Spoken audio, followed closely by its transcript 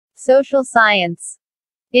Social Science.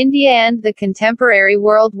 India and the Contemporary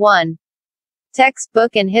World 1.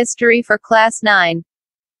 Textbook and History for Class 9.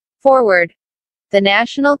 Forward. The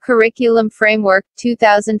National Curriculum Framework,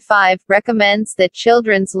 2005, recommends that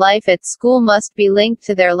children's life at school must be linked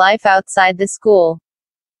to their life outside the school.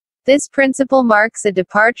 This principle marks a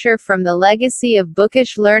departure from the legacy of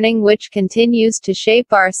bookish learning which continues to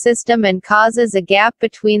shape our system and causes a gap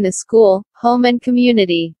between the school, home and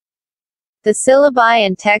community. The syllabi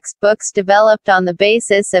and textbooks developed on the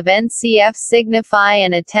basis of NCERT signify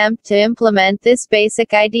an attempt to implement this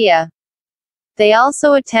basic idea. They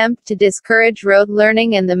also attempt to discourage rote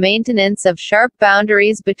learning and the maintenance of sharp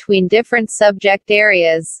boundaries between different subject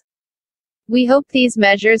areas. We hope these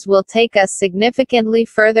measures will take us significantly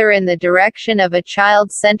further in the direction of a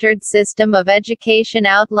child-centered system of education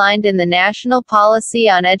outlined in the National Policy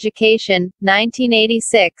on Education,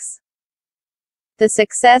 1986. The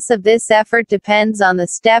success of this effort depends on the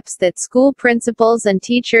steps that school principals and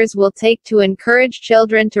teachers will take to encourage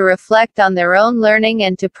children to reflect on their own learning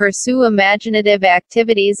and to pursue imaginative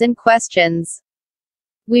activities and questions.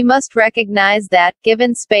 We must recognize that,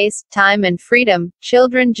 given space, time and freedom,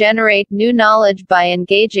 children generate new knowledge by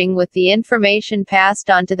engaging with the information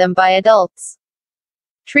passed on to them by adults.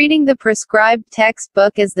 Treating the prescribed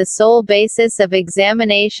textbook as the sole basis of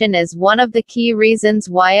examination is one of the key reasons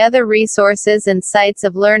why other resources and sites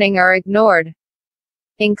of learning are ignored.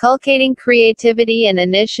 Inculcating creativity and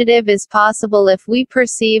initiative is possible if we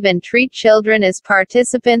perceive and treat children as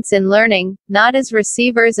participants in learning, not as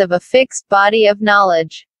receivers of a fixed body of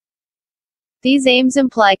knowledge. These aims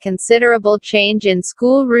imply considerable change in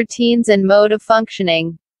school routines and mode of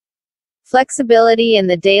functioning. Flexibility in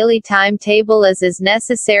the daily timetable is as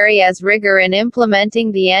necessary as rigor in implementing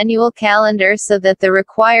the annual calendar so that the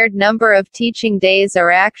required number of teaching days are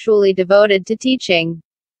actually devoted to teaching.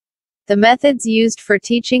 The methods used for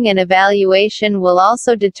teaching and evaluation will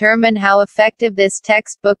also determine how effective this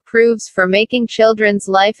textbook proves for making children's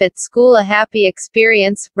life at school a happy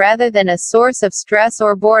experience, rather than a source of stress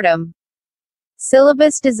or boredom.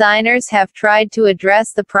 Syllabus designers have tried to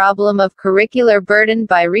address the problem of curricular burden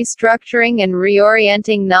by restructuring and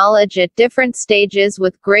reorienting knowledge at different stages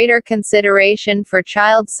with greater consideration for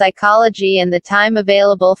child psychology and the time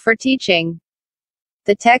available for teaching.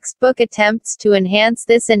 The textbook attempts to enhance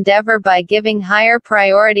this endeavor by giving higher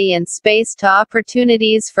priority and space to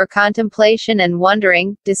opportunities for contemplation and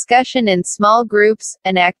wondering, discussion in small groups,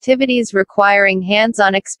 and activities requiring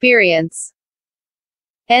hands-on experience.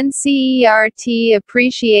 NCERT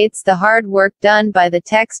appreciates the hard work done by the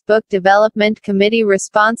Textbook Development Committee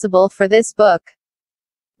responsible for this book.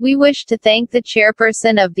 We wish to thank the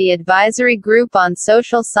chairperson of the Advisory Group on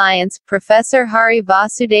Social Science, Professor Hari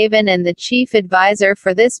Vasudevan, and the chief advisor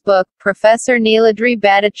for this book, Professor Neeladri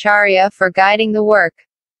Bhattacharya, for guiding the work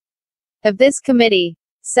of this committee.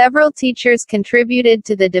 Several teachers contributed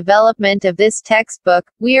to the development of this textbook.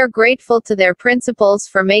 We are grateful to their principals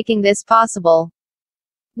for making this possible.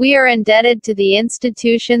 We are indebted to the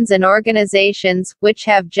institutions and organizations, which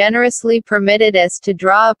have generously permitted us to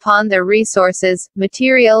draw upon their resources,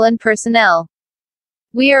 material and personnel.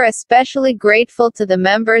 We are especially grateful to the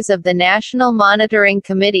members of the National Monitoring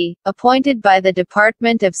Committee, appointed by the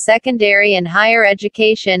Department of Secondary and Higher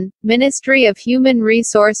Education, Ministry of Human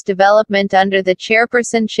Resource Development under the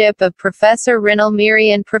chairpersonship of Professor Rinal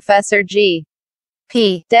Miri and Professor G.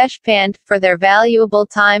 P. Deshpande, for their valuable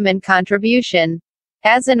time and contribution.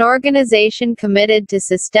 As an organization committed to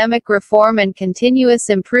systemic reform and continuous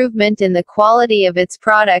improvement in the quality of its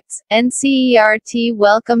products, NCERT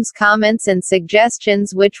welcomes comments and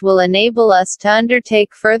suggestions which will enable us to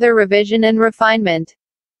undertake further revision and refinement.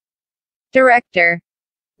 Director.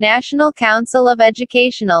 National Council of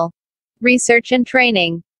Educational Research and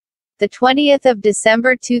Training. 20th of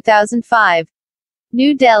December 2005.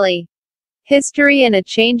 New Delhi. History in a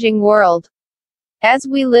Changing World. As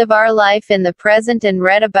we live our life in the present and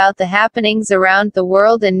read about the happenings around the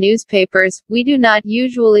world in newspapers, we do not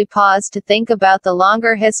usually pause to think about the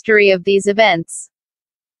longer history of these events.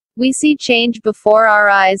 We see change before our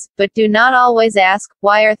eyes, but do not always ask,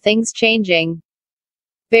 why are things changing?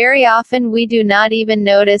 Very often we do not even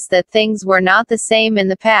notice that things were not the same in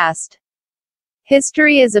the past.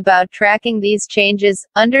 History is about tracking these changes,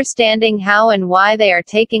 understanding how and why they are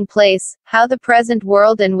taking place, how the present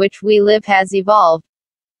world in which we live has evolved.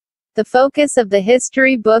 The focus of the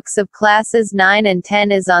history books of classes 9 and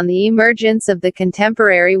 10 is on the emergence of the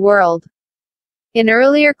contemporary world. In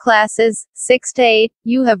earlier classes, 6 to 8,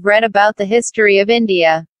 you have read about the history of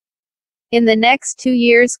India. In the next 2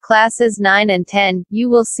 years, classes 9 and 10, you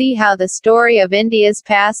will see how the story of India's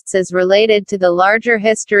past is related to the larger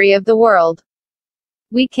history of the world.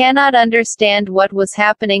 We cannot understand what was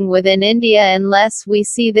happening within India unless we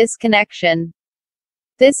see this connection.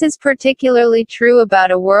 This is particularly true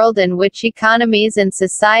about a world in which economies and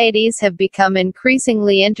societies have become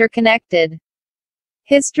increasingly interconnected.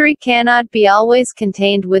 History cannot be always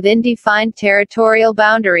contained within defined territorial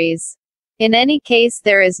boundaries. In any case,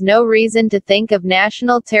 there is no reason to think of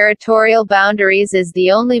national territorial boundaries as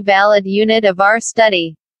the only valid unit of our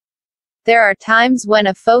study. There are times when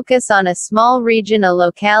a focus on a small region, a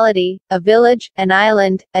locality, a village, an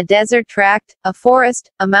island, a desert tract, a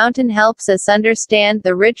forest, a mountain helps us understand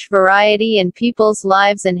the rich variety in people's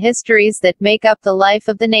lives and histories that make up the life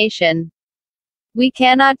of the nation. We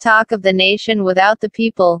cannot talk of the nation without the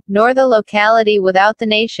people, nor the locality without the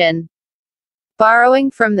nation.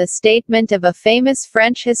 Borrowing from the statement of a famous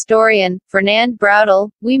French historian, Fernand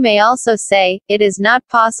Braudel, we may also say, it is not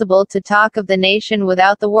possible to talk of the nation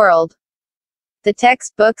without the world. The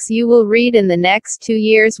textbooks you will read in the next 2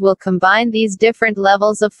 years will combine these different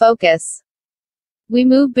levels of focus. We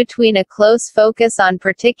move between a close focus on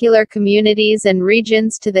particular communities and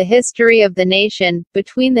regions to the history of the nation,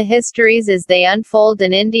 between the histories as they unfold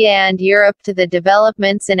in India and Europe to the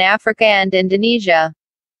developments in Africa and Indonesia.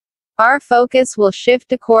 Our focus will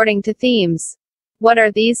shift according to themes. What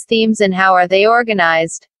are these themes and how are they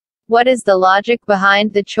organized? What is the logic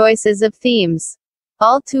behind the choices of themes?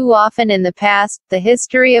 All too often in the past, the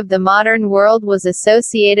history of the modern world was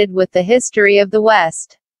associated with the history of the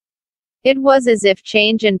West. It was as if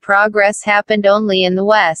change and progress happened only in the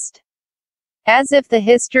West. As if the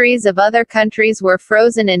histories of other countries were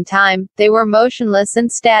frozen in time, they were motionless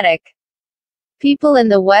and static. People in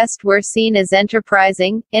the West were seen as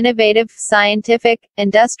enterprising, innovative, scientific,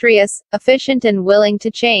 industrious, efficient and willing to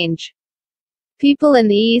change. People in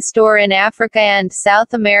the East or in Africa and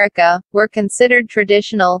South America were considered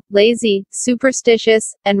traditional, lazy,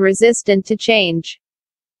 superstitious, and resistant to change.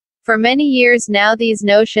 For many years now these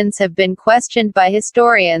notions have been questioned by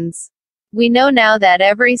historians. We know now that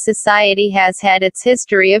every society has had its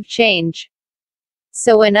history of change.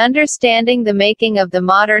 So in understanding the making of the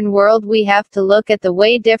modern world we have to look at the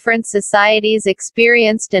way different societies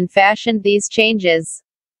experienced and fashioned these changes.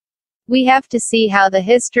 We have to see how the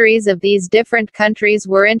histories of these different countries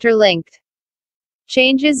were interlinked.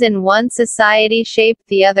 Changes in one society shaped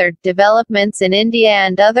the other, developments in India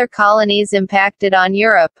and other colonies impacted on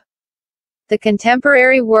Europe. The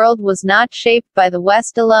contemporary world was not shaped by the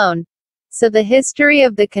West alone. So the history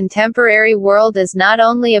of the contemporary world is not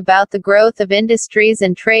only about the growth of industries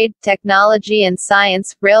and trade, technology and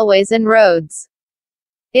science, railways and roads.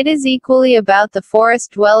 It is equally about the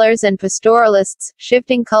forest dwellers and pastoralists,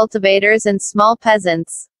 shifting cultivators and small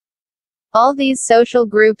peasants. All these social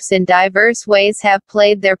groups in diverse ways have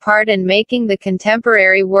played their part in making the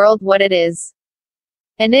contemporary world what it is.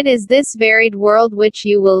 And it is this varied world which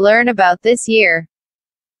you will learn about this year.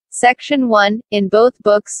 Section 1, in both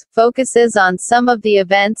books, focuses on some of the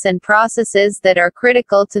events and processes that are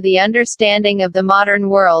critical to the understanding of the modern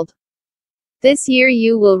world. This year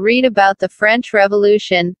you will read about the French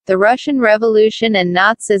Revolution, the Russian Revolution and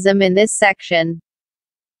Nazism in this section.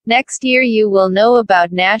 Next year you will know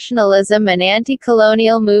about nationalism and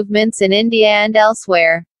anti-colonial movements in India and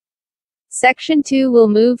elsewhere. Section 2 will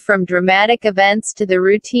move from dramatic events to the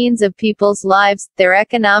routines of people's lives, their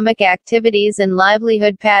economic activities and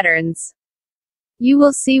livelihood patterns. You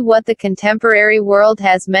will see what the contemporary world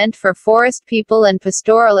has meant for forest people and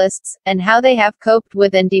pastoralists, and how they have coped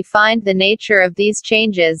with and defined the nature of these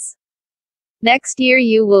changes. Next year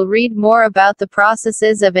you will read more about the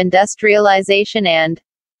processes of industrialization and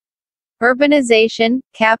urbanization,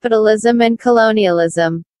 capitalism and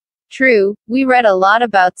colonialism. True, we read a lot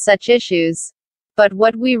about such issues. But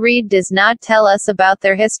what we read does not tell us about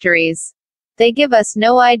their histories. They give us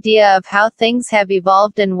no idea of how things have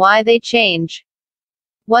evolved and why they change.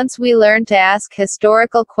 Once we learn to ask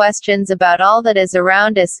historical questions about all that is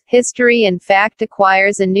around us, history in fact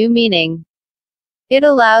acquires a new meaning. It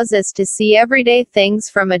allows us to see everyday things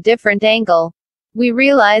from a different angle. We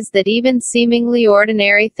realize that even seemingly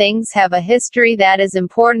ordinary things have a history that is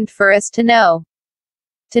important for us to know.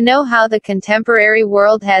 To know how the contemporary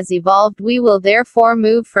world has evolved, we will therefore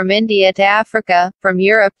move from India to Africa, from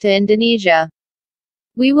Europe to Indonesia.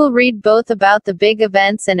 We will read both about the big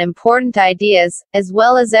events and important ideas, as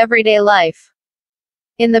well as everyday life.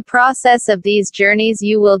 In the process of these journeys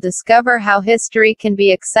you will discover how history can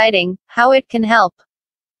be exciting, how it can help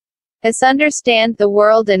us understand the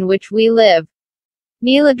world in which we live.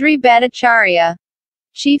 Neeladri Bhattacharya.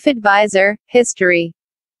 Chief Advisor, History.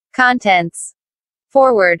 Contents.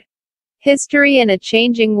 Forward. History in a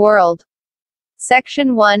Changing World.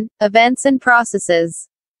 Section 1, Events and Processes.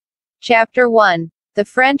 Chapter 1. The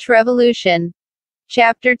French Revolution.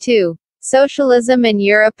 Chapter 2. Socialism in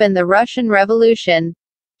Europe and the Russian Revolution.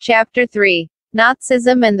 Chapter 3.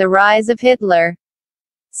 Nazism and the Rise of Hitler.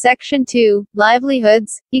 Section 2.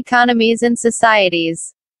 Livelihoods, Economies and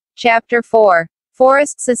Societies. Chapter 4.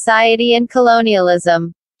 Forest Society and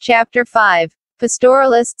Colonialism. Chapter 5.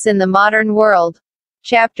 Pastoralists in the Modern World.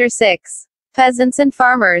 Chapter 6. Peasants and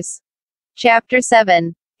Farmers. Chapter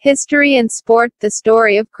 7. History and Sport, the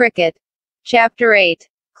Story of Cricket. Chapter 8.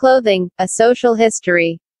 Clothing, A Social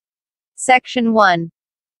History. Section 1.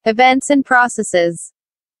 Events and Processes.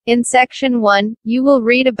 In Section 1, you will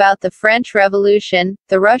read about the French Revolution,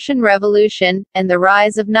 the Russian Revolution, and the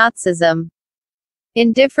rise of Nazism.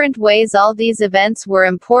 In different ways, all these events were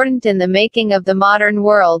important in the making of the modern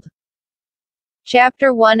world.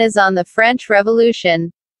 Chapter 1 is on the French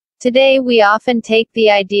Revolution. Today we often take the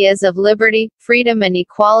ideas of liberty, freedom and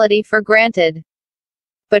equality for granted.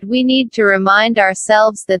 But we need to remind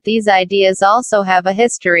ourselves that these ideas also have a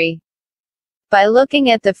history. By looking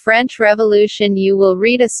at the French Revolution, you will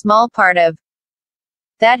read a small part of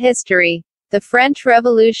that history. The French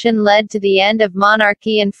Revolution led to the end of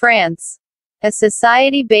monarchy in France. A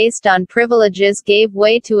society based on privileges gave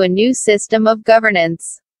way to a new system of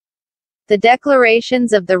governance. The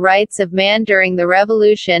declarations of the rights of man during the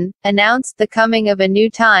Revolution announced the coming of a new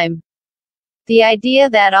time. The idea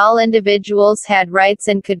that all individuals had rights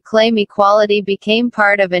and could claim equality became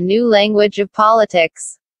part of a new language of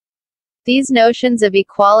politics. These notions of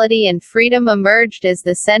equality and freedom emerged as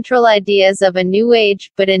the central ideas of a new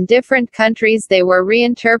age, but in different countries they were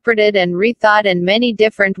reinterpreted and rethought in many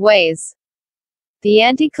different ways. The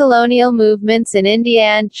anti-colonial movements in India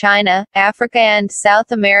and China, Africa and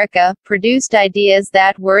South America, produced ideas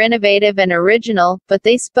that were innovative and original, but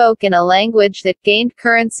they spoke in a language that gained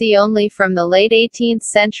currency only from the late 18th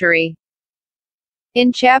century.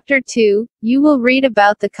 In Chapter 2, you will read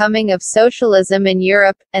about the coming of socialism in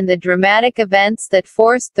Europe, and the dramatic events that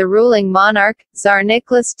forced the ruling monarch, Tsar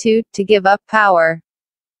Nicholas II, to give up power.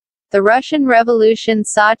 The Russian Revolution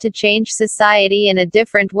sought to change society in a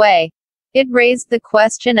different way. It raised the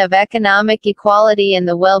question of economic equality and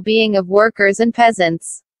the well-being of workers and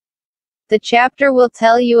peasants. The chapter will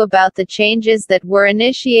tell you about the changes that were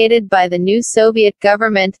initiated by the new Soviet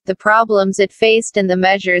government, the problems it faced and the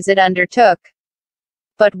measures it undertook.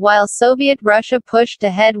 But while Soviet Russia pushed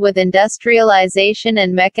ahead with industrialization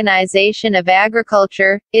and mechanization of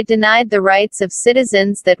agriculture, it denied the rights of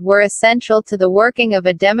citizens that were essential to the working of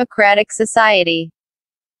a democratic society.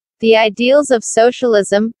 The ideals of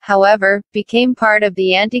socialism, however, became part of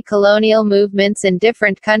the anti-colonial movements in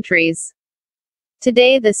different countries.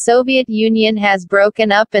 Today the Soviet Union has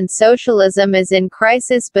broken up and socialism is in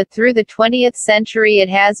crisis, but through the 20th century it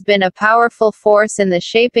has been a powerful force in the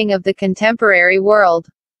shaping of the contemporary world.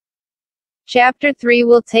 Chapter 3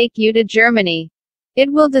 will take you to Germany.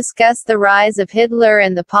 It will discuss the rise of Hitler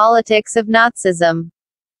and the politics of Nazism.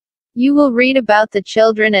 You will read about the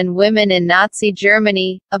children and women in Nazi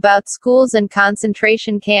Germany, about schools and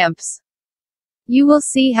concentration camps. You will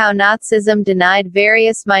see how Nazism denied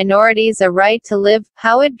various minorities a right to live,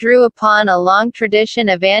 how it drew upon a long tradition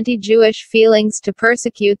of anti-Jewish feelings to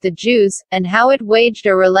persecute the Jews, and how it waged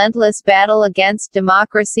a relentless battle against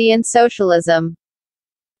democracy and socialism.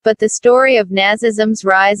 But the story of Nazism's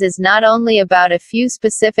rise is not only about a few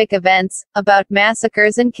specific events, about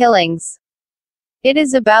massacres and killings. It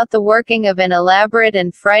is about the working of an elaborate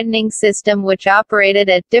and frightening system which operated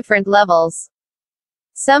at different levels.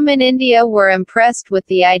 Some in India were impressed with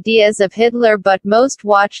the ideas of Hitler, but most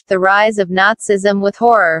watched the rise of Nazism with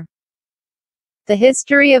horror. The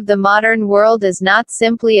history of the modern world is not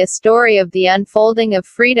simply a story of the unfolding of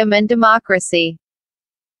freedom and democracy.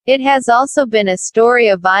 It has also been a story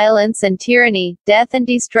of violence and tyranny, death and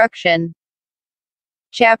destruction.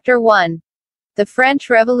 Chapter 1. The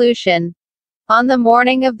French Revolution. On the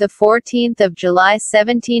morning of the 14th of July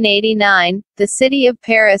 1789, the city of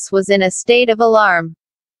Paris was in a state of alarm.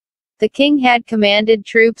 The king had commanded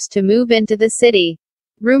troops to move into the city.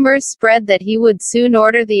 Rumors spread that he would soon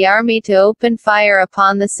order the army to open fire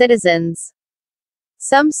upon the citizens.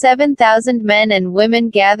 Some 7,000 men and women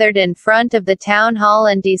gathered in front of the town hall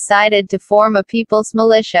and decided to form a people's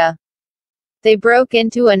militia. They broke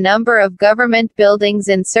into a number of government buildings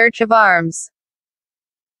in search of arms.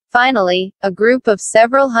 Finally, a group of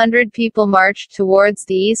several hundred people marched towards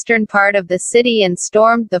the eastern part of the city and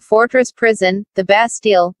stormed the fortress prison, the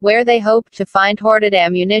Bastille, where they hoped to find hoarded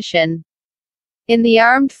ammunition. In the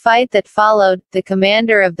armed fight that followed, the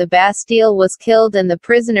commander of the Bastille was killed and the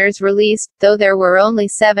prisoners released, though there were only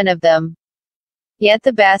 7 of them. Yet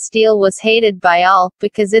the Bastille was hated by all,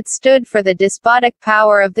 because it stood for the despotic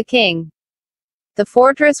power of the king. The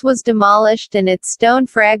fortress was demolished and its stone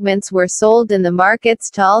fragments were sold in the markets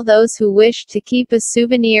to all those who wished to keep a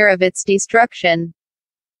souvenir of its destruction.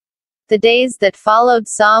 The days that followed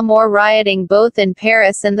saw more rioting both in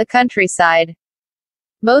Paris and the countryside.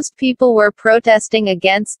 Most people were protesting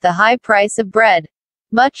against the high price of bread.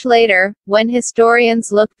 Much later, when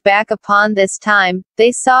historians looked back upon this time,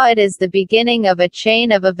 they saw it as the beginning of a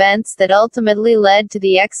chain of events that ultimately led to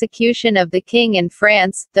the execution of the king in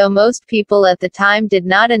France, though most people at the time did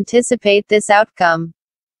not anticipate this outcome.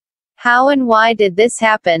 How and why did this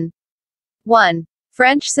happen? 1.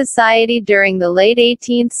 French society during the late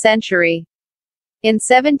 18th century. In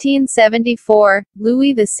 1774,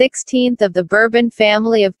 Louis XVI of the Bourbon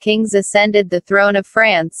family of kings ascended the throne of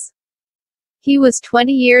France. He was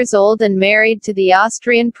 20 years old and married to the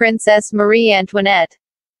Austrian Princess Marie Antoinette.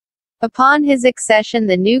 Upon his accession,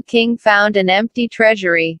 the new king found an empty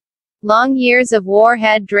treasury. Long years of war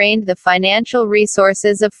had drained the financial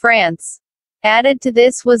resources of France. Added to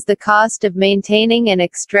this was the cost of maintaining an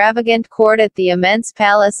extravagant court at the immense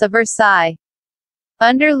palace of Versailles.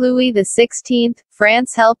 Under Louis XVI,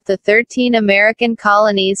 France helped the 13 American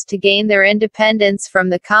colonies to gain their independence from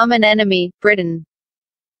the common enemy, Britain.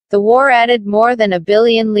 The war added more than $1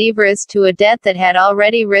 billion livres to a debt that had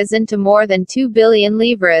already risen to more than $2 billion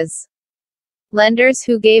livres. Lenders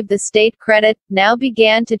who gave the state credit now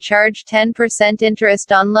began to charge 10%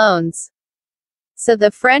 interest on loans. So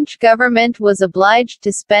the French government was obliged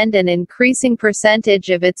to spend an increasing percentage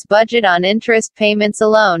of its budget on interest payments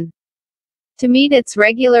alone. To meet its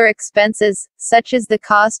regular expenses, such as the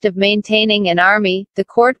cost of maintaining an army, the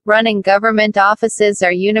court, running government offices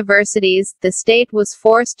or universities, the state was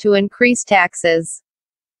forced to increase taxes.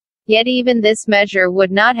 Yet even this measure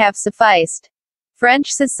would not have sufficed.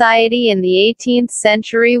 French society in the 18th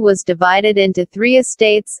century was divided into 3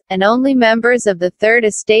 estates, and only members of the third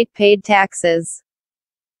estate paid taxes.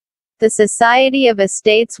 The Society of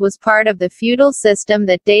Estates was part of the feudal system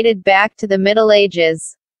that dated back to the Middle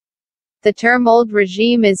Ages. The term Old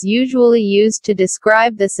Regime is usually used to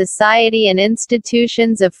describe the society and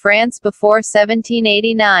institutions of France before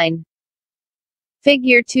 1789.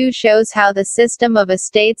 Figure 2 shows how the system of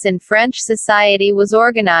estates in French society was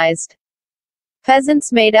organized.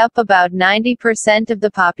 Peasants made up about 90% of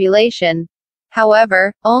the population.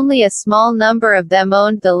 However, only a small number of them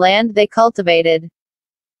owned the land they cultivated.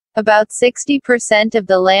 About 60% of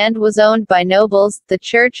the land was owned by nobles, the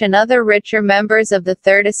church and other richer members of the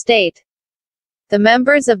Third Estate. The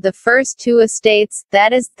members of the first 2 estates,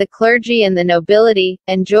 that is, the clergy and the nobility,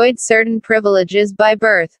 enjoyed certain privileges by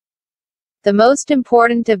birth. The most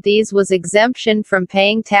important of these was exemption from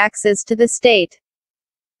paying taxes to the state.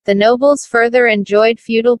 The nobles further enjoyed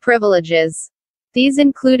feudal privileges. These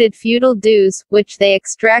included feudal dues, which they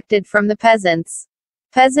extracted from the peasants.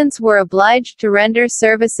 Peasants were obliged to render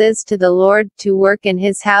services to the lord, to work in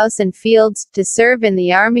his house and fields, to serve in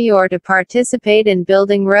the army or to participate in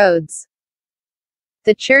building roads.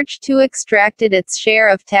 The church too extracted its share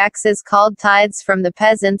of taxes called tithes from the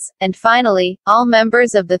peasants, and finally, all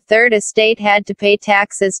members of the Third Estate had to pay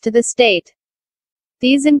taxes to the state.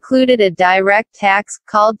 These included a direct tax,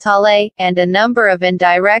 called taille, and a number of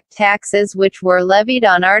indirect taxes which were levied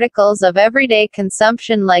on articles of everyday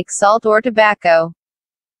consumption like salt or tobacco.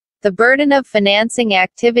 The burden of financing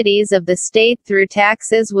activities of the state through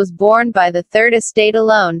taxes was borne by the Third Estate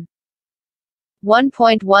alone.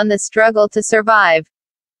 1.1 The struggle to survive.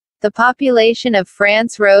 The population of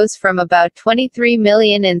France rose from about 23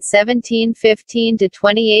 million in 1715 to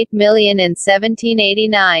 28 million in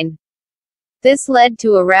 1789. This led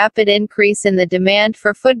to a rapid increase in the demand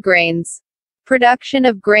for food grains. Production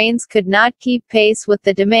of grains could not keep pace with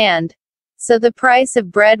the demand. So the price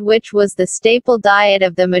of bread, which was the staple diet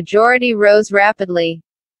of the majority, rose rapidly.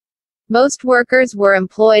 Most workers were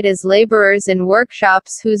employed as laborers in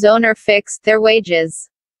workshops whose owner fixed their wages.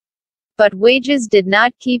 But wages did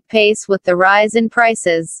not keep pace with the rise in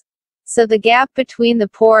prices. So the gap between the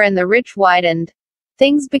poor and the rich widened.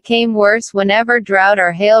 Things became worse whenever drought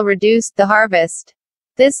or hail reduced the harvest.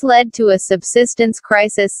 This led to a subsistence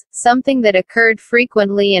crisis, something that occurred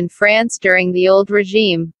frequently in France during the Old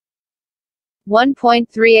Regime.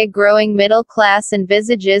 1.3 A growing middle class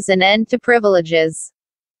envisages an end to privileges.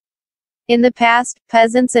 In the past,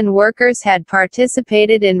 peasants and workers had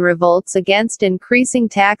participated in revolts against increasing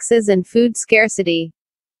taxes and food scarcity.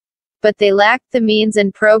 But they lacked the means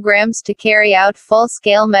and programs to carry out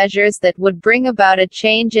full-scale measures that would bring about a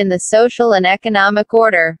change in the social and economic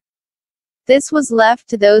order. This was left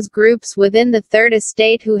to those groups within the Third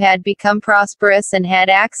Estate who had become prosperous and had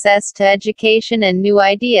access to education and new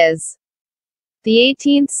ideas. The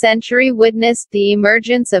 18th century witnessed the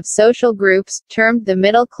emergence of social groups, termed the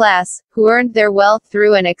middle class, who earned their wealth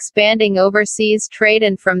through an expanding overseas trade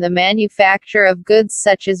and from the manufacture of goods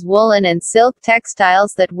such as woolen and silk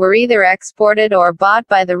textiles that were either exported or bought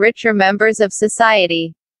by the richer members of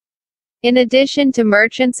society. In addition to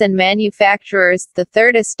merchants and manufacturers, the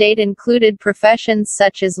Third Estate included professions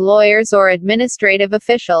such as lawyers or administrative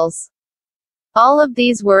officials. All of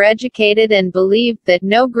these were educated and believed that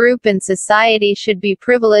no group in society should be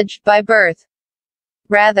privileged by birth.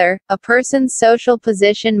 Rather, a person's social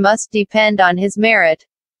position must depend on his merit.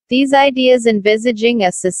 These ideas envisaging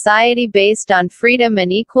a society based on freedom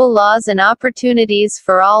and equal laws and opportunities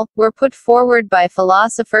for all, were put forward by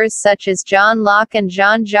philosophers such as John Locke and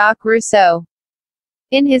Jean-Jacques Rousseau.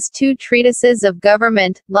 In his two treatises of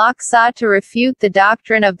government, Locke sought to refute the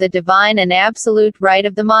doctrine of the divine and absolute right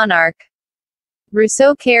of the monarch.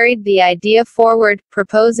 Rousseau carried the idea forward,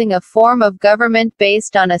 proposing a form of government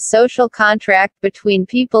based on a social contract between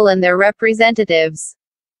people and their representatives.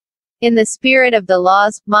 In the spirit of the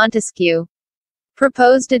laws, Montesquieu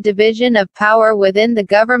proposed a division of power within the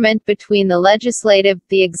government between the legislative,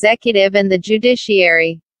 the executive and the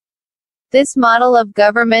judiciary. This model of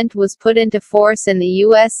government was put into force in the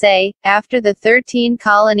USA, after the 13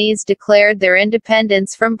 colonies declared their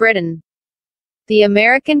independence from Britain. The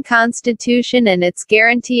American Constitution and its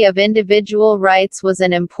guarantee of individual rights was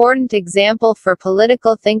an important example for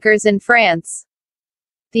political thinkers in France.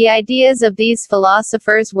 The ideas of these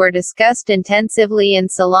philosophers were discussed intensively in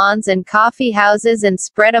salons and coffee houses and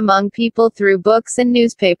spread among people through books and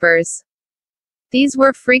newspapers. These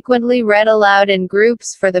were frequently read aloud in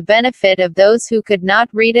groups for the benefit of those who could not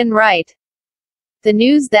read and write. The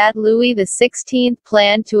news that Louis XVI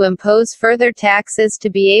planned to impose further taxes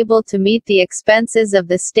to be able to meet the expenses of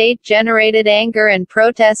the state generated anger and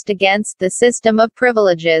protest against the system of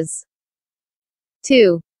privileges.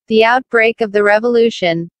 2. The outbreak of the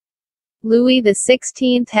Revolution. Louis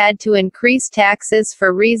XVI had to increase taxes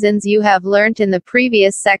for reasons you have learnt in the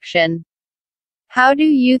previous section. How do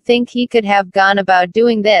you think he could have gone about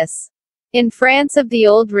doing this? In France of the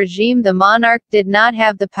old regime, the monarch did not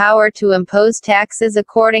have the power to impose taxes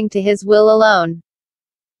according to his will alone.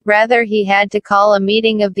 Rather, he had to call a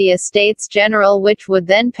meeting of the Estates General which would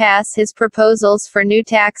then pass his proposals for new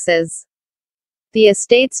taxes. The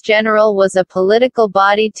Estates General was a political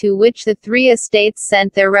body to which the three estates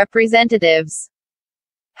sent their representatives.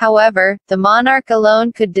 However, the monarch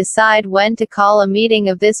alone could decide when to call a meeting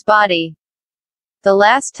of this body. The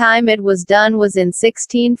last time it was done was in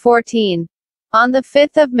 1614. On 5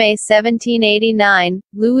 May 1789,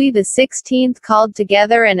 Louis XVI called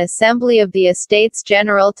together an assembly of the Estates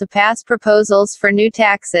General to pass proposals for new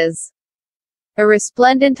taxes. A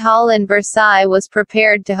resplendent hall in Versailles was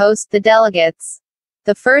prepared to host the delegates.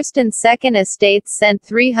 The first and second estates sent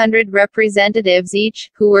 300 representatives each,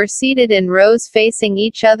 who were seated in rows facing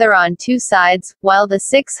each other on two sides, while the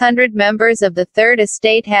 600 members of the Third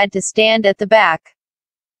Estate had to stand at the back.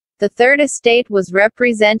 The Third Estate was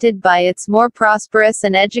represented by its more prosperous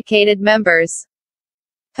and educated members.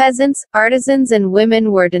 Peasants, artisans and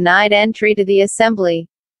women were denied entry to the assembly.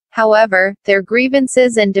 However, their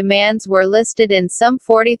grievances and demands were listed in some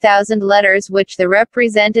 40,000 letters which the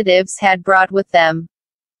representatives had brought with them.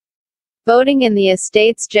 Voting in the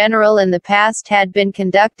Estates General in the past had been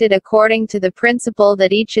conducted according to the principle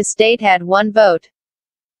that each estate had one vote.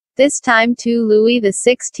 This time too Louis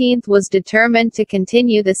XVI was determined to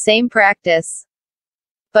continue the same practice.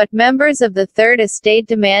 But members of the Third Estate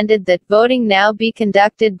demanded that voting now be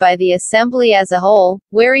conducted by the Assembly as a whole,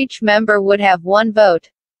 where each member would have one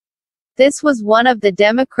vote. This was one of the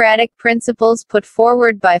democratic principles put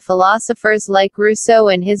forward by philosophers like Rousseau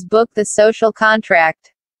in his book The Social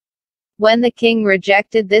Contract. When the king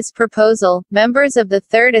rejected this proposal, members of the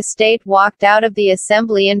Third Estate walked out of the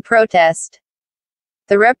assembly in protest.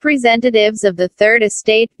 The representatives of the Third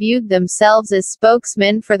Estate viewed themselves as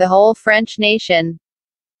spokesmen for the whole French nation.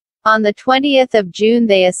 On 20 June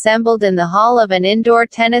they assembled in the hall of an indoor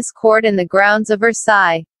tennis court in the grounds of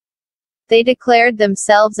Versailles. They declared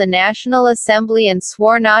themselves a national assembly and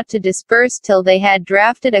swore not to disperse till they had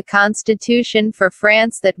drafted a constitution for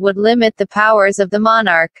France that would limit the powers of the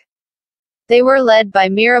monarch. They were led by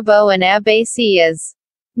Mirabeau and Abbé Sieyès.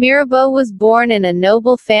 Mirabeau was born in a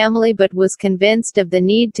noble family but was convinced of the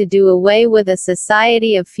need to do away with a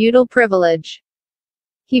society of feudal privilege.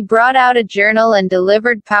 He brought out a journal and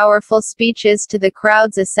delivered powerful speeches to the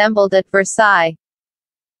crowds assembled at Versailles.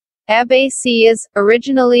 Abbé Sieyès,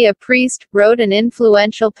 originally a priest, wrote an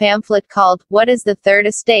influential pamphlet called, "What is the Third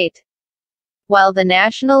Estate?" While the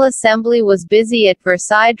National Assembly was busy at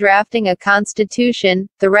Versailles drafting a constitution,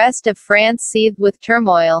 the rest of France seethed with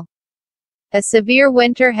turmoil. A severe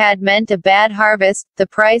winter had meant a bad harvest, the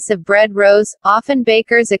price of bread rose, often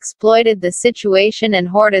bakers exploited the situation and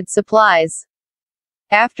hoarded supplies.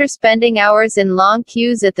 After spending hours in long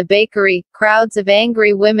queues at the bakery, crowds of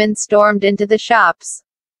angry women stormed into the shops.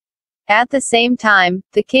 At the same time,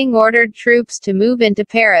 the king ordered troops to move into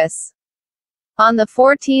Paris. On the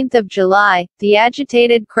 14th of July, the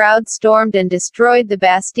agitated crowd stormed and destroyed the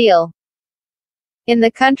Bastille. In the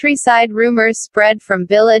countryside, rumors spread from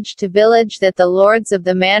village to village that the lords of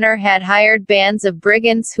the manor had hired bands of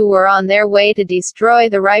brigands who were on their way to destroy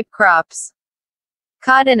the ripe crops.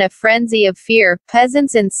 Caught in a frenzy of fear,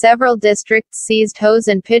 peasants in several districts seized hoes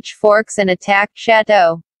and pitchforks and attacked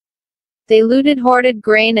chateaux. They looted hoarded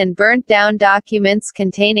grain and burnt down documents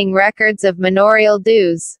containing records of manorial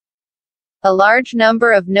dues. A large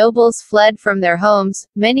number of nobles fled from their homes,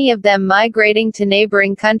 many of them migrating to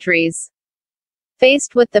neighboring countries.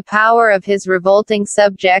 Faced with the power of his revolting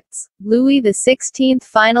subjects, Louis XVI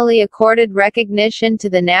finally accorded recognition to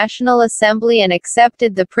the National Assembly and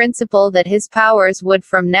accepted the principle that his powers would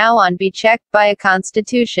from now on be checked by a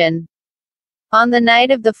constitution. On the night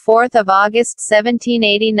of 4 August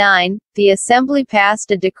 1789, the Assembly passed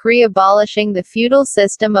a decree abolishing the feudal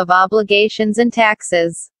system of obligations and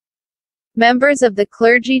taxes. Members of the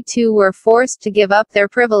clergy too were forced to give up their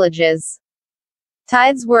privileges.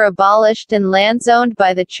 Tithes were abolished and lands owned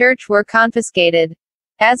by the church were confiscated.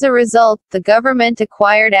 As a result, the government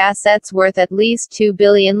acquired assets worth at least 2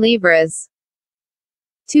 billion livres.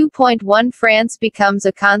 2.1 France becomes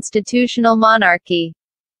a constitutional monarchy.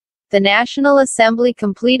 The National Assembly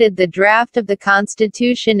completed the draft of the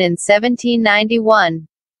Constitution in 1791.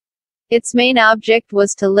 Its main object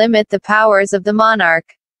was to limit the powers of the monarch.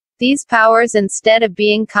 These powers, instead of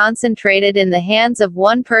being concentrated in the hands of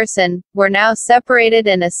one person, were now separated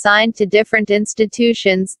and assigned to different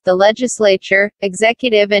institutions, the legislature,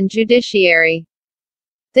 executive and judiciary.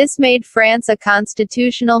 This made France a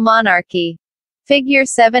constitutional monarchy. Figure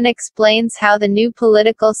 7 explains how the new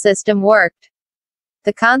political system worked.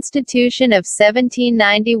 The Constitution of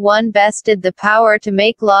 1791 vested the power to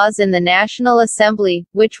make laws in the National Assembly,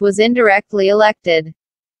 which was indirectly elected.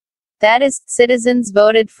 That is, citizens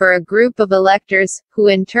voted for a group of electors, who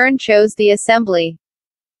in turn chose the assembly.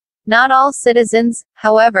 Not all citizens,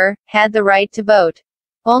 however, had the right to vote.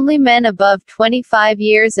 Only men above 25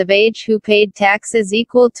 years of age who paid taxes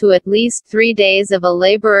equal to at least 3 days of a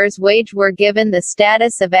laborer's wage were given the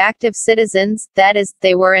status of active citizens, that is,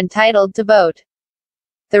 they were entitled to vote.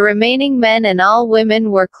 The remaining men and all women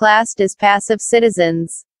were classed as passive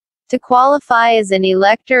citizens. To qualify as an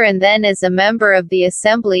elector and then as a member of the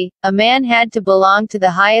assembly, a man had to belong to the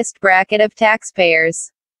highest bracket of taxpayers.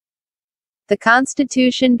 The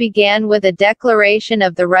Constitution began with a declaration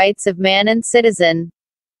of the rights of man and citizen.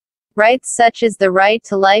 Rights such as the right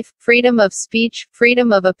to life, freedom of speech,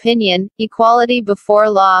 freedom of opinion, equality before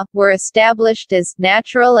law, were established as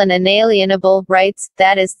natural and inalienable rights,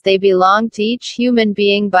 that is, they belonged to each human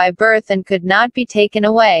being by birth and could not be taken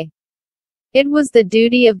away. It was the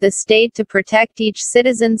duty of the state to protect each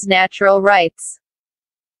citizen's natural rights.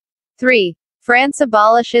 3. France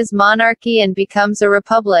abolishes monarchy and becomes a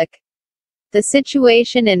republic. The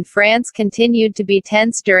situation in France continued to be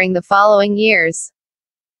tense during the following years.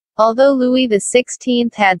 Although Louis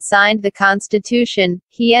XVI had signed the constitution,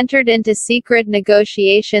 he entered into secret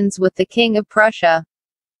negotiations with the King of Prussia.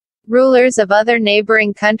 Rulers of other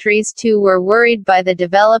neighboring countries too were worried by the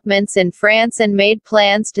developments in France and made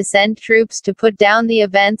plans to send troops to put down the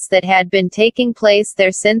events that had been taking place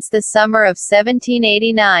there since the summer of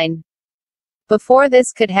 1789. Before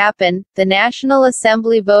this could happen, the National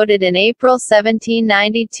Assembly voted in April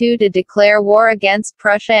 1792 to declare war against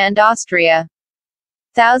Prussia and Austria.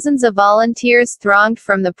 Thousands of volunteers thronged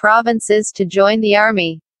from the provinces to join the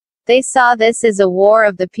army. They saw this as a war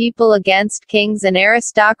of the people against kings and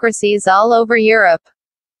aristocracies all over Europe.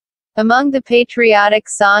 Among the patriotic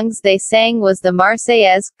songs they sang was the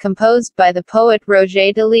Marseillaise, composed by the poet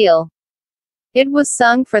Roger de Lille. It was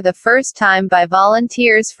sung for the first time by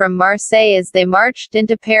volunteers from Marseille as they marched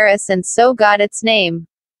into Paris and so got its name.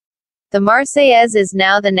 The Marseillaise is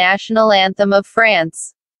now the national anthem of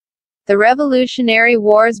France. The Revolutionary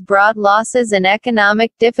Wars brought losses and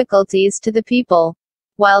economic difficulties to the people.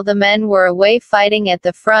 While the men were away fighting at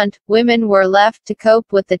the front, women were left to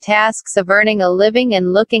cope with the tasks of earning a living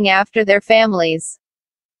and looking after their families.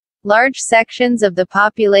 Large sections of the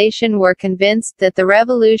population were convinced that the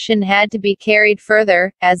revolution had to be carried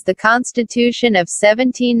further, as the Constitution of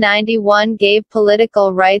 1791 gave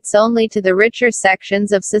political rights only to the richer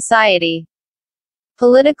sections of society.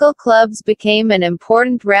 Political clubs became an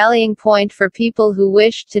important rallying point for people who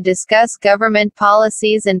wished to discuss government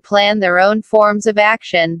policies and plan their own forms of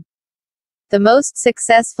action. The most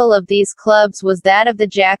successful of these clubs was that of the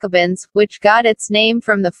Jacobins, which got its name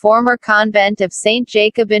from the former convent of Saint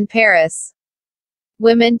Jacob in Paris.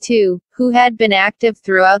 Women too, who had been active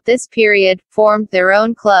throughout this period, formed their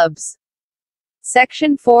own clubs.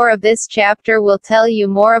 Section 4 of this chapter will tell you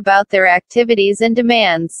more about their activities and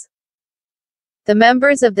demands. The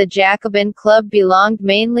members of the Jacobin Club belonged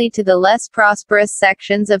mainly to the less prosperous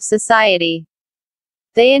sections of society.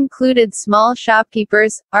 They included small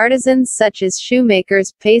shopkeepers, artisans such as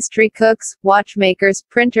shoemakers, pastry cooks, watchmakers,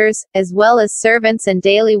 printers, as well as servants and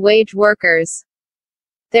daily wage workers.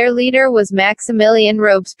 Their leader was Maximilien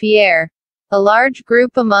Robespierre. A large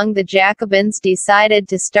group among the Jacobins decided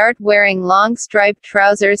to start wearing long striped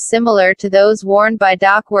trousers similar to those worn by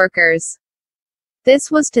dock workers.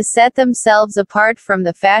 This was to set themselves apart from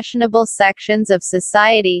the fashionable sections of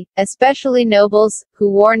society, especially nobles,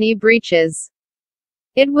 who wore knee breeches.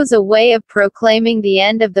 It was a way of proclaiming the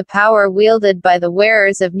end of the power wielded by the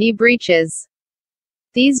wearers of knee breeches.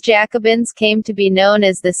 These Jacobins came to be known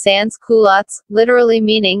as the sans-culottes, literally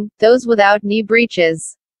meaning, those without knee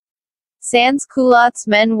breeches. Sans-culottes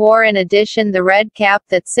men wore in addition the red cap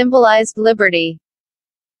that symbolized liberty.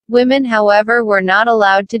 Women, however, were not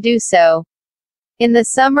allowed to do so. In the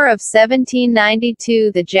summer of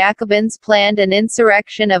 1792 the Jacobins planned an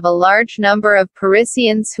insurrection of a large number of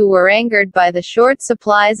Parisians who were angered by the short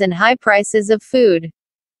supplies and high prices of food.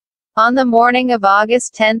 On the morning of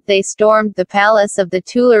August 10 they stormed the palace of the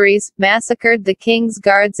Tuileries, massacred the king's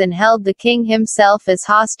guards and held the king himself as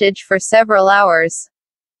hostage for several hours.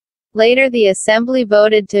 Later the assembly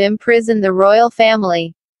voted to imprison the royal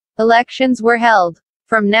family. Elections were held.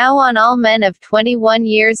 From now on all men of 21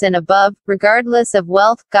 years and above, regardless of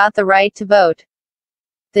wealth, got the right to vote.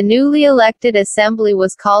 The newly elected assembly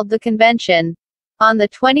was called the Convention. On the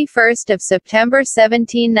 21st of September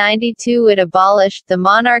 1792 it abolished the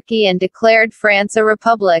monarchy and declared France a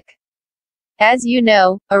republic. As you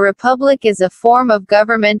know, a republic is a form of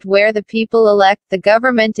government where the people elect the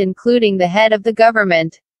government including the head of the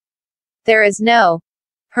government. There is no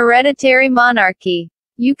hereditary monarchy.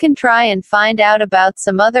 You can try and find out about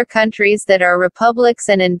some other countries that are republics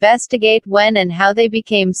and investigate when and how they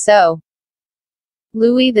became so.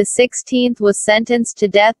 Louis XVI was sentenced to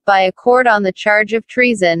death by a court on the charge of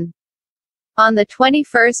treason. On the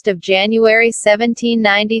 21st of January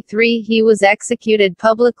 1793 he was executed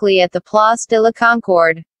publicly at the Place de la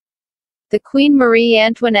Concorde. The Queen Marie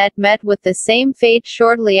Antoinette met with the same fate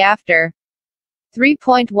shortly after.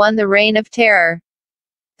 3.1 The Reign of Terror.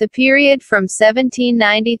 The period from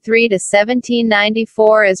 1793 to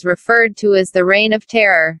 1794 is referred to as the Reign of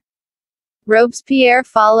Terror. Robespierre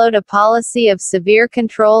followed a policy of severe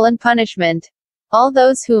control and punishment. All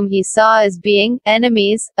those whom he saw as being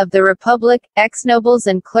enemies of the Republic, ex-nobles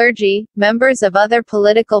and clergy, members of other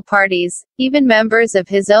political parties, even members of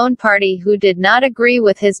his own party who did not agree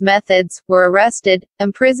with his methods, were arrested,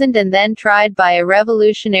 imprisoned and then tried by a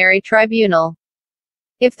revolutionary tribunal.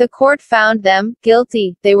 If the court found them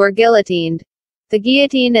guilty, they were guillotined. The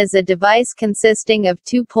guillotine is a device consisting of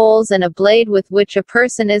two poles and a blade with which a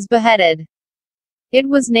person is beheaded. It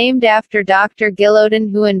was named after Dr.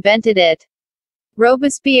 Guillotin who invented it.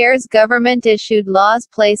 Robespierre's government issued laws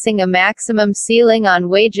placing a maximum ceiling on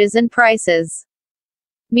wages and prices.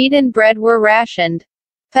 Meat and bread were rationed.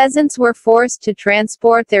 Peasants were forced to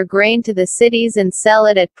transport their grain to the cities and sell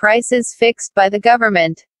it at prices fixed by the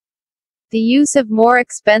government. The use of more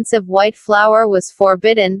expensive white flour was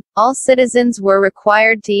forbidden. All citizens were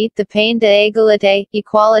required to eat the pain d'égalité,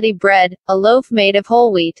 equality bread, a loaf made of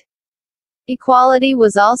whole wheat. Equality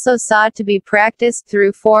was also sought to be practiced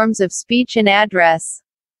through forms of speech and address.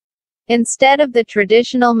 Instead of the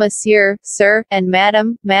traditional monsieur, sir, and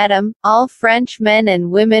madame, all French men and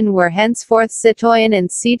women were henceforth citoyen and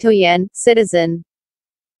citoyenne, citizen.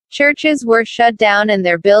 Churches were shut down and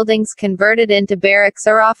their buildings converted into barracks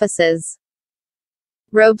or offices.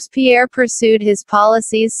 Robespierre pursued his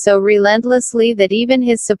policies so relentlessly that even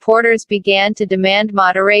his supporters began to demand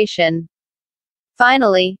moderation.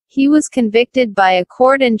 Finally, he was convicted by a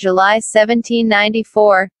court in July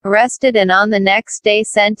 1794, arrested and on the next day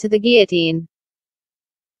sent to the guillotine.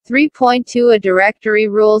 3.2 A Directory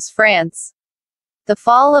rules France. The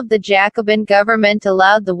fall of the Jacobin government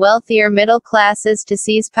allowed the wealthier middle classes to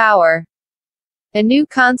seize power. A new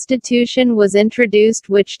constitution was introduced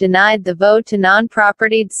which denied the vote to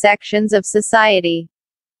non-propertied sections of society.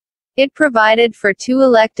 It provided for 2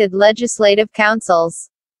 elected legislative councils.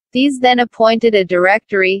 These then appointed a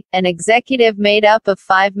directory, an executive made up of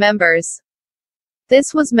 5 members.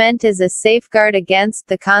 This was meant as a safeguard against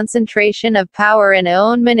the concentration of power in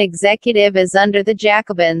an executive as under the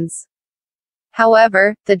Jacobins.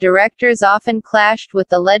 However, the directors often clashed with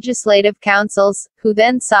the legislative councils, who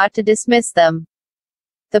then sought to dismiss them.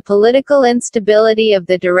 The political instability of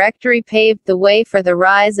the Directory paved the way for the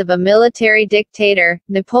rise of a military dictator,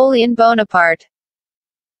 Napoleon Bonaparte.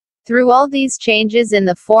 Through all these changes in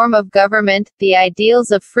the form of government, the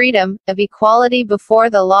ideals of freedom, of equality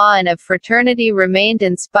before the law and of fraternity remained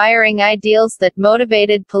inspiring ideals that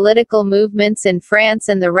motivated political movements in France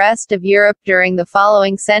and the rest of Europe during the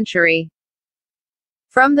following century.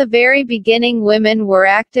 From the very beginning, women were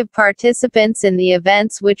active participants in the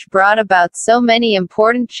events which brought about so many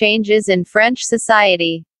important changes in French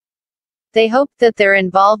society. They hoped that their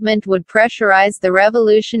involvement would pressurize the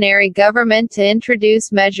revolutionary government to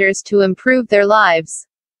introduce measures to improve their lives.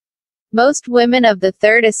 Most women of the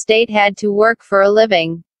Third Estate had to work for a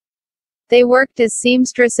living. They worked as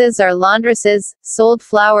seamstresses or laundresses, sold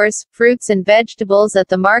flowers, fruits and vegetables at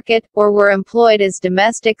the market, or were employed as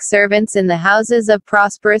domestic servants in the houses of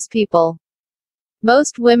prosperous people.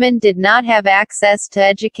 Most women did not have access to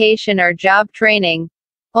education or job training.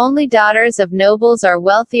 Only daughters of nobles or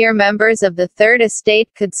wealthier members of the Third Estate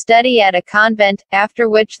could study at a convent, after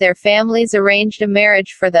which their families arranged a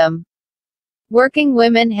marriage for them. Working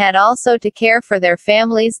women had also to care for their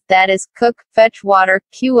families, that is, cook, fetch water,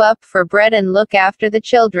 queue up for bread and look after the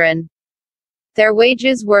children. Their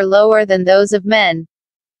wages were lower than those of men.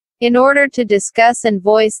 In order to discuss and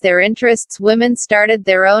voice their interests, women started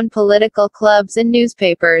their own political clubs and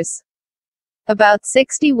newspapers. About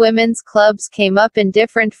 60 women's clubs came up in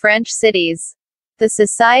different French cities. The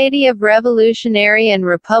Society of Revolutionary and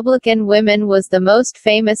Republican Women was the most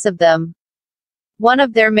famous of them. One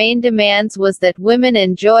of their main demands was that women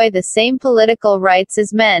enjoy the same political rights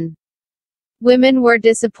as men. Women were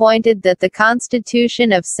disappointed that the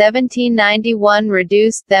Constitution of 1791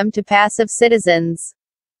 reduced them to passive citizens.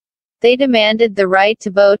 They demanded the right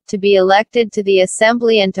to vote, to be elected to the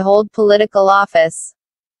assembly and to hold political office.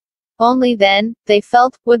 Only then, they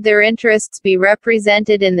felt, would their interests be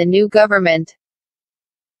represented in the new government.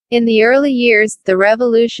 In the early years, the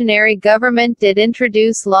revolutionary government did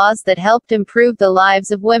introduce laws that helped improve the lives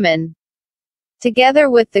of women. Together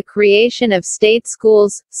with the creation of state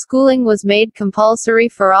schools, schooling was made compulsory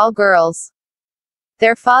for all girls.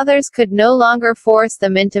 Their fathers could no longer force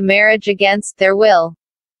them into marriage against their will.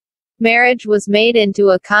 Marriage was made into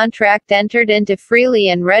a contract entered into freely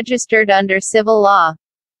and registered under civil law.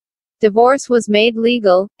 Divorce was made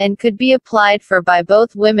legal, and could be applied for by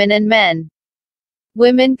both women and men.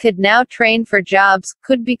 Women could now train for jobs,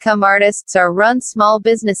 could become artists or run small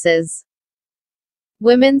businesses.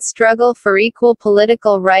 Women's struggle for equal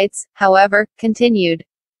political rights, however, continued.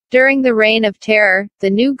 During the Reign of Terror, the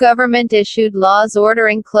new government issued laws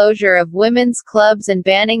ordering closure of women's clubs and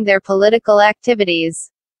banning their political activities.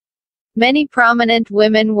 Many prominent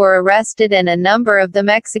women were arrested and a number of them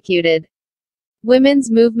executed. Women's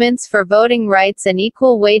movements for voting rights and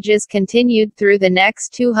equal wages continued through the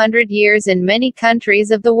next 200 years in many countries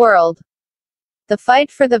of the world. The fight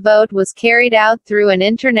for the vote was carried out through an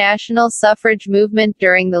international suffrage movement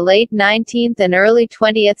during the late 19th and early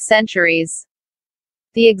 20th centuries.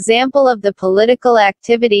 The example of the political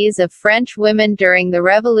activities of French women during the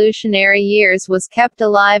revolutionary years was kept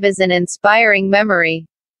alive as an inspiring memory.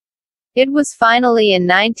 It was finally in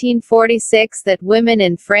 1946 that women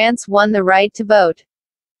in France won the right to vote.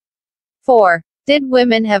 4. Did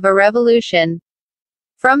women have a revolution?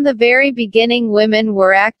 From the very beginning, women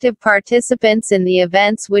were active participants in the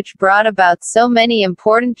events which brought about so many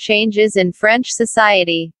important changes in French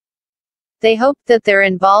society. They hoped that their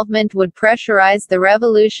involvement would pressurize the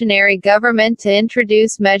revolutionary government to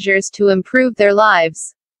introduce measures to improve their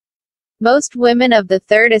lives. Most women of the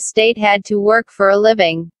Third Estate had to work for a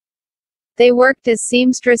living. They worked as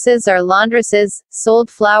seamstresses or laundresses, sold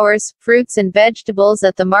flowers, fruits and vegetables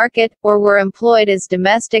at the market, or were employed as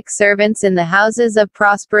domestic servants in the houses of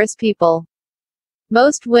prosperous people.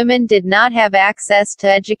 Most women did not have access to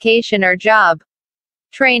education or job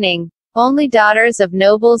training. Only daughters of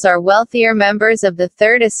nobles or wealthier members of the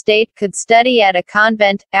Third Estate could study at a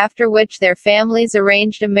convent, after which their families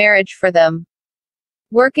arranged a marriage for them.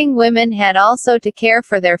 Working women had also to care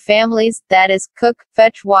for their families, that is, cook,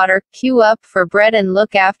 fetch water, queue up for bread and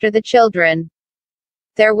look after the children.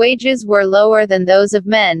 Their wages were lower than those of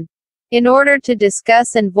men. In order to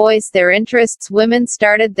discuss and voice their interests, women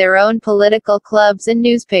started their own political clubs and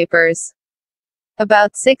newspapers.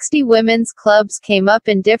 About 60 women's clubs came up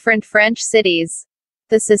in different French cities.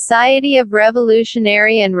 The Society of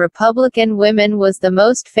Revolutionary and Republican Women was the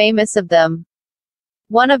most famous of them.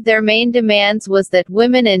 One of their main demands was that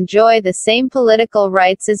women enjoy the same political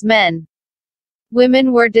rights as men.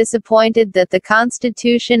 Women were disappointed that the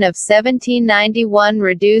Constitution of 1791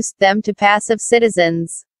 reduced them to passive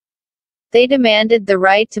citizens. They demanded the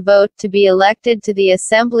right to vote, to be elected to the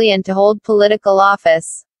assembly and to hold political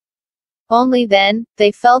office. Only then,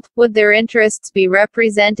 they felt, would their interests be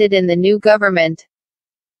represented in the new government.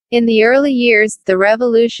 In the early years, the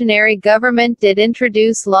revolutionary government did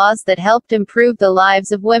introduce laws that helped improve the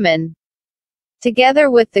lives of women.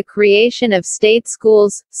 Together with the creation of state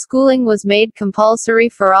schools, schooling was made compulsory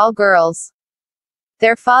for all girls.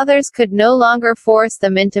 Their fathers could no longer force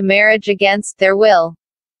them into marriage against their will.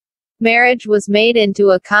 Marriage was made into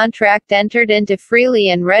a contract entered into freely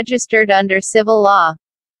and registered under civil law.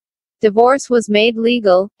 Divorce was made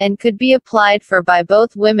legal, and could be applied for by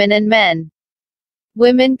both women and men.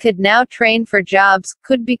 Women could now train for jobs,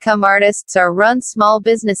 could become artists or run small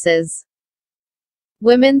businesses.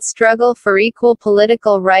 Women's struggle for equal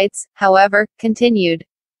political rights, however, continued.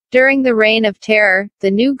 During the Reign of Terror, the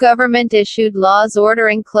new government issued laws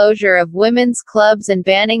ordering closure of women's clubs and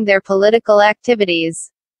banning their political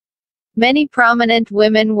activities. Many prominent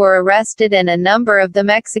women were arrested and a number of them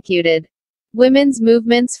executed. Women's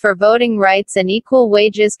movements for voting rights and equal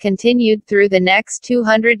wages continued through the next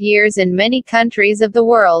 200 years in many countries of the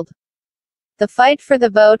world. The fight for the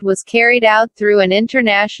vote was carried out through an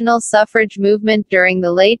international suffrage movement during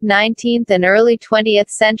the late 19th and early 20th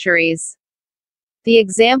centuries. The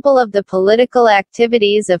example of the political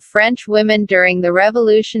activities of French women during the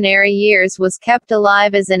revolutionary years was kept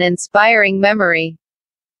alive as an inspiring memory.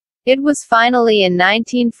 It was finally in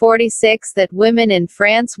 1946 that women in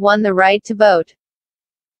France won the right to vote.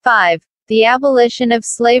 5. The abolition of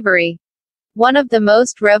slavery. One of the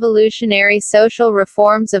most revolutionary social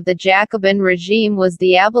reforms of the Jacobin regime was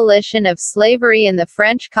the abolition of slavery in the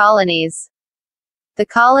French colonies. The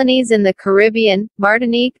colonies in the Caribbean,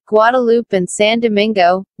 Martinique, Guadeloupe and San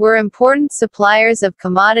Domingo, were important suppliers of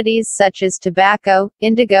commodities such as tobacco,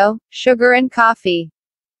 indigo, sugar and coffee.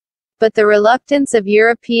 But the reluctance of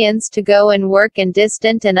Europeans to go and work in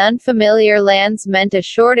distant and unfamiliar lands meant a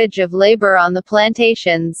shortage of labor on the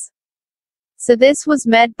plantations. So this was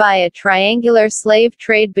met by a triangular slave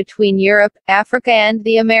trade between Europe, Africa and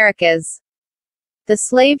the Americas. The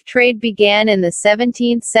slave trade began in the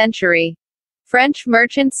 17th century. French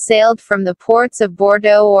merchants sailed from the ports of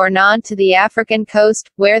Bordeaux or Nantes to the African coast,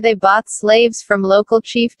 where they bought slaves from local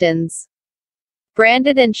chieftains.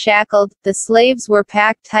 Branded and shackled, the slaves were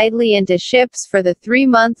packed tightly into ships for the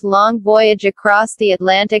 3-month-long voyage across the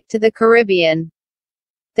Atlantic to the Caribbean.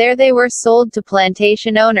 There they were sold to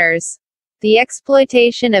plantation owners. The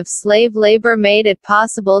exploitation of slave labor made it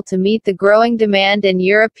possible to meet the growing demand in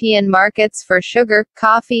European markets for sugar,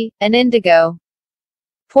 coffee, and indigo.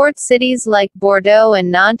 Port cities like Bordeaux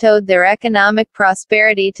and Nantes owed their economic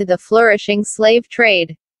prosperity to the flourishing slave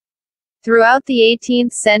trade. Throughout the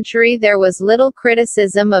 18th century there was little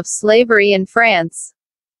criticism of slavery in France.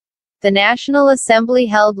 The National Assembly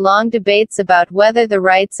held long debates about whether the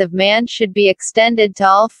rights of man should be extended to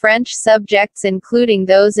all French subjects including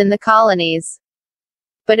those in the colonies.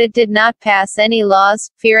 But it did not pass any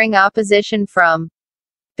laws, fearing opposition from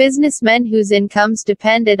businessmen whose incomes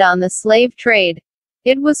depended on the slave trade.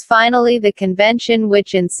 It was finally the convention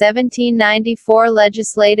which in 1794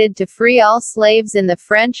 legislated to free all slaves in the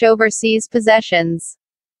French overseas possessions.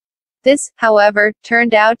 This, however,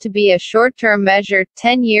 turned out to be a short-term measure.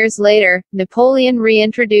 10 years later, Napoleon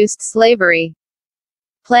reintroduced slavery.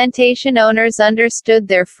 Plantation owners understood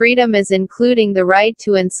their freedom as including the right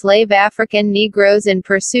to enslave African Negroes in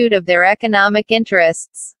pursuit of their economic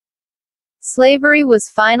interests. Slavery was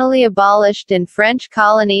finally abolished in French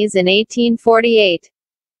colonies in 1848.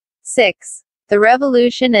 6. The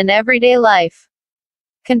Revolution and everyday life.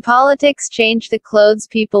 Can politics change the clothes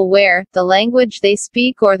people wear, the language they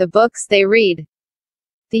speak or the books they read?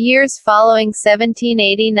 The years following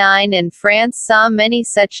 1789 in France saw many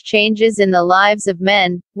such changes in the lives of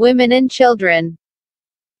men, women and children.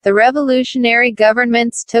 The revolutionary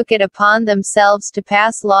governments took it upon themselves to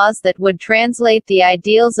pass laws that would translate the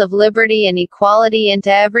ideals of liberty and equality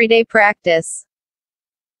into everyday practice.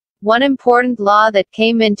 One important law that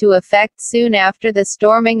came into effect soon after the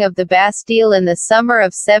storming of the Bastille in the summer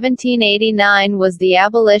of 1789 was the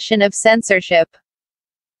abolition of censorship.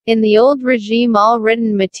 In the old regime all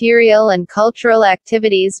written material and cultural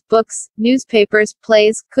activities, books, newspapers,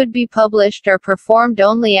 plays, could be published or performed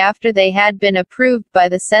only after they had been approved by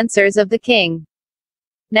the censors of the king.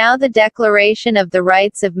 Now the Declaration of the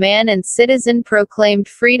Rights of Man and Citizen proclaimed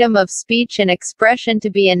freedom of speech and expression to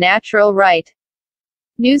be a natural right.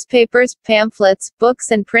 Newspapers, pamphlets,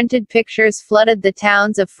 books and printed pictures flooded the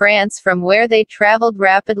towns of France from where they traveled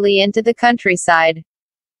rapidly into the countryside.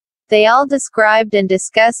 They all described and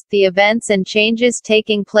discussed the events and changes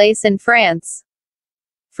taking place in France.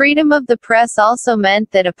 Freedom of the press also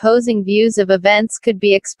meant that opposing views of events could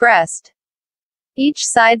be expressed. Each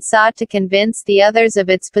side sought to convince the others of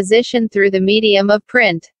its position through the medium of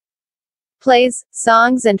print. Plays,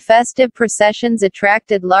 songs and festive processions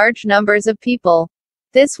attracted large numbers of people.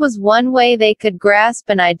 This was one way they could grasp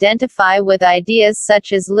and identify with ideas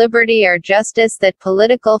such as liberty or justice that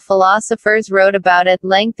political philosophers wrote about at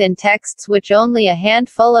length in texts which only a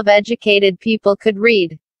handful of educated people could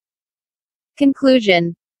read.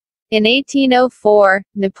 Conclusion. In 1804,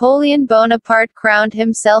 Napoleon Bonaparte crowned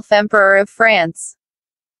himself Emperor of France.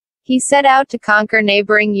 He set out to conquer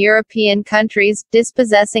neighboring European countries,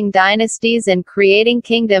 dispossessing dynasties and creating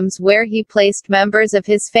kingdoms where he placed members of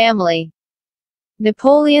his family.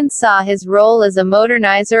 Napoleon saw his role as a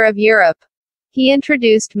modernizer of Europe. He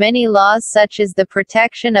introduced many laws such as the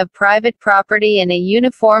protection of private property and a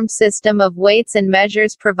uniform system of weights and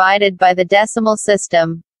measures provided by the decimal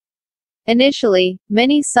system. Initially,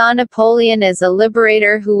 many saw Napoleon as a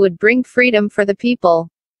liberator who would bring freedom for the people.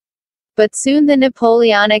 But soon the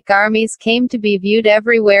Napoleonic armies came to be viewed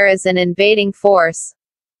everywhere as an invading force.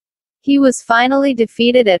 He was finally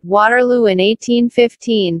defeated at Waterloo in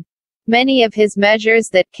 1815. Many of his measures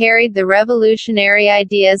that carried the revolutionary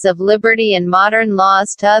ideas of liberty and modern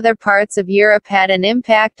laws to other parts of Europe had an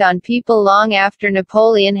impact on people long after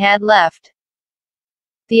Napoleon had left.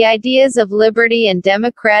 The ideas of liberty and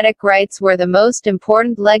democratic rights were the most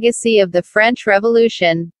important legacy of the French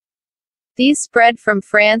Revolution. These spread from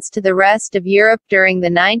France to the rest of Europe during the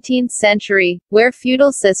 19th century, where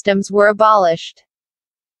feudal systems were abolished.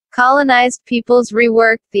 Colonized peoples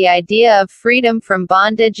reworked the idea of freedom from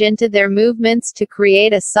bondage into their movements to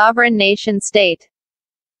create a sovereign nation-state.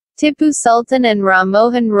 Tipu Sultan and Ram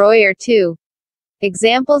Mohan Roy are two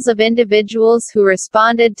examples of individuals who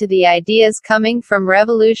responded to the ideas coming from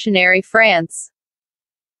revolutionary France.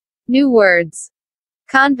 New words.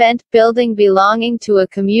 Convent, building belonging to a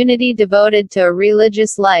community devoted to a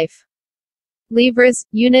religious life. Livres,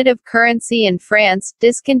 unit of currency in France,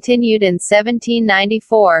 discontinued in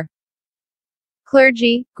 1794.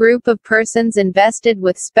 Clergy, group of persons invested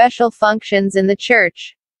with special functions in the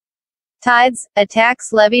church. Tithes, a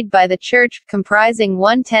tax levied by the church, comprising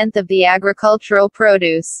 1/10 of the agricultural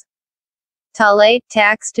produce. Taille,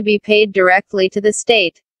 tax to be paid directly to the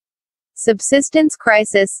state. Subsistence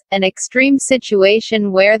crisis, an extreme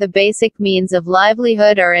situation where the basic means of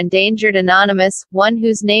livelihood are endangered. Anonymous, one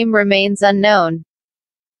whose name remains unknown.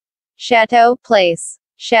 Château, place.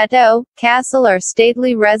 Château, castle or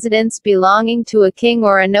stately residence belonging to a king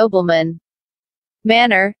or a nobleman.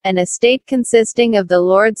 Manor, an estate consisting of the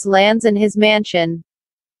lord's lands and his mansion.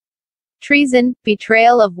 Treason,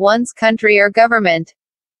 betrayal of one's country or government.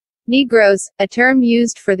 Negroes, a term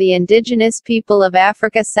used for the indigenous people of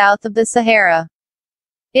Africa south of the Sahara.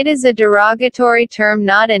 It is a derogatory term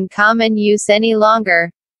not in common use any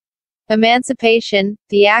longer. Emancipation,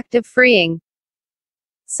 the act of freeing.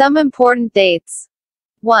 Some important dates.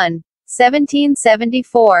 1.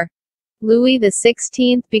 1774. Louis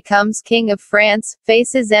XVI becomes King of France,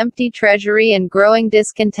 faces empty treasury and growing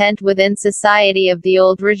discontent within society of the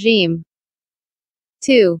old regime.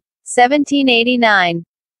 2. 1789.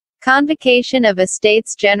 Convocation of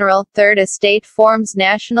Estates General, Third Estate forms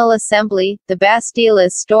National Assembly, the Bastille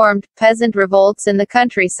is stormed, peasant revolts in the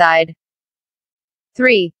countryside.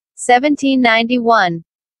 3. 1791.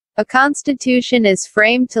 A constitution is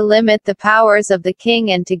framed to limit the powers of the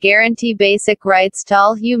king and to guarantee basic rights to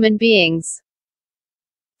all human beings.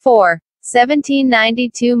 4.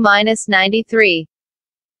 1792–93.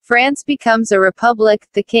 France becomes a republic,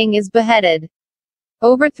 the king is beheaded.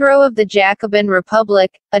 Overthrow of the Jacobin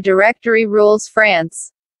Republic, a directory rules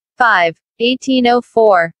France. 5.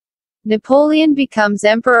 1804. Napoleon becomes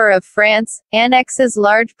Emperor of France, annexes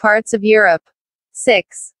large parts of Europe.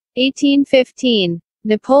 6. 1815.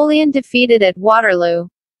 Napoleon defeated at Waterloo.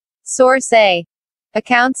 Source A.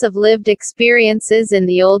 Accounts of lived experiences in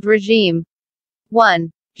the old regime.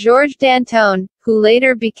 1. Georges Danton, who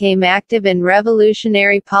later became active in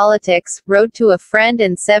revolutionary politics, wrote to a friend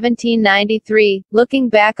in 1793, looking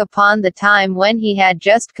back upon the time when he had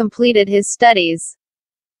just completed his studies.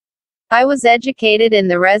 I was educated in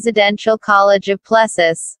the residential college of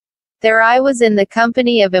Plessis. There I was in the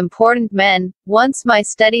company of important men. Once my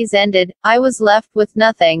studies ended, I was left with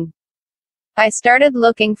nothing. I started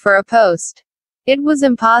looking for a post. It was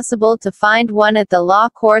impossible to find one at the law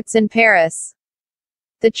courts in Paris.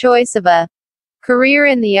 The choice of a Career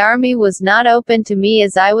in the army was not open to me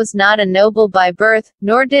as I was not a noble by birth,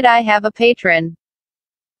 nor did I have a patron.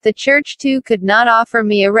 The church too could not offer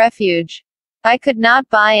me a refuge. I could not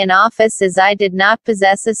buy an office as I did not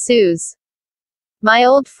possess a sous. My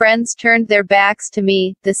old friends turned their backs to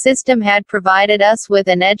me. The system had provided us with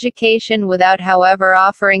an education without, however,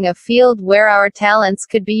 offering a field where our talents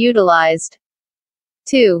could be utilized.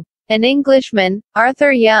 2. An Englishman,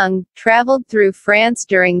 Arthur Young, traveled through France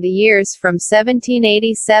during the years from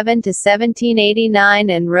 1787 to 1789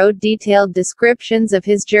 and wrote detailed descriptions of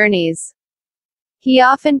his journeys. He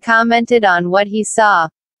often commented on what he saw.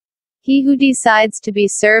 He who decides to be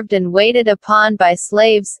served and waited upon by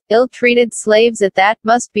slaves, ill-treated slaves at that,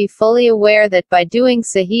 must be fully aware that by doing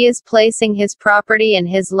so he is placing his property and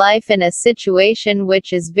his life in a situation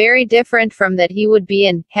which is very different from that he would be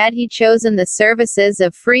in, had he chosen the services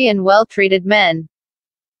of free and well-treated men.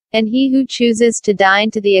 And he who chooses to dine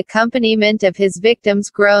to the accompaniment of his victim's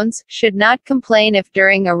groans, should not complain if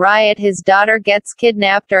during a riot his daughter gets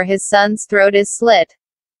kidnapped or his son's throat is slit.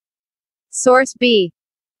 Source B.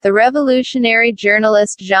 The revolutionary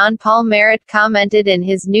journalist Jean-Paul Marat commented in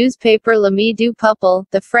his newspaper L'Ami du Peuple,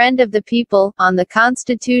 the Friend of the People, on the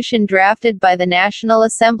constitution drafted by the National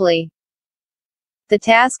Assembly. The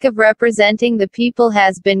task of representing the people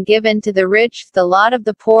has been given to the rich. The lot of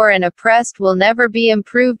the poor and oppressed will never be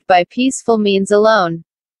improved by peaceful means alone.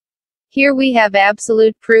 Here we have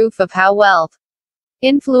absolute proof of how wealth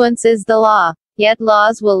influences the law. Yet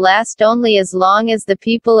laws will last only as long as the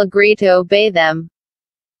people agree to obey them.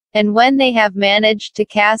 And when they have managed to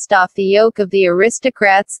cast off the yoke of the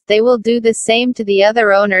aristocrats, they will do the same to the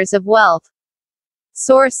other owners of wealth.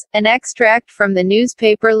 Source: an extract from the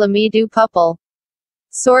newspaper L'Ami du Peuple.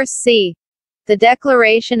 Source C. The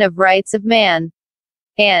Declaration of Rights of Man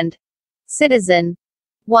and Citizen.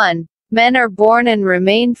 1. Men are born and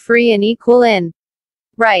remain free and equal in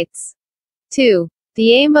rights. 2.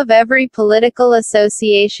 The aim of every political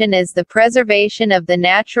association is the preservation of the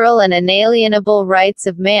natural and inalienable rights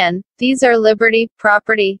of man. These are liberty,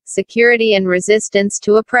 property, security and resistance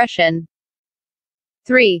to oppression.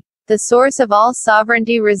 3. The source of all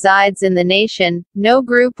sovereignty resides in the nation. No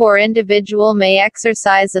group or individual may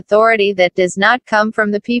exercise authority that does not come from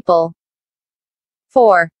the people.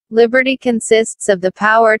 4. Liberty consists of the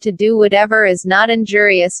power to do whatever is not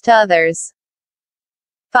injurious to others.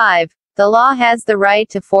 5. The law has the right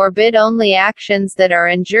to forbid only actions that are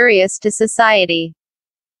injurious to society.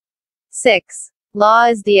 6. Law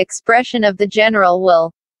is the expression of the general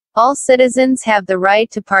will. All citizens have the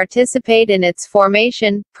right to participate in its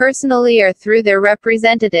formation, personally or through their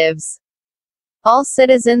representatives. All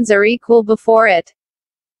citizens are equal before it.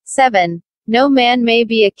 7. No man may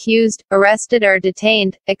be accused, arrested or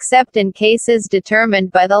detained, except in cases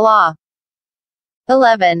determined by the law.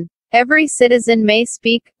 11. Every citizen may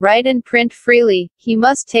speak, write and print freely. He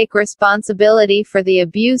must take responsibility for the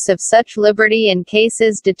abuse of such liberty in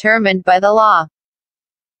cases determined by the law.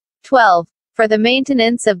 12. For the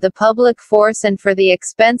maintenance of the public force and for the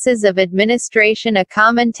expenses of administration a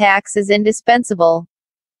common tax is indispensable.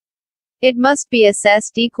 It must be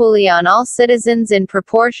assessed equally on all citizens in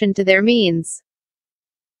proportion to their means.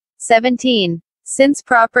 17. Since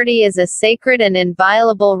property is a sacred and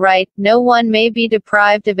inviolable right, no one may be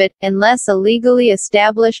deprived of it, unless a legally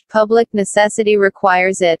established public necessity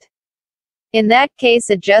requires it. In that case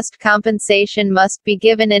a just compensation must be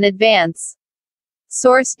given in advance.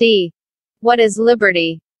 Source D. What is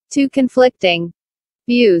liberty? Two conflicting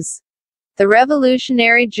views. The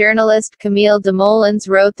revolutionary journalist Camille Desmoulins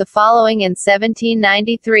wrote the following in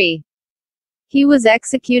 1793. He was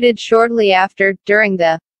executed shortly after, during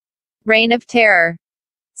the Reign of Terror.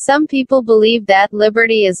 Some people believe that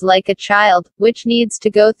liberty is like a child, which needs to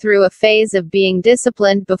go through a phase of being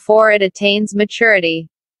disciplined before it attains maturity.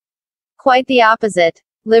 Quite the opposite.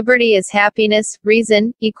 Liberty is happiness,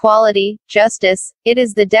 reason, equality, justice. It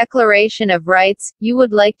is the declaration of rights. You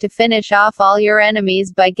would like to finish off all your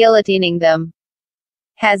enemies by guillotining them.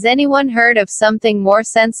 Has anyone heard of something more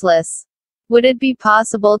senseless? Would it be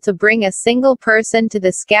possible to bring a single person to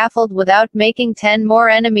the scaffold without making 10 more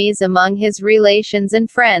enemies among his relations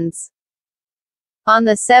and friends? On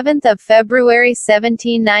the 7th of February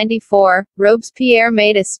 1794, Robespierre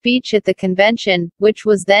made a speech at the convention, which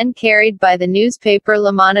was then carried by the newspaper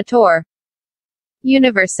Le Moniteur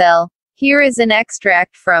Universel. Here is an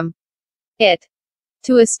extract from it.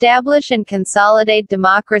 To establish and consolidate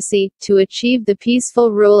democracy, to achieve the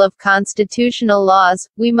peaceful rule of constitutional laws,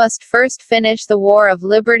 we must first finish the war of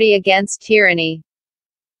liberty against tyranny.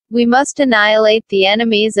 We must annihilate the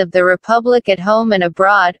enemies of the Republic at home and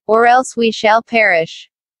abroad, or else we shall perish.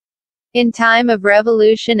 In time of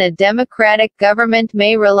revolution, a democratic government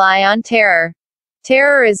may rely on terror.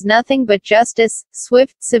 Terror is nothing but justice,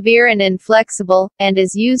 swift, severe and inflexible, and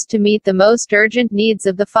is used to meet the most urgent needs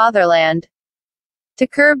of the fatherland. To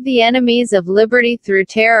curb the enemies of liberty through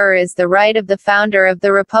terror is the right of the founder of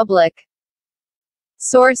the republic.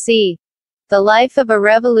 Source E. The Life of a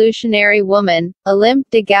Revolutionary Woman, Olympe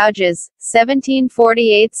de Gouges,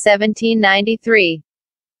 1748–1793.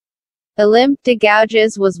 Olympe de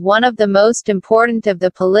Gouges was one of the most important of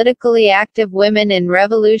the politically active women in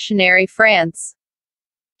revolutionary France.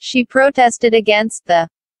 She protested against the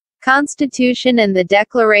Constitution and the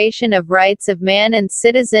Declaration of Rights of Man and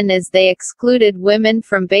Citizen, as they excluded women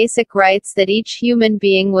from basic rights that each human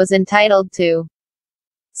being was entitled to.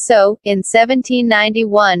 So, in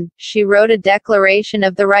 1791, she wrote a Declaration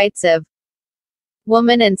of the Rights of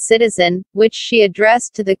Woman and Citizen, which she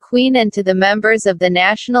addressed to the Queen and to the members of the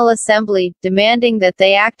National Assembly, demanding that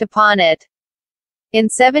they act upon it. In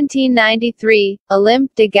 1793,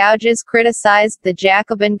 Olympe de Gouges criticized the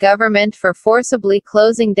Jacobin government for forcibly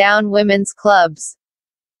closing down women's clubs.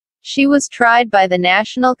 She was tried by the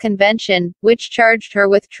National Convention, which charged her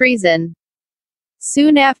with treason.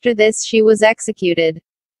 Soon after this she was executed.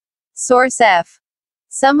 Source F.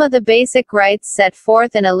 Some of the basic rights set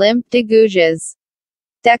forth in Olympe de Gouges.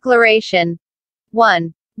 Declaration.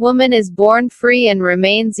 1. Woman is born free and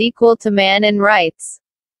remains equal to man in rights.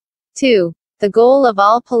 2. The goal of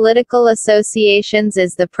all political associations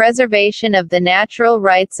is the preservation of the natural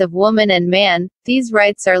rights of woman and man. These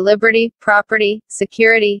rights are liberty, property,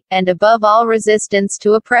 security, and above all resistance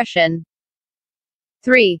to oppression.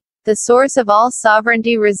 3. The source of all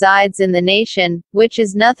sovereignty resides in the nation, which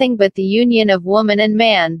is nothing but the union of woman and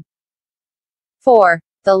man. 4.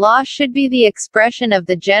 The law should be the expression of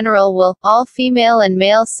the general will. All female and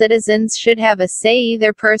male citizens should have a say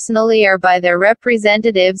either personally or by their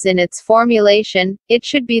representatives in its formulation. It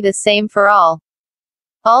should be the same for all.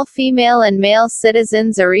 All female and male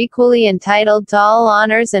citizens are equally entitled to all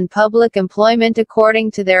honors and public employment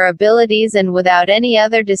according to their abilities and without any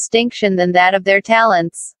other distinction than that of their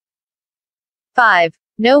talents. 5.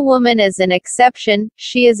 No woman is an exception.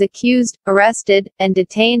 She is accused, arrested, and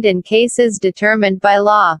detained in cases determined by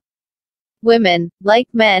law. Women, like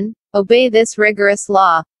men, obey this rigorous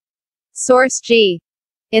law. Source G.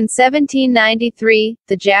 In 1793,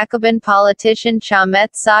 the Jacobin politician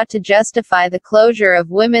Chaumette sought to justify the closure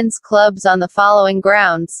of women's clubs on the following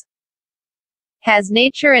grounds. Has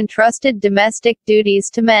nature entrusted domestic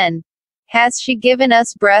duties to men? Has she given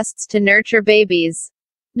us breasts to nurture babies?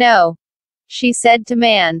 No. She said to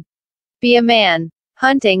man, be a man.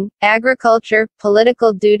 Hunting, agriculture,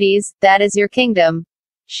 political duties, that is your kingdom.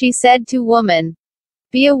 She said to woman,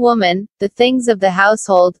 be a woman. The things of the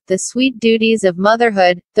household, the sweet duties of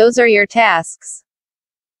motherhood, those are your tasks.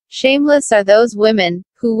 Shameless are those women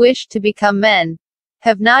who wish to become men.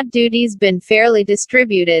 Have not duties been fairly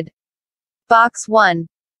distributed? Box 1.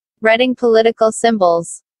 Reading political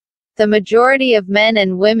symbols. The majority of men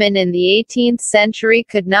and women in the 18th century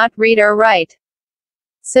could not read or write.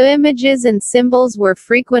 So images and symbols were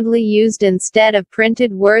frequently used instead of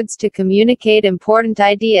printed words to communicate important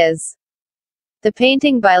ideas. The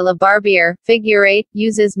painting by Le Barbier, Figure 8,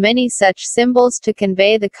 uses many such symbols to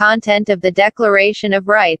convey the content of the Declaration of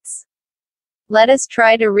Rights. Let us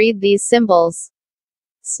try to read these symbols.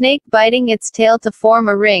 Snake biting its tail to form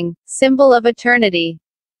a ring, symbol of eternity.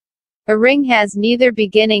 A ring has neither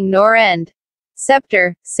beginning nor end.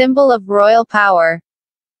 Scepter, symbol of royal power.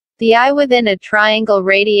 The eye within a triangle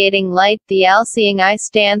radiating light. The all-seeing eye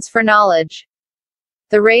stands for knowledge.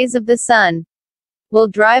 The rays of the sun will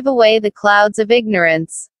drive away the clouds of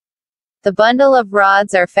ignorance. The bundle of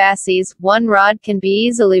rods are fasces. One rod can be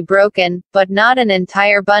easily broken, but not an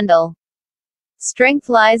entire bundle. Strength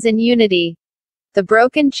lies in unity. The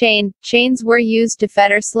broken chain. Chains were used to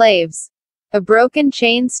fetter slaves. A broken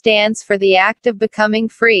chain stands for the act of becoming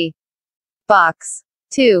free. Box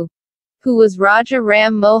 2. Who was Raja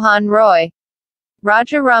Ram Mohan Roy?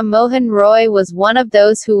 Raja Ram Mohan Roy was one of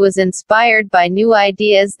those who was inspired by new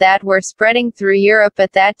ideas that were spreading through Europe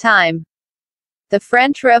at that time. The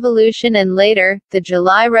French Revolution and later, the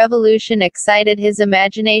July Revolution excited his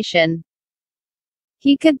imagination.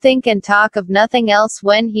 He could think and talk of nothing else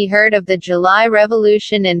when he heard of the July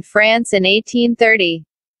Revolution in France in 1830.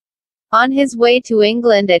 On his way to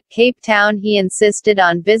England at Cape Town he insisted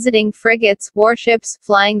on visiting frigates, warships,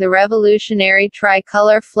 flying the revolutionary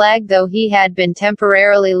tricolour flag though he had been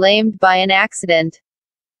temporarily lamed by an accident.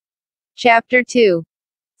 Chapter 2.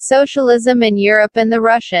 Socialism in Europe and the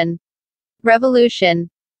Russian Revolution.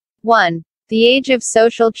 1. The Age of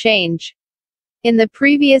Social Change. In the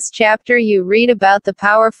previous chapter you read about the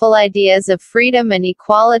powerful ideas of freedom and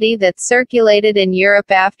equality that circulated in Europe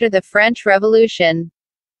after the French Revolution.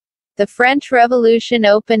 The French Revolution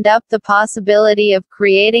opened up the possibility of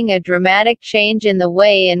creating a dramatic change in the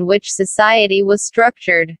way in which society was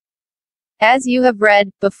structured. As you have read,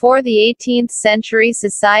 before the 18th century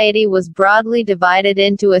society was broadly divided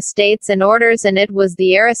into estates and orders, and it was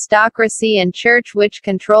the aristocracy and church which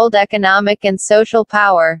controlled economic and social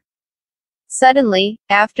power. Suddenly,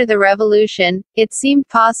 after the revolution, it seemed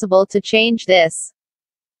possible to change this.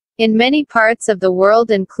 In many parts of the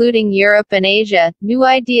world including Europe and Asia, new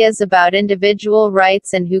ideas about individual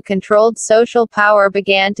rights and who controlled social power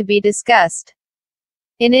began to be discussed.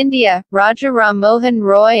 In India, Raja Ram Mohan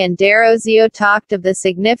Roy and Desrosiers talked of the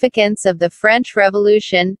significance of the French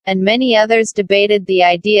Revolution, and many others debated the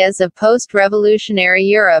ideas of post-revolutionary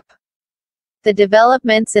Europe. The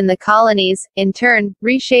developments in the colonies, in turn,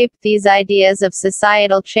 reshaped these ideas of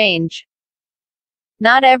societal change.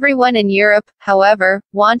 Not everyone in Europe, however,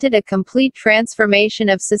 wanted a complete transformation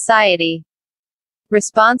of society.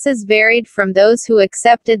 Responses varied from those who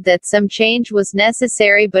accepted that some change was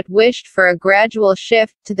necessary but wished for a gradual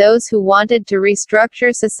shift, to those who wanted to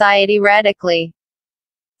restructure society radically.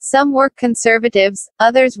 Some were conservatives,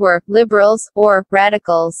 others were liberals, or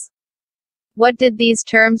radicals. What did these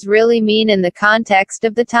terms really mean in the context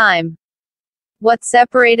of the time? What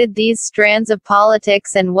separated these strands of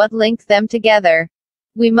politics and what linked them together?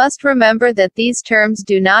 We must remember that these terms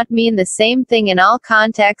do not mean the same thing in all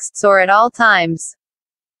contexts or at all times.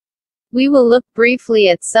 We will look briefly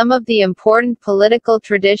at some of the important political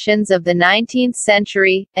traditions of the 19th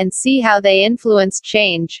century, and see how they influenced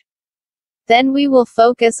change. Then we will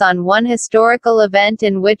focus on one historical event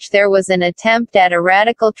in which there was an attempt at a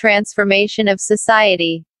radical transformation of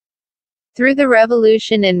society. Through the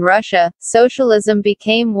revolution in Russia, socialism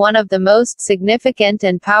became one of the most significant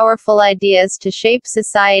and powerful ideas to shape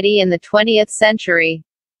society in the 20th century.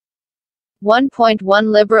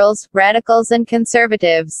 1.1 Liberals, radicals and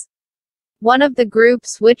conservatives. One of the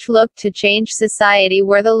groups which looked to change society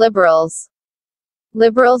were the liberals.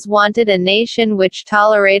 Liberals wanted a nation which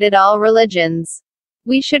tolerated all religions.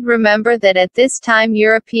 We should remember that at this time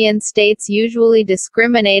European states usually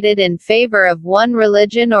discriminated in favor of one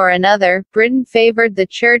religion or another. Britain favored the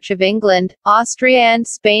Church of England, Austria and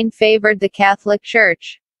Spain favored the Catholic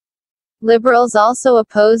Church. Liberals also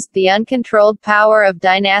opposed the uncontrolled power of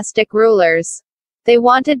dynastic rulers. They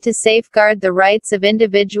wanted to safeguard the rights of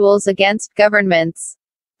individuals against governments.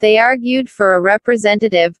 They argued for a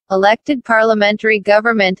representative, elected parliamentary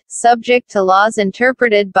government, subject to laws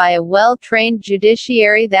interpreted by a well-trained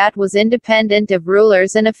judiciary that was independent of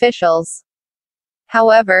rulers and officials.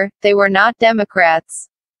 However, they were not Democrats.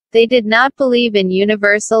 They did not believe in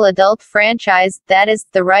universal adult franchise, that is,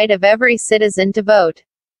 the right of every citizen to vote.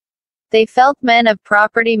 They felt men of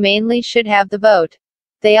property mainly should have the vote.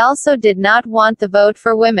 They also did not want the vote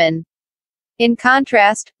for women. In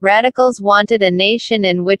contrast, radicals wanted a nation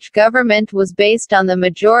in which government was based on the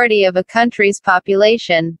majority of a country's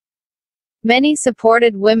population. Many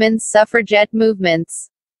supported women's suffragette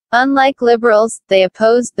movements. Unlike liberals, they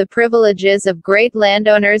opposed the privileges of great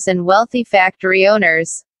landowners and wealthy factory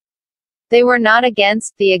owners. They were not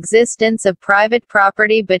against the existence of private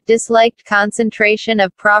property but disliked concentration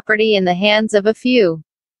of property in the hands of a few.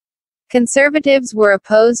 Conservatives were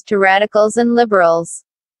opposed to radicals and liberals.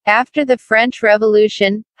 After the French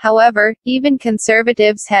Revolution, however, even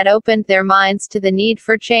conservatives had opened their minds to the need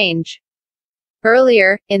for change.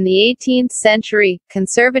 Earlier, in the 18th century,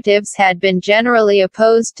 conservatives had been generally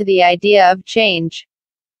opposed to the idea of change.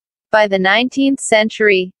 By the 19th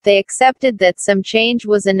century, they accepted that some change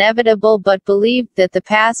was inevitable but believed that the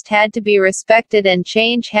past had to be respected and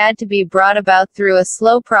change had to be brought about through a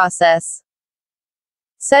slow process.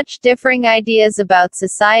 Such differing ideas about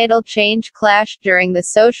societal change clashed during the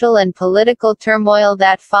social and political turmoil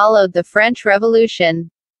that followed the French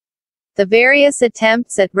Revolution. The various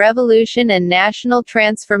attempts at revolution and national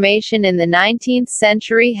transformation in the 19th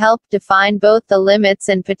century helped define both the limits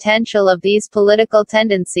and potential of these political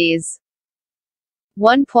tendencies.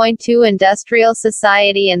 1.2 Industrial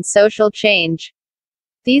society and social change.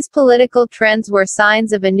 These political trends were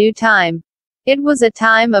signs of a new time. It was a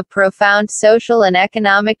time of profound social and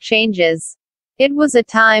economic changes. It was a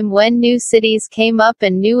time when new cities came up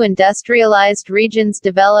and new industrialized regions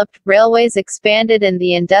developed, railways expanded and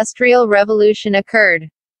the Industrial Revolution occurred.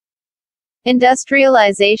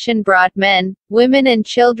 Industrialization brought men, women and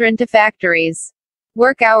children to factories.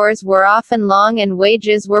 Work hours were often long and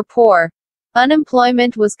wages were poor.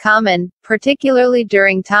 Unemployment was common, particularly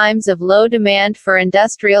during times of low demand for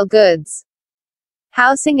industrial goods.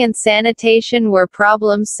 Housing and sanitation were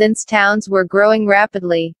problems since towns were growing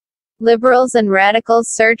rapidly. Liberals and radicals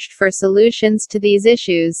searched for solutions to these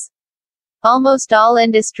issues. Almost all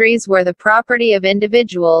industries were the property of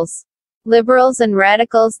individuals. Liberals and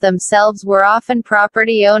radicals themselves were often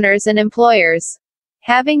property owners and employers.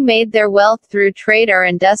 Having made their wealth through trade or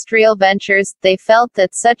industrial ventures, they felt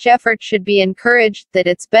that such effort should be encouraged, that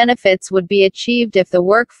its benefits would be achieved if the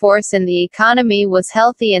workforce in the economy was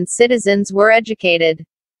healthy and citizens were educated.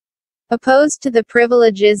 Opposed to the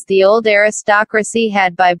privileges the old aristocracy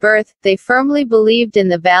had by birth, they firmly believed in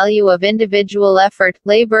the value of individual effort,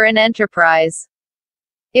 labor and enterprise.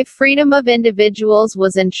 If freedom of individuals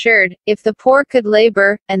was ensured, if the poor could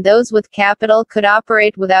labor, and those with capital could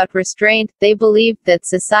operate without restraint, they believed that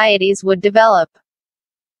societies would develop.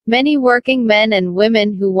 Many working men and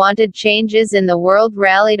women who wanted changes in the world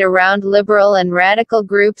rallied around liberal and radical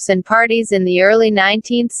groups and parties in the early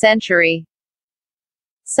 19th century.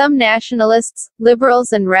 Some nationalists,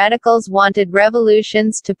 liberals and radicals wanted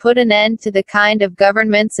revolutions to put an end to the kind of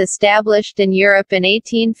governments established in Europe in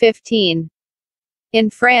 1815. In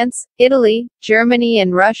France, Italy, Germany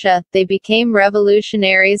and Russia, they became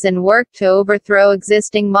revolutionaries and worked to overthrow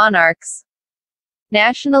existing monarchs.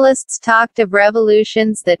 Nationalists talked of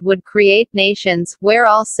revolutions that would create nations, where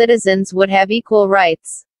all citizens would have equal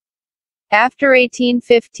rights. After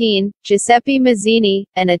 1815, Giuseppe Mazzini,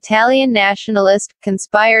 an Italian nationalist,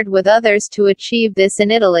 conspired with others to achieve this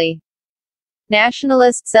in Italy.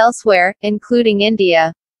 Nationalists elsewhere, including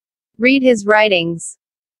India. Read his writings.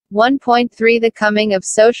 1.3 The Coming of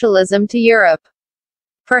Socialism to Europe.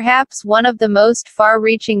 Perhaps one of the most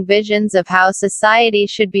far-reaching visions of how society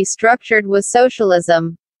should be structured was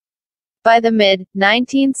socialism. By the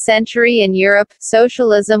mid-19th century in Europe,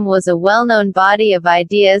 socialism was a well-known body of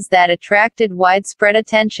ideas that attracted widespread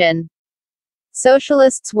attention.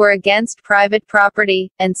 Socialists were against private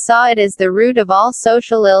property, and saw it as the root of all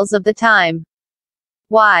social ills of the time.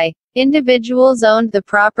 Why? Individuals owned the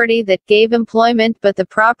property that gave employment, but the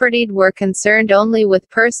propertied were concerned only with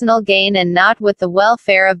personal gain and not with the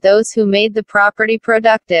welfare of those who made the property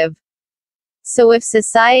productive. So if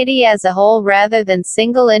society as a whole rather than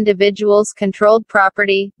single individuals controlled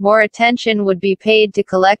property, more attention would be paid to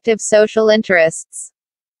collective social interests.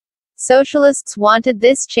 Socialists wanted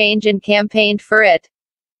this change and campaigned for it.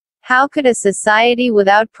 How could a society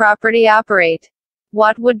without property operate?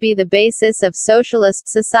 What would be the basis of socialist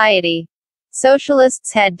society?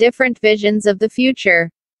 Socialists had different visions of the future.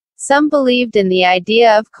 Some believed in the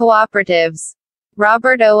idea of cooperatives.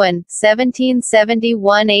 Robert Owen,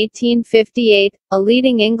 1771–1858, a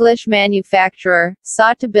leading English manufacturer,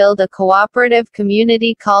 sought to build a cooperative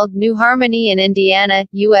community called New Harmony in Indiana,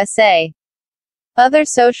 USA. Other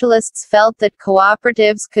socialists felt that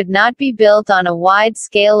cooperatives could not be built on a wide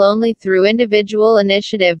scale only through individual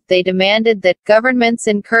initiative. They demanded that governments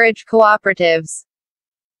encourage cooperatives.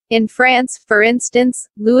 In France, for instance,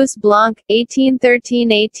 Louis Blanc,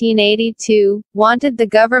 1813–1882, wanted the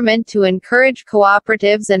government to encourage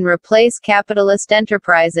cooperatives and replace capitalist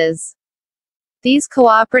enterprises. These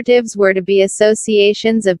cooperatives were to be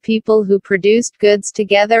associations of people who produced goods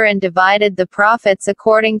together and divided the profits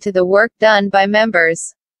according to the work done by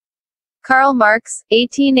members. Karl Marx,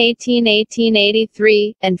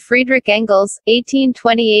 1818–1883, and Friedrich Engels,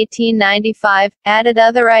 1820–1895, added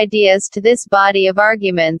other ideas to this body of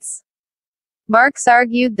arguments. Marx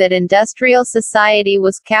argued that industrial society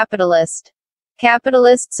was capitalist.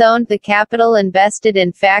 Capitalists owned the capital invested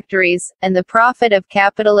in factories, and the profit of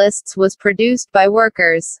capitalists was produced by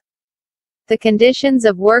workers. The conditions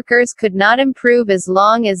of workers could not improve as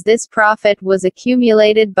long as this profit was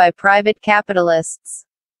accumulated by private capitalists.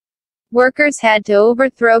 Workers had to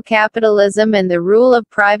overthrow capitalism and the rule of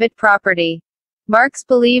private property. Marx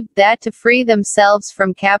believed that to free themselves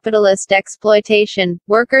from capitalist exploitation,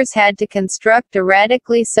 workers had to construct a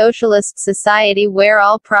radically socialist society where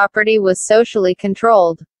all property was socially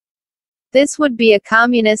controlled. This would be a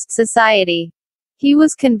communist society. He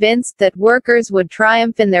was convinced that workers would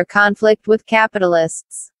triumph in their conflict with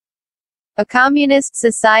capitalists. A communist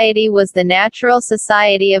society was the natural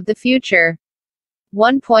society of the future.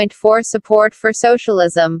 1.4 Support for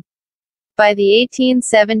socialism. By the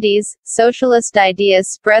 1870s, socialist ideas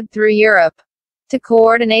spread through Europe. To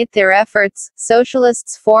coordinate their efforts,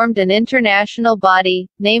 socialists formed an international body,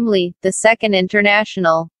 namely, the Second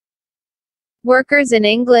International. Workers in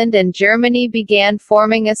England and Germany began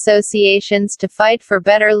forming associations to fight for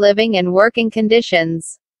better living and working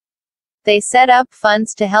conditions. They set up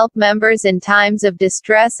funds to help members in times of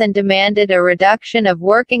distress and demanded a reduction of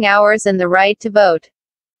working hours and the right to vote.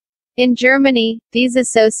 In Germany, these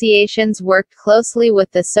associations worked closely with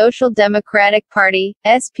the Social Democratic Party,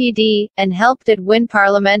 SPD, and helped it win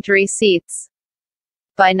parliamentary seats.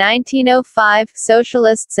 By 1905,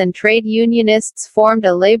 socialists and trade unionists formed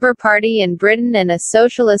a Labour Party in Britain and a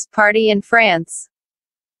Socialist Party in France.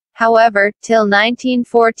 However, till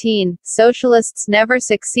 1914, socialists never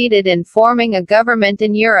succeeded in forming a government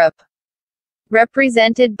in Europe.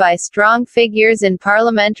 Represented by strong figures in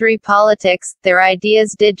parliamentary politics, their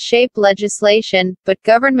ideas did shape legislation, but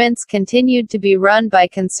governments continued to be run by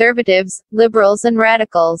conservatives, liberals and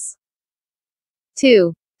radicals.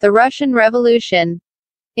 2. The Russian Revolution.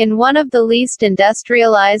 In one of the least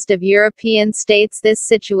industrialized of European states, this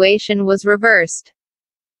situation was reversed.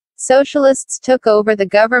 Socialists took over the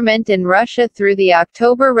government in Russia through the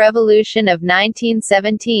October Revolution of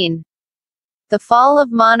 1917. The fall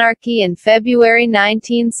of monarchy in February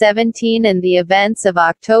 1917 and the events of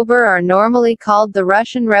October are normally called the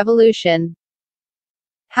Russian Revolution.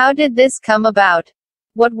 How did this come about?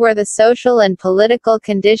 What were the social and political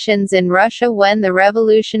conditions in Russia when the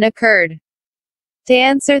revolution occurred? To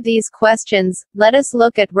answer these questions, let us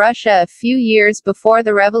look at Russia a few years before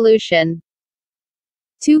the revolution.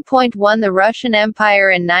 2.1 The Russian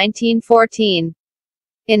Empire in 1914.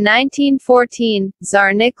 In 1914,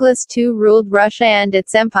 Tsar Nicholas II ruled Russia and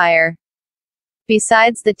its empire.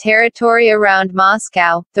 Besides the territory around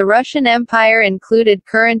Moscow, the Russian Empire included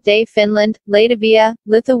current-day Finland, Latvia,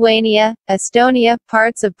 Lithuania, Estonia,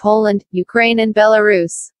 parts of Poland, Ukraine and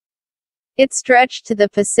Belarus. It stretched to the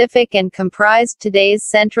Pacific and comprised today's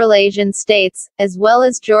Central Asian states, as well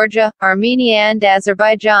as Georgia, Armenia and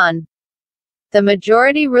Azerbaijan. The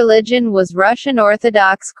majority religion was Russian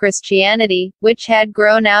Orthodox Christianity, which had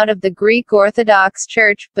grown out of the Greek Orthodox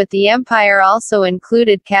Church, but the empire also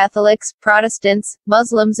included Catholics, Protestants,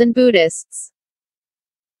 Muslims and Buddhists.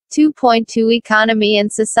 2.2 Economy and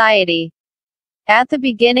Society. At the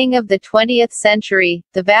beginning of the 20th century,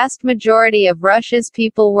 the vast majority of Russia's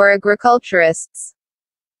people were agriculturists.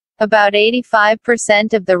 About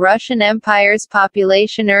 85% of the Russian Empire's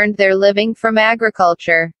population earned their living from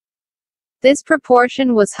agriculture. This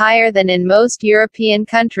proportion was higher than in most European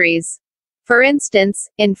countries. For instance,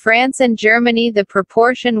 in France and Germany the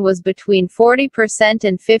proportion was between 40%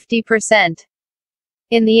 and 50%.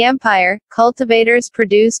 In the empire, cultivators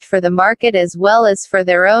produced for the market as well as for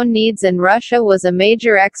their own needs, and Russia was a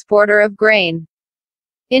major exporter of grain.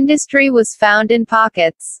 Industry was found in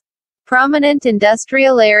pockets. Prominent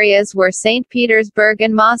industrial areas were St. Petersburg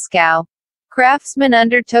and Moscow. Craftsmen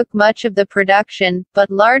undertook much of the production,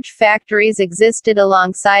 but large factories existed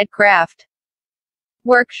alongside craft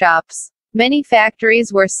workshops. Many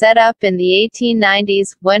factories were set up in the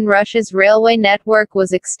 1890s, when Russia's railway network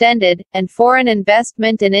was extended, and foreign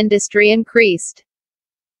investment in industry increased.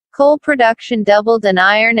 Coal production doubled and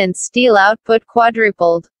iron and steel output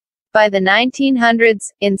quadrupled. By the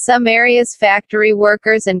 1900s, in some areas factory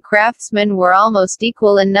workers and craftsmen were almost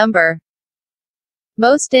equal in number.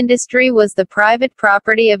 Most industry was the private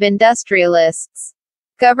property of industrialists.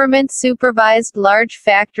 Government supervised large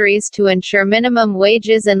factories to ensure minimum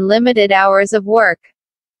wages and limited hours of work.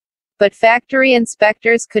 But factory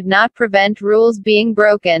inspectors could not prevent rules being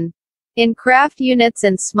broken. In craft units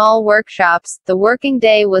and small workshops, the working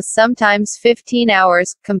day was sometimes 15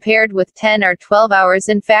 hours, compared with 10 or 12 hours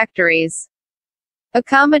in factories.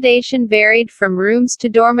 Accommodation varied from rooms to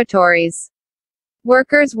dormitories.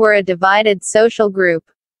 Workers were a divided social group.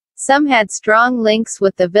 Some had strong links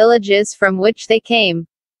with the villages from which they came.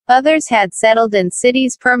 Others had settled in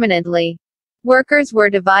cities permanently. Workers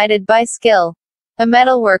were divided by skill. A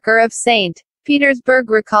metalworker of St.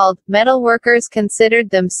 Petersburg recalled, metalworkers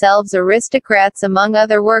considered themselves aristocrats among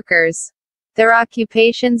other workers. Their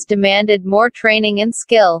occupations demanded more training and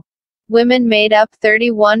skill. Women made up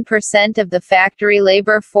 31% of the factory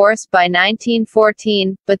labor force by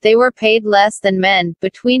 1914, but they were paid less than men,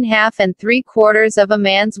 between half and three-quarters of a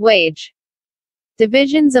man's wage.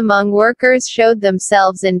 Divisions among workers showed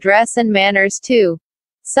themselves in dress and manners too.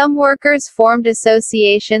 Some workers formed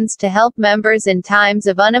associations to help members in times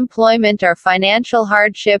of unemployment or financial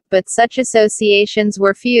hardship, but such associations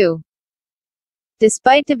were few.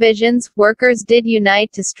 Despite divisions, workers did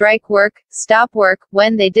unite to strike work, stop work,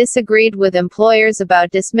 when they disagreed with employers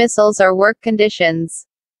about dismissals or work conditions.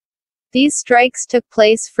 These strikes took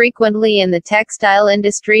place frequently in the textile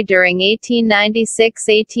industry during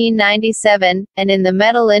 1896–1897, and in the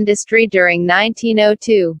metal industry during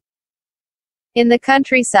 1902. In the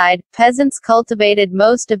countryside, peasants cultivated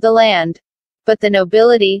most of the land. But the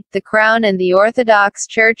nobility, the crown and the Orthodox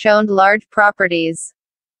Church owned large properties.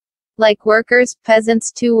 Like workers,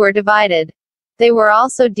 peasants too were divided. They were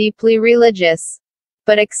also deeply religious.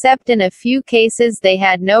 but except in a few cases they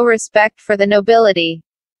had no respect for the nobility.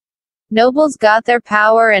 Nobles got their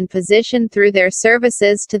power and position through their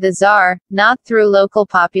services to the Tsar, not through local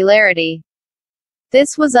popularity.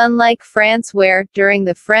 This was unlike France where, during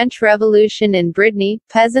the French Revolution in Brittany,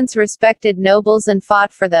 peasants respected nobles and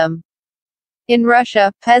fought for them. In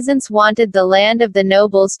Russia, peasants wanted the land of the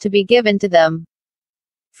nobles to be given to them.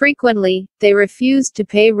 Frequently, they refused to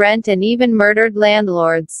pay rent and even murdered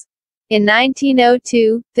landlords. In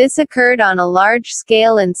 1902, this occurred on a large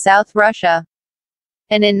scale in South Russia.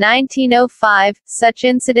 And in 1905, such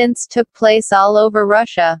incidents took place all over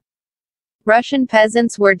Russia. Russian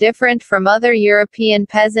peasants were different from other European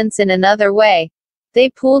peasants in another way. They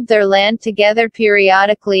pooled their land together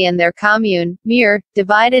periodically and their commune, mir,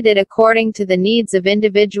 divided it according to the needs of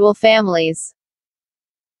individual families.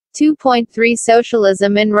 2.3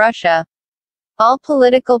 Socialism in Russia. All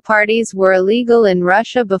political parties were illegal in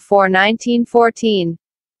Russia before 1914.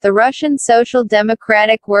 The Russian Social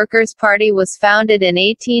Democratic Workers' Party was founded in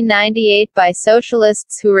 1898 by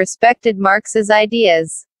socialists who respected Marx's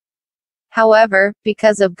ideas. However,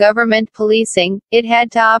 because of government policing, it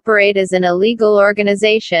had to operate as an illegal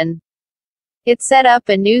organization. It set up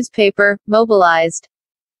a newspaper, mobilized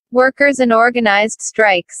workers and organized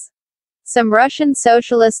strikes. Some Russian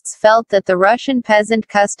socialists felt that the Russian peasant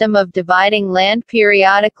custom of dividing land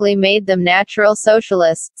periodically made them natural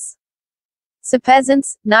socialists. So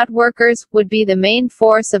peasants, not workers, would be the main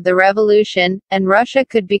force of the revolution, and Russia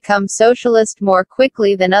could become socialist more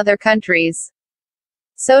quickly than other countries.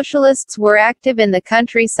 Socialists were active in the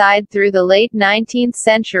countryside through the late 19th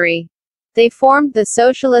century. They formed the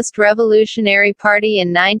Socialist Revolutionary Party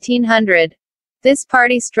in 1900. This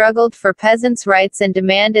party struggled for peasants' rights and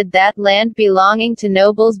demanded that land belonging to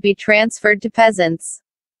nobles be transferred to peasants.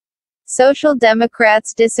 Social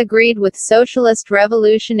Democrats disagreed with socialist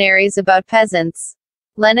revolutionaries about peasants.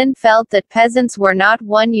 Lenin felt that peasants were not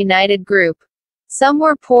one united group. Some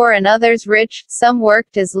were poor and others rich, some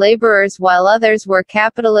worked as laborers while others were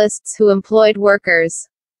capitalists who employed workers.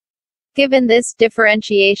 Given this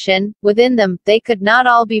differentiation, within them, they could not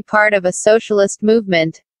all be part of a socialist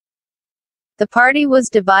movement. The party was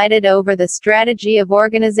divided over the strategy of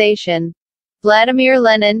organization. Vladimir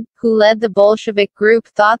Lenin, who led the Bolshevik group,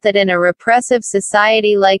 thought that in a repressive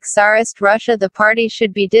society like Tsarist Russia the party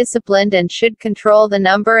should be disciplined and should control the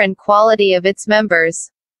number and quality of its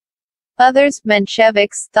members. Others,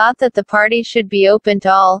 Mensheviks, thought that the party should be open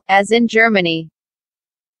to all, as in Germany.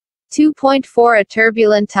 2.4 A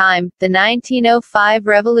turbulent time, the 1905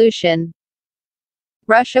 revolution.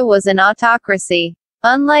 Russia was an autocracy.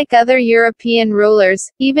 Unlike other European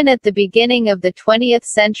rulers, even at the beginning of the 20th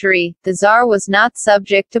century, the Tsar was not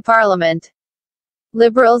subject to parliament.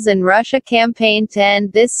 Liberals in Russia campaigned to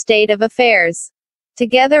end this state of affairs.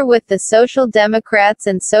 Together with the Social Democrats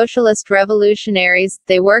and Socialist revolutionaries,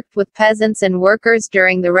 they worked with peasants and workers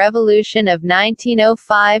during the Revolution of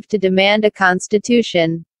 1905 to demand a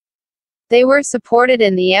constitution. They were supported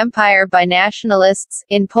in the empire by nationalists,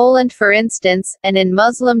 in Poland for instance, and in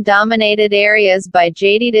Muslim-dominated areas by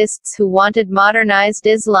jihadists who wanted modernized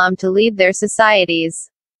Islam to lead their societies.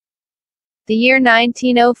 The year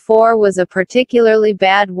 1904 was a particularly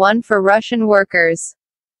bad one for Russian workers.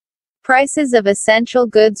 Prices of essential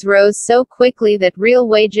goods rose so quickly that real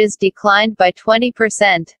wages declined by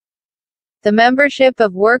 20%. The membership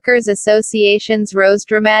of workers' associations rose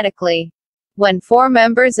dramatically. When 4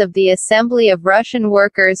 members of the Assembly of Russian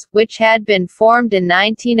Workers, which had been formed in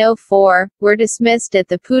 1904, were dismissed at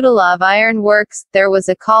the Putilov Iron Works, there was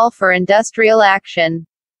a call for industrial action.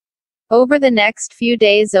 Over the next few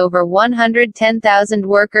days over 110,000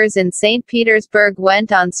 workers in St. Petersburg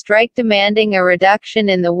went on strike demanding a reduction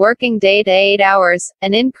in the working day to 8 hours,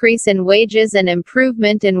 an increase in wages and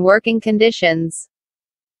improvement in working conditions.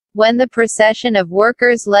 When the procession of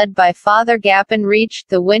workers led by Father Gapin reached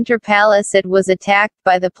the Winter Palace, it was attacked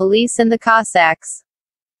by the police and the Cossacks.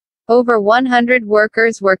 Over 100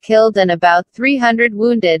 workers were killed and about 300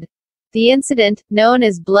 wounded. The incident, known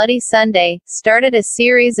as Bloody Sunday, started a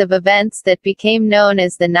series of events that became known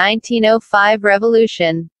as the 1905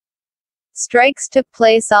 Revolution. Strikes took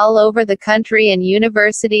place all over the country and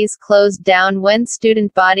universities closed down when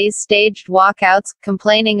student bodies staged walkouts,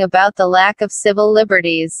 complaining about the lack of civil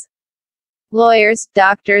liberties. Lawyers,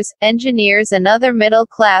 doctors, engineers and other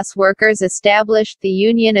middle-class workers established the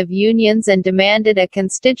Union of Unions and demanded a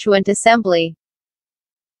constituent assembly.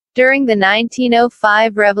 During the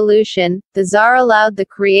 1905 revolution, the Tsar allowed the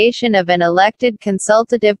creation of an elected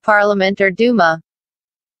consultative parliament or Duma.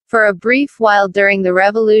 For a brief while during the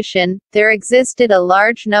revolution, there existed a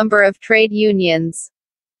large number of trade unions.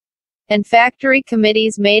 and factory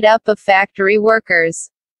committees made up of factory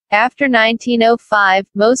workers. After 1905,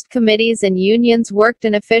 most committees and unions worked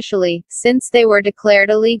unofficially, since they were declared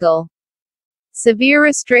illegal. Severe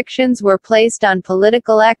restrictions were placed on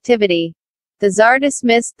political activity. The Tsar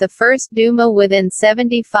dismissed the First Duma within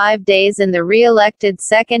 75 days and the re-elected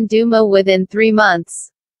Second Duma within 3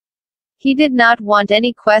 months. He did not want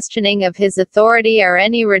any questioning of his authority or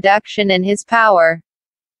any reduction in his power.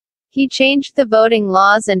 He changed the voting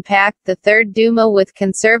laws and packed the Third Duma with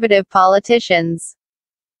conservative politicians.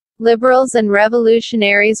 Liberals and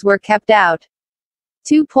revolutionaries were kept out.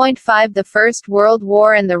 2.5 The First World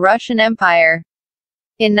War and the Russian Empire.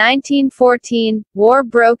 In 1914, war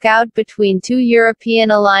broke out between two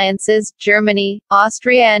European alliances, Germany,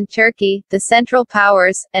 Austria and Turkey, the Central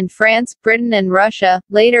Powers, and France, Britain and Russia,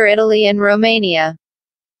 later Italy and Romania.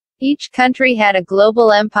 Each country had a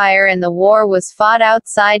global empire and the war was fought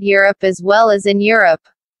outside Europe as well as in Europe.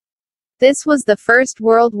 This was the First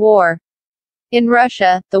World War. In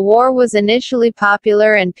Russia, the war was initially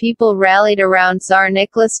popular and people rallied around Tsar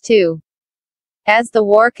Nicholas II. As the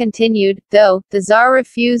war continued, though, the Tsar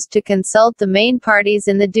refused to consult the main parties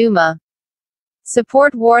in the Duma.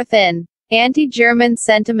 Support war thin. Anti-German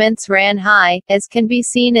sentiments ran high, as can be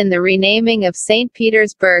seen in the renaming of St.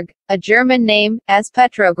 Petersburg, a German name, as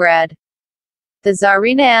Petrograd. The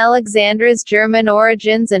Tsarina Alexandra's German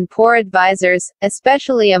origins and poor advisors,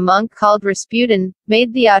 especially a monk called Rasputin,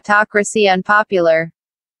 made the autocracy unpopular.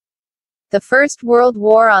 The First World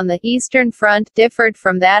War on the Eastern Front differed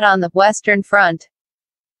from that on the Western Front.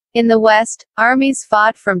 In the West, armies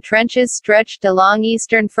fought from trenches stretched along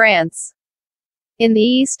eastern France. In the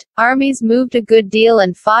East, armies moved a good deal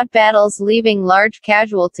and fought battles leaving large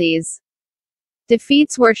casualties.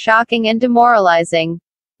 Defeats were shocking and demoralizing.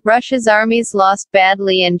 Russia's armies lost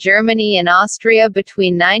badly in Germany and Austria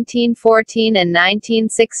between 1914 and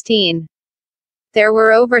 1916. There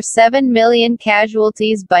were over 7 million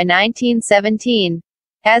casualties by 1917.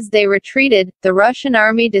 As they retreated, the Russian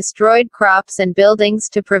army destroyed crops and buildings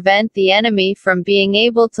to prevent the enemy from being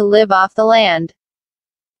able to live off the land.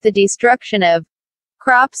 The destruction of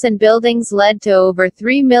crops and buildings led to over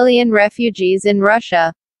 3 million refugees in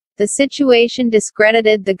Russia. The situation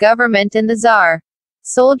discredited the government and the Tsar.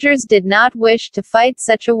 Soldiers did not wish to fight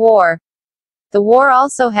such a war. The war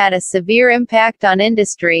also had a severe impact on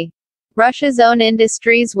industry. Russia's own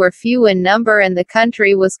industries were few in number and the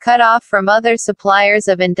country was cut off from other suppliers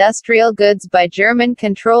of industrial goods by German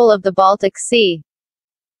control of the Baltic Sea.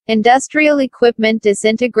 Industrial equipment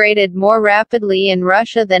disintegrated more rapidly in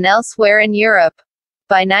Russia than elsewhere in Europe.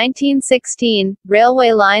 By 1916,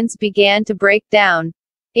 railway lines began to break down.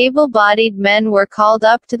 Able-bodied men were called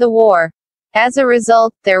up to the war. As a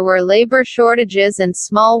result, there were labor shortages and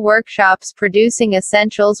small workshops producing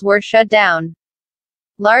essentials were shut down.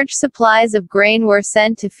 Large supplies of grain were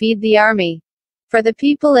sent to feed the army. For the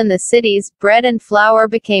people in the cities, bread and flour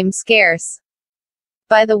became scarce.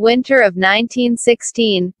 By the winter of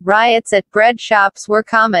 1916, riots at bread shops were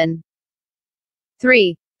common.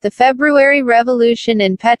 3. The February Revolution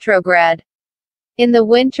in Petrograd. In the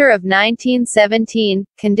winter of 1917,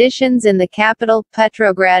 conditions in the capital,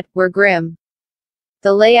 Petrograd, were grim.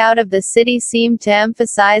 The layout of the city seemed to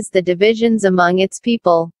emphasize the divisions among its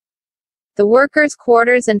people. The workers'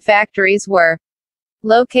 quarters and factories were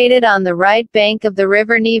located on the right bank of the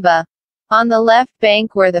river Neva. On the left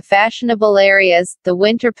bank were the fashionable areas, the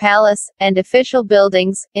Winter Palace, and official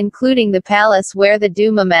buildings, including the palace where the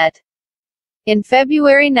Duma met. In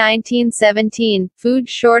February 1917, food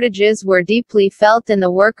shortages were deeply felt in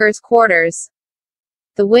the workers' quarters.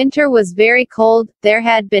 The winter was very cold, there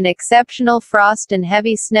had been exceptional frost and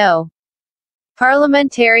heavy snow.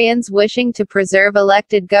 Parliamentarians wishing to preserve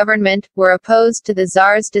elected government, were opposed to the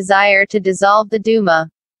Tsar's desire to dissolve the Duma.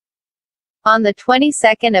 On the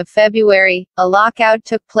 22nd of February, a lockout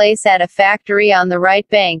took place at a factory on the right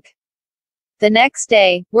bank. The next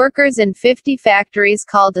day, workers in 50 factories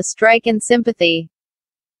called a strike in sympathy.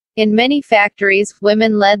 In many factories,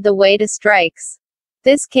 women led the way to strikes.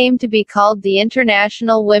 This came to be called the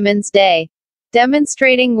International Women's Day.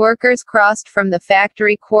 Demonstrating workers crossed from the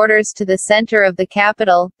factory quarters to the center of the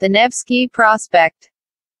capital, the Nevsky Prospect.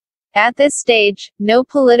 At this stage, no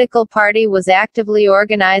political party was actively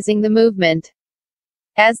organizing the movement.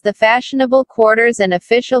 As the fashionable quarters and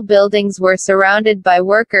official buildings were surrounded by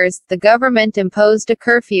workers, the government imposed a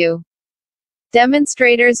curfew.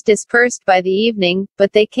 Demonstrators dispersed by the evening,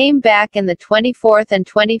 but they came back in the 24th and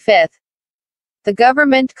 25th. The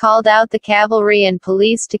government called out the cavalry and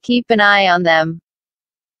police to keep an eye on them.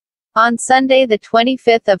 On Sunday the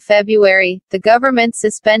 25th of February, the government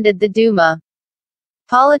suspended the Duma.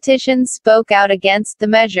 Politicians spoke out against the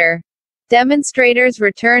measure. Demonstrators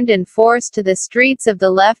returned in force to the streets of the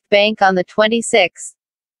left bank on the 26th.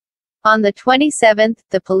 On the 27th,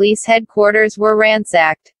 the police headquarters were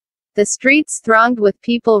ransacked. The streets thronged with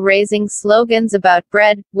people raising slogans about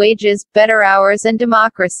bread, wages, better hours and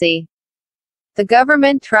democracy. The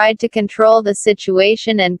government tried to control the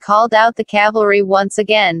situation and called out the cavalry once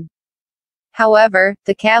again. However,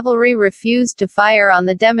 the cavalry refused to fire on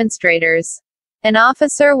the demonstrators. An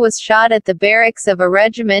officer was shot at the barracks of a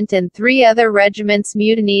regiment and 3 other regiments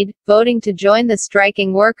mutinied, voting to join the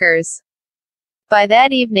striking workers. By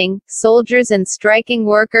that evening, soldiers and striking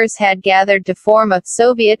workers had gathered to form a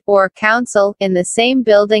Soviet, or council, in the same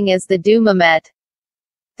building as the Duma met.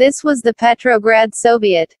 This was the Petrograd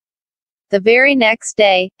Soviet. The very next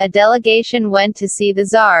day, a delegation went to see the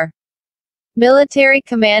Tsar. Military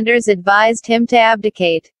commanders advised him to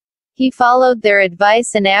abdicate. He followed their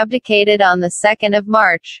advice and abdicated on the 2nd of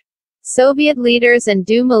March. Soviet leaders and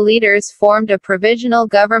Duma leaders formed a provisional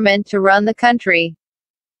government to run the country.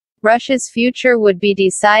 Russia's future would be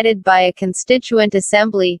decided by a constituent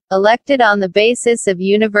assembly, elected on the basis of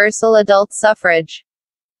universal adult suffrage.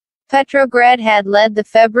 Petrograd had led the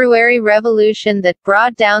February Revolution that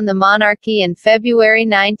brought down the monarchy in February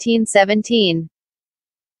 1917.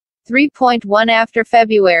 3.1 After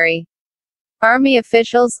February. Army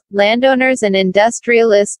officials, landowners and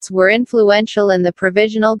industrialists were influential in the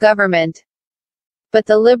provisional government. But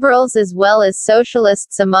the liberals as well as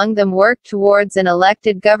socialists among them worked towards an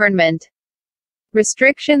elected government.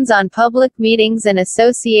 Restrictions on public meetings and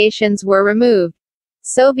associations were removed.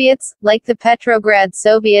 Soviets, like the Petrograd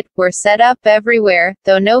Soviet, were set up everywhere,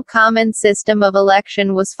 though no common system of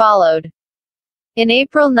election was followed. In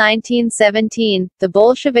April 1917, the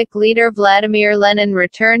Bolshevik leader Vladimir Lenin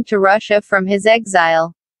returned to Russia from his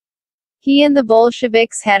exile. He and the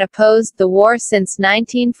Bolsheviks had opposed the war since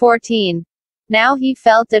 1914. Now he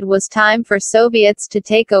felt it was time for Soviets to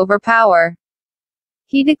take over power.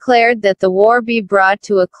 He declared that the war be brought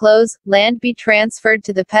to a close, land be transferred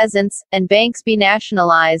to the peasants, and banks be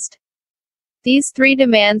nationalized. These 3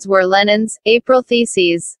 demands were Lenin's April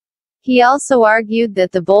theses. He also argued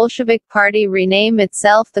that the Bolshevik Party rename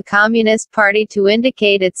itself the Communist Party to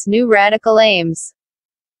indicate its new radical aims.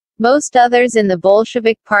 Most others in the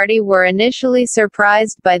Bolshevik Party were initially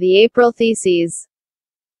surprised by the April theses.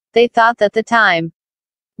 They thought that the time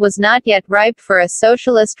was not yet ripe for a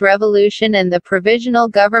socialist revolution and the provisional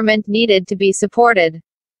government needed to be supported.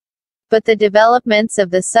 But the developments of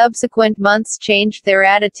the subsequent months changed their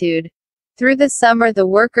attitude. Through the summer the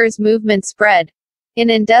workers' movement spread. In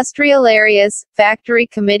industrial areas, factory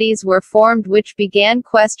committees were formed which began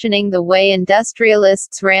questioning the way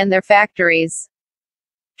industrialists ran their factories.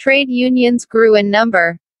 Trade unions grew in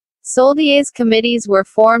number. Soldiers' committees were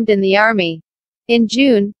formed in the army. In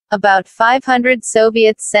June, about 500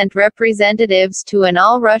 Soviets sent representatives to an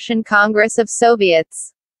all-Russian Congress of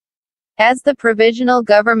Soviets. As the provisional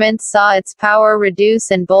government saw its power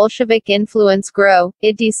reduce and Bolshevik influence grow,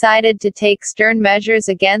 it decided to take stern measures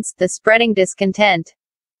against the spreading discontent.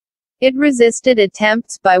 It resisted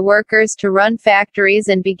attempts by workers to run factories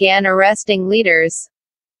and began arresting leaders.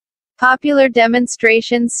 Popular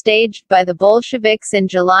demonstrations staged by the Bolsheviks in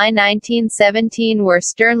July 1917 were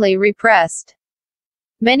sternly repressed.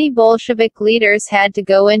 Many Bolshevik leaders had to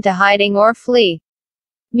go into hiding or flee.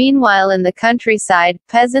 Meanwhile in the countryside,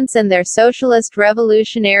 peasants and their socialist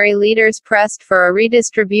revolutionary leaders pressed for a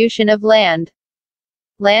redistribution of land.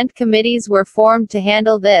 Land committees were formed to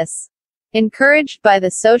handle this. Encouraged by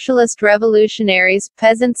the socialist revolutionaries,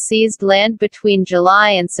 peasants seized land between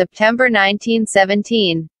July and September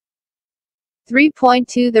 1917.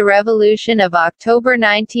 3.2 The Revolution of October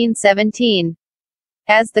 1917.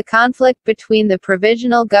 As the conflict between the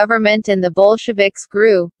provisional government and the Bolsheviks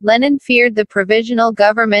grew, Lenin feared the provisional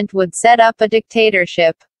government would set up a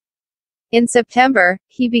dictatorship. In September,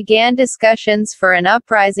 he began discussions for an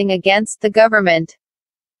uprising against the government.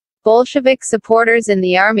 Bolshevik supporters in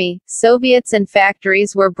the army, Soviets and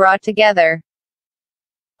factories were brought together.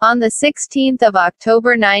 On 16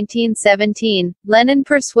 October 1917, Lenin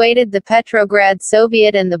persuaded the Petrograd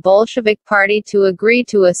Soviet and the Bolshevik Party to agree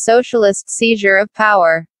to a socialist seizure of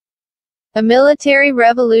power. A military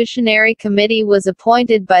revolutionary committee was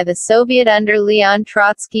appointed by the Soviet under Leon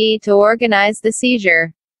Trotsky to organize the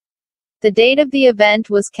seizure. The date of the event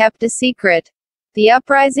was kept a secret. The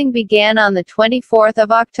uprising began on 24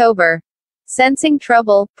 October. Sensing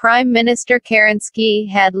trouble, Prime Minister Kerensky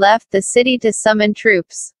had left the city to summon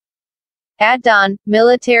troops. At dawn,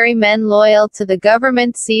 military men loyal to the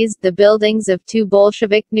government seized the buildings of 2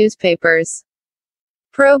 Bolshevik newspapers.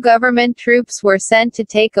 Pro-government troops were sent to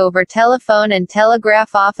take over telephone and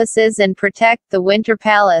telegraph offices and protect the Winter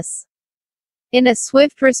Palace. In a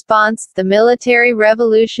swift response, the Military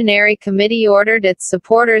Revolutionary Committee ordered its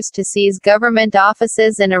supporters to seize government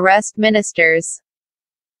offices and arrest ministers.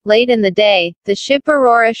 Late in the day, the ship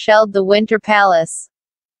Aurora shelled the Winter Palace.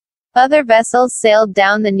 Other vessels sailed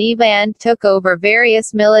down the Neva and took over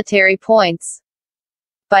various military points.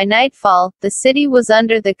 By nightfall, the city was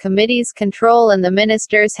under the committee's control and the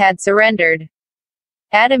ministers had surrendered.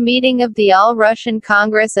 At a meeting of the All-Russian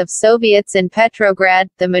Congress of Soviets in Petrograd,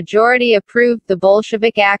 the majority approved the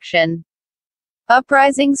Bolshevik action.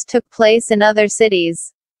 Uprisings took place in other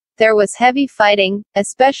cities. There was heavy fighting,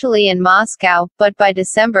 especially in Moscow, but by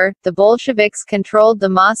December, the Bolsheviks controlled the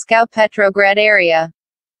Moscow-Petrograd area.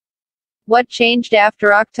 What changed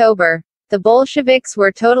after October? The Bolsheviks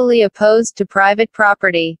were totally opposed to private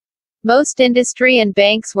property. Most industry and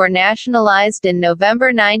banks were nationalized in November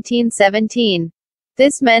 1917.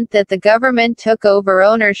 This meant that the government took over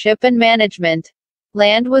ownership and management.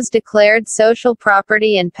 Land was declared social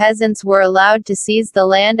property and peasants were allowed to seize the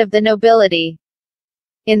land of the nobility.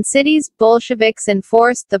 In cities, Bolsheviks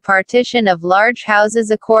enforced the partition of large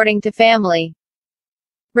houses according to family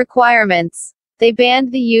requirements. They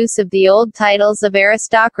banned the use of the old titles of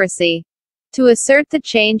aristocracy. To assert the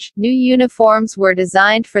change, new uniforms were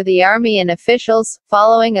designed for the army and officials,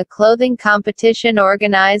 following a clothing competition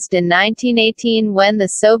organized in 1918 when the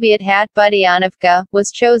Soviet hat Budyanovka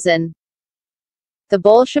was chosen. The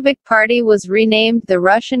Bolshevik Party was renamed the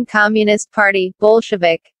Russian Communist Party,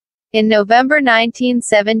 Bolshevik. In November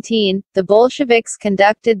 1917, the Bolsheviks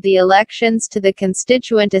conducted the elections to the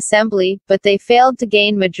Constituent Assembly, but they failed to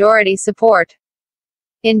gain majority support.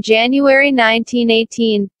 In January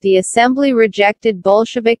 1918, the Assembly rejected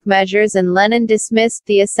Bolshevik measures and Lenin dismissed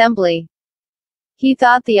the Assembly. He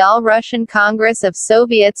thought the All-Russian Congress of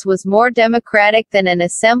Soviets was more democratic than an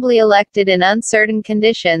assembly elected in uncertain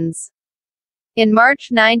conditions. In March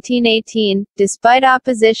 1918, despite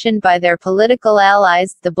opposition by their political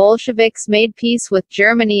allies, the Bolsheviks made peace with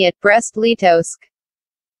Germany at Brest-Litovsk.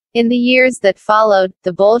 In the years that followed,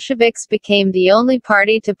 the Bolsheviks became the only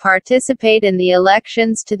party to participate in the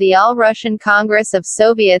elections to the All-Russian Congress of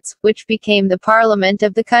Soviets, which became the parliament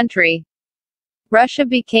of the country. Russia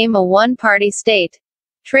became a one-party state.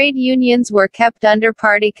 Trade unions were kept under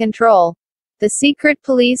party control. The secret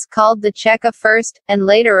police called the Cheka first, and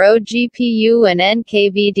later OGPU and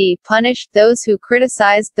NKVD punished those who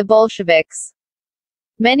criticized the Bolsheviks.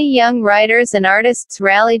 Many young writers and artists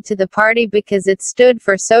rallied to the party because it stood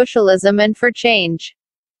for socialism and for change.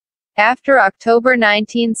 After October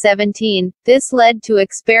 1917, this led to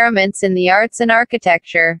experiments in the arts and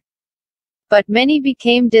architecture. But many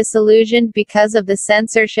became disillusioned because of the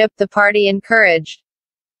censorship the party encouraged.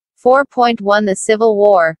 4.1 The Civil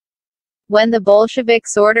War. When the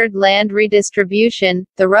Bolsheviks ordered land redistribution,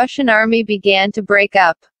 the Russian army began to break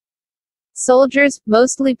up. Soldiers,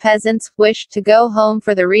 mostly peasants, wished to go home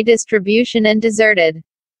for the redistribution and deserted.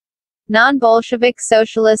 Non-Bolshevik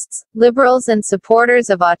socialists, liberals and supporters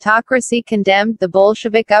of autocracy condemned the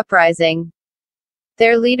Bolshevik uprising.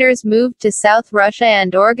 Their leaders moved to South Russia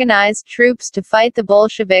and organized troops to fight the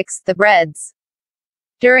Bolsheviks, the Reds.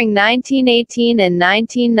 During 1918 and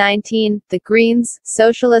 1919, the Greens,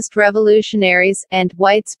 socialist revolutionaries, and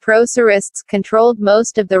Whites pro-Tsarists controlled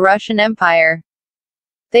most of the Russian Empire.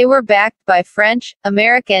 They were backed by French,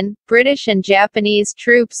 American, British and Japanese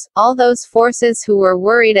troops, all those forces who were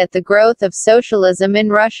worried at the growth of socialism in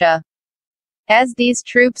Russia. As these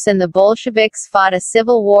troops and the Bolsheviks fought a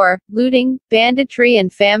civil war, looting, banditry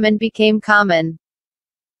and famine became common.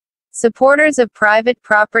 Supporters of private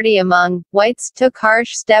property among whites took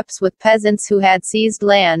harsh steps with peasants who had seized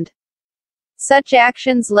land. Such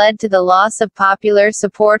actions led to the loss of popular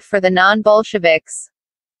support for the non-Bolsheviks.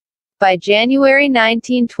 By January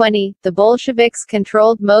 1920, the Bolsheviks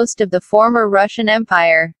controlled most of the former Russian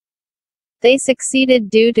Empire. They succeeded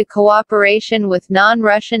due to cooperation with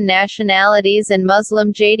non-Russian nationalities and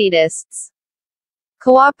Muslim jihadists.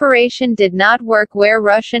 Cooperation did not work where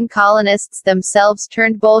Russian colonists themselves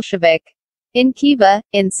turned Bolshevik. In Khiva,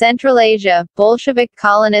 in Central Asia, Bolshevik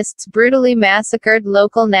colonists brutally massacred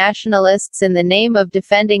local nationalists in the name of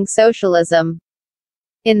defending socialism.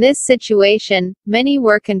 In this situation, many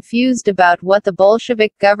were confused about what the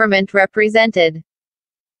Bolshevik government represented.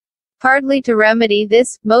 Partly to remedy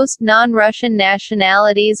this, most non-Russian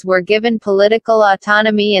nationalities were given political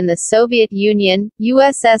autonomy in the Soviet Union,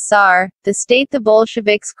 USSR, the state the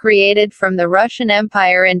Bolsheviks created from the Russian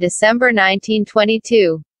Empire in December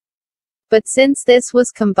 1922. But since this was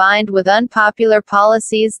combined with unpopular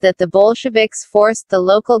policies that the Bolsheviks forced the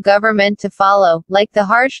local government to follow, like the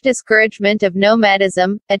harsh discouragement of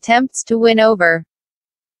nomadism, attempts to win over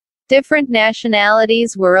Different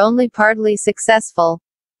nationalities were only partly successful.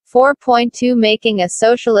 4.2 Making a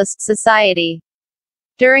socialist society.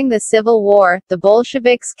 During the Civil War, the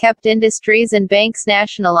Bolsheviks kept industries and banks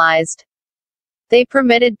nationalized. They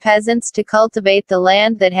permitted peasants to cultivate the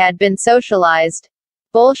land that had been socialized.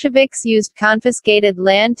 Bolsheviks used confiscated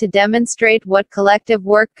land to demonstrate what collective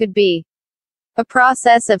work could be. A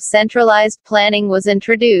process of centralized planning was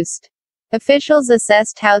introduced. Officials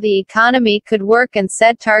assessed how the economy could work and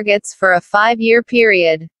set targets for a 5-year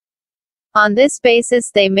period. On this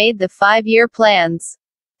basis they made the 5-year plans.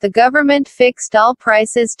 The government fixed all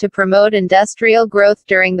prices to promote industrial growth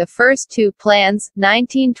during the first 2 plans,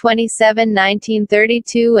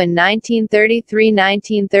 1927-1932 and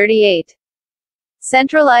 1933-1938.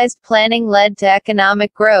 Centralized planning led to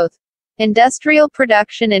economic growth. Industrial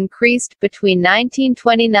production increased between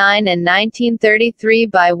 1929 and 1933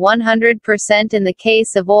 by 100% in the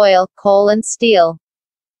case of oil, coal and steel.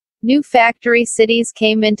 New factory cities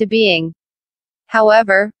came into being.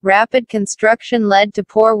 However, rapid construction led to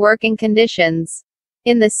poor working conditions.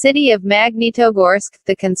 In the city of Magnitogorsk,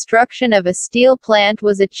 the construction of a steel plant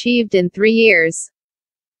was achieved in 3 years.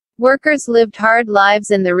 Workers lived hard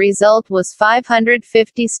lives and the result was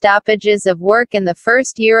 550 stoppages of work in the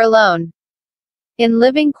first year alone. In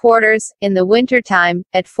living quarters, in the wintertime,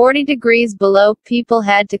 at 40 degrees below, people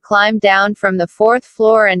had to climb down from the 4th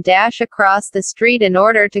floor and dash across the street in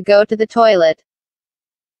order to go to the toilet.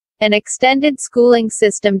 An extended schooling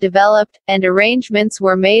system developed, and arrangements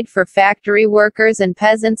were made for factory workers and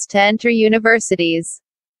peasants to enter universities.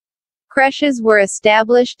 Creches were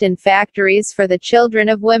established in factories for the children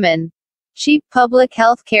of women. Cheap public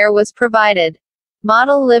health care was provided.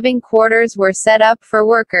 Model living quarters were set up for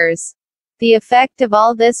workers. The effect of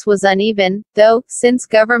all this was uneven, though, since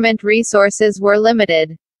government resources were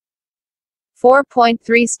limited.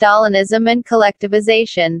 4.3 Stalinism and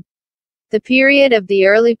collectivization. The period of the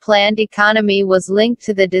early planned economy was linked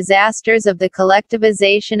to the disasters of the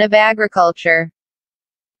collectivization of agriculture.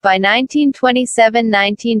 By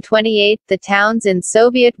 1927–1928, the towns in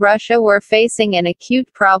Soviet Russia were facing an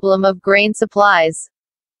acute problem of grain supplies.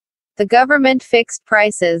 The government fixed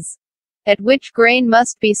prices at which grain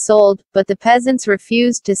must be sold, but the peasants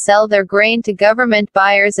refused to sell their grain to government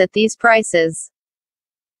buyers at these prices.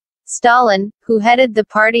 Stalin, who headed the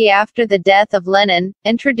party after the death of Lenin,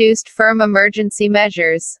 introduced firm emergency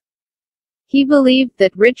measures. He believed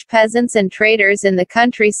that rich peasants and traders in the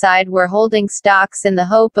countryside were holding stocks in the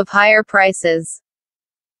hope of higher prices.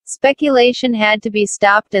 Speculation had to be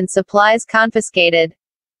stopped and supplies confiscated.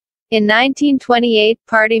 In 1928,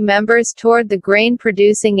 party members toured the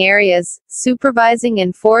grain-producing areas, supervising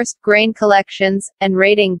enforced grain collections, and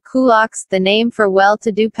raiding kulaks, the name for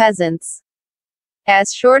well-to-do peasants.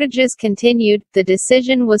 As shortages continued, the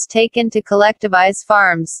decision was taken to collectivize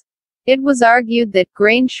farms. It was argued that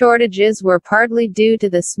grain shortages were partly due to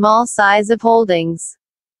the small size of holdings.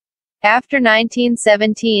 After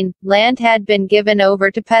 1917, land had been given over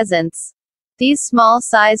to peasants. These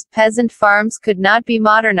small-sized peasant farms could not be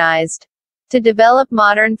modernized. To develop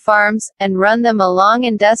modern farms, and run them along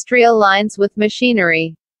industrial lines with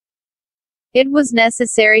machinery, it was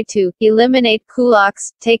necessary to eliminate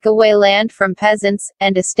kulaks, take away land from peasants,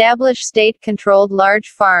 and establish state-controlled large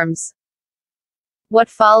farms. What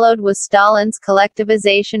followed was Stalin's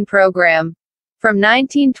collectivization program. From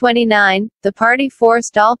 1929, the party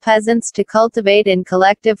forced all peasants to cultivate in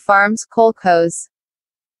collective farms, kolkhoz.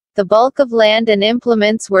 The bulk of land and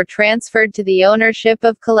implements were transferred to the ownership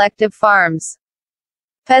of collective farms.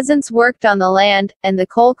 Peasants worked on the land, and the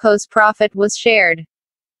kolkhoz profit was shared.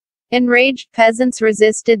 Enraged peasants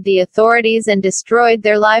resisted the authorities and destroyed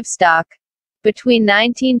their livestock. Between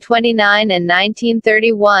 1929 and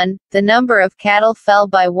 1931, the number of cattle fell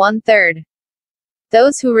by 1/3.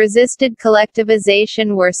 Those who resisted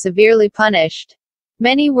collectivization were severely punished.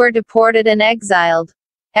 Many were deported and exiled.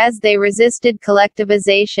 As they resisted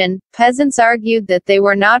collectivization, peasants argued that they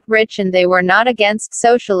were not rich and they were not against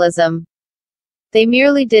socialism. They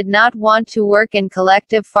merely did not want to work in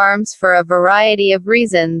collective farms for a variety of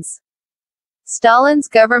reasons. Stalin's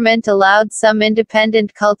government allowed some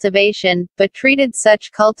independent cultivation, but treated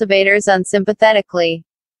such cultivators unsympathetically.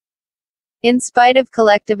 In spite of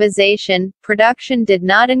collectivization, production did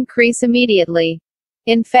not increase immediately.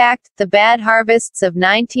 In fact, the bad harvests of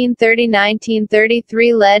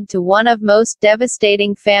 1930–1933 led to one of most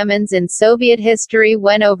devastating famines in Soviet history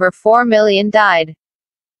when over 4 million died.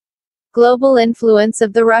 Global influence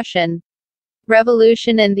of the Russian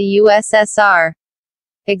Revolution in the USSR.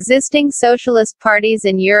 Existing socialist parties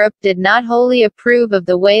in Europe did not wholly approve of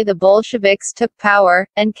the way the Bolsheviks took power,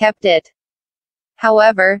 and kept it.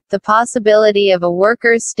 However, the possibility of a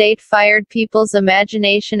workers' state fired people's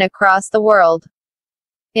imagination across the world.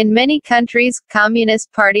 In many countries,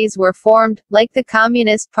 communist parties were formed, like the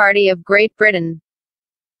Communist Party of Great Britain.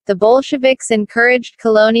 The Bolsheviks encouraged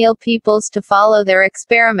colonial peoples to follow their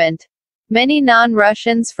experiment. Many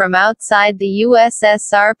non-Russians from outside the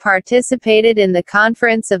USSR participated in the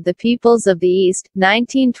Conference of the Peoples of the East,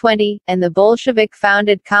 1920, and the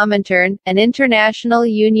Bolshevik-founded Comintern, an international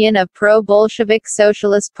union of pro-Bolshevik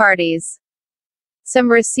socialist parties. Some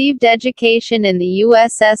received education in the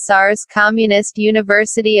USSR's Communist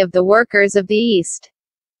University of the Workers of the East.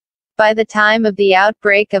 By the time of the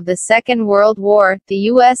outbreak of the Second World War, the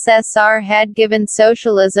USSR had given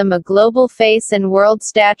socialism a global face and world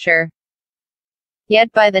stature.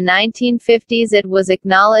 Yet by the 1950s it was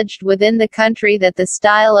acknowledged within the country that the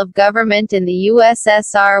style of government in the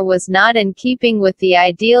USSR was not in keeping with the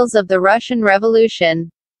ideals of the Russian Revolution.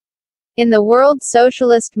 In the world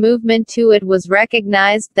socialist movement too it was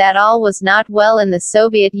recognized that all was not well in the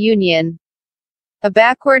Soviet Union. A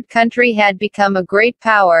backward country had become a great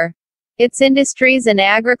power. Its industries and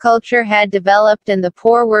agriculture had developed and the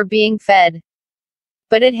poor were being fed.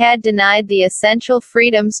 But it had denied the essential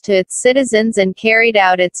freedoms to its citizens and carried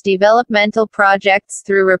out its developmental projects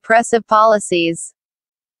through repressive policies.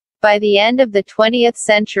 By the end of the 20th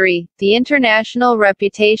century, the international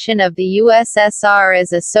reputation of the USSR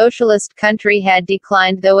as a socialist country had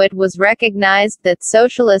declined, though it was recognized that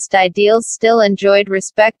socialist ideals still enjoyed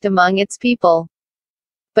respect among its people.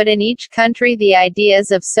 But in each country the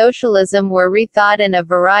ideas of socialism were rethought in a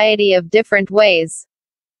variety of different ways.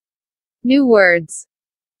 New words.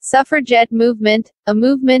 Suffragette movement, a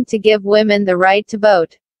movement to give women the right to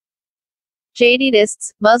vote.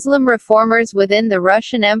 Jadidists, Muslim reformers within the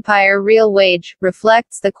Russian Empire. Real wage,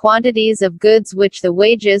 reflects the quantities of goods which the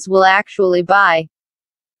wages will actually buy.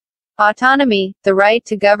 Autonomy, the right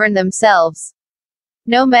to govern themselves.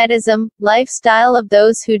 Nomadism, lifestyle of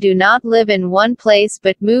those who do not live in one place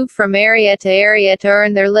but move from area to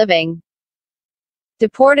earn their living.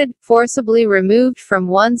 Deported, forcibly removed from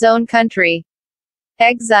one's own country.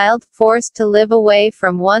 Exiled, forced to live away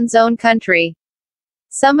from one's own country.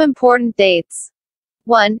 Some important dates.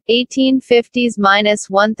 1.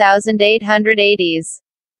 1850s–1880s.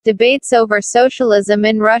 Debates over socialism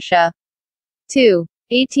in Russia. 2.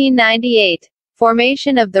 1898.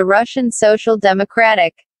 Formation of the Russian Social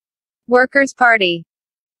Democratic Workers' Party.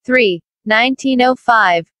 3.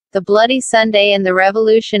 1905. The Bloody Sunday and the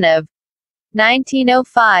Revolution of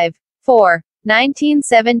 1905. 4.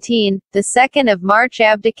 1917. The 2nd of March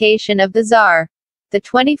Abdication of the Tsar. The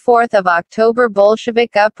 24th of October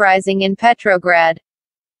Bolshevik uprising in Petrograd.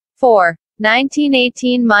 4.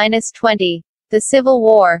 1918–20. The Civil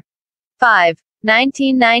War. 5.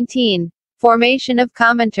 1919. Formation of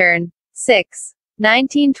Comintern. 6.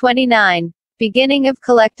 1929. Beginning of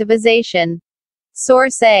collectivization.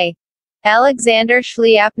 Source A. Alexander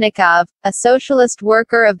Shliapnikov, a socialist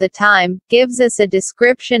worker of the time, gives us a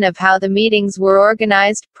description of how the meetings were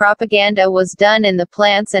organized. Propaganda was done in the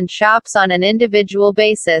plants and shops on an individual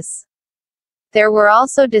basis. There were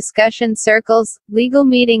also discussion circles. Legal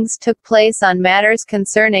meetings took place on matters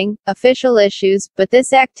concerning official issues, but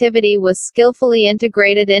this activity was skillfully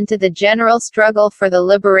integrated into the general struggle for the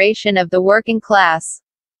liberation of the working class.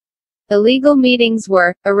 Illegal meetings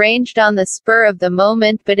were arranged on the spur of the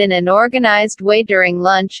moment but in an organized way during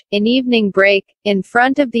lunch, in evening break, in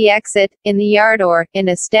front of the exit, in the yard or, in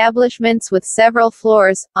establishments with several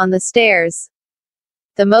floors, on the stairs.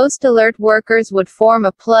 The most alert workers would form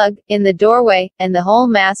a plug, in the doorway, and the whole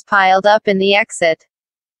mass piled up in the exit.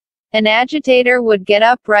 An agitator would get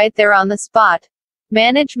up right there on the spot.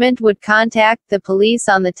 Management would contact the police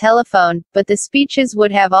on the telephone, but the speeches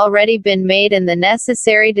would have already been made and the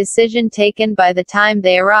necessary decision taken by the time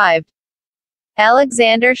they arrived.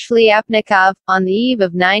 Alexander Shliapnikov, on the eve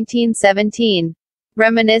of 1917.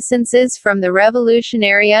 Reminiscences from the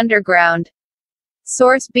Revolutionary Underground.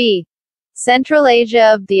 Source B. Central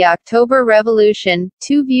Asia of the October Revolution.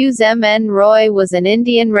 2 views. M. N. Roy was an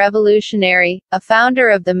Indian revolutionary, a founder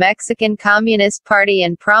of the Mexican Communist Party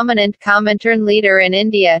and prominent Comintern leader in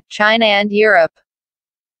India, China and Europe.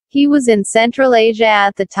 He was in Central Asia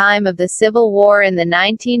at the time of the Civil War in the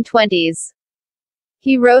 1920s.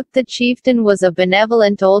 He wrote the chieftain was a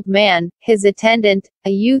benevolent old man, his attendant, a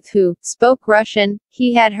youth who spoke Russian.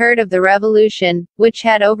 He had heard of the revolution, which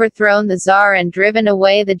had overthrown the Tsar and driven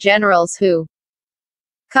away the generals who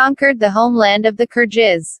conquered the homeland of the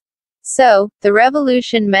Kyrgyz. So, the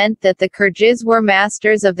revolution meant that the Kyrgyz were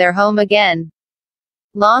masters of their home again.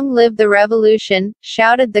 Long live the revolution,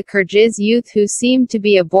 shouted the Kyrgyz youth who seemed to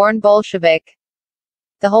be a born Bolshevik.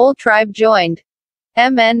 The whole tribe joined.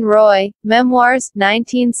 M. N. Roy, Memoirs,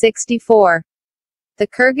 1964. The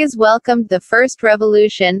Kyrgyz welcomed the First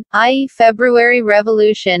Revolution, i.e. February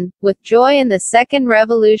Revolution, with joy and the Second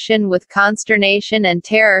Revolution with consternation and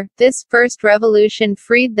terror. This First Revolution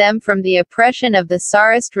freed them from the oppression of the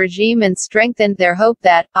Tsarist regime and strengthened their hope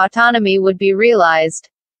that autonomy would be realized.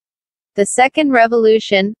 The Second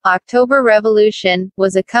Revolution, October Revolution,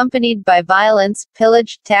 was accompanied by violence,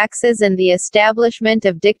 pillage, taxes and the establishment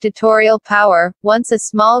of dictatorial power. Once a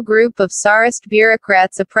small group of Tsarist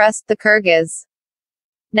bureaucrats oppressed the Kyrgyz.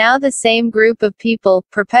 Now the same group of people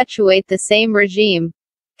perpetuate the same regime.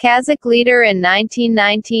 Kazakh leader in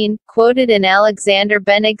 1919, quoted in Alexander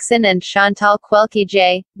Benigson and Chantal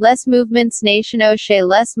Quelquijay, Les mouvements nationaux chez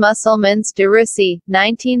les musulmans de Russie,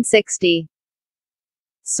 1960.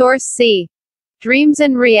 Source C. Dreams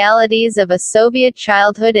and Realities of a Soviet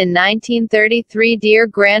Childhood in 1933. Dear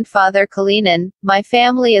Grandfather Kalinin, my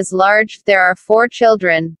family is large, there are 4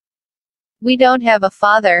 children. We don't have a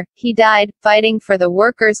father, he died, fighting for the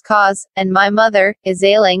workers' cause, and my mother is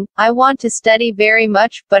ailing. I want to study very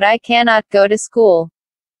much, but I cannot go to school.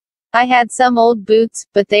 I had some old boots,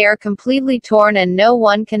 but they are completely torn and no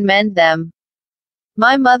one can mend them.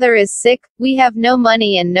 My mother is sick, we have no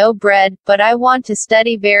money and no bread, but I want to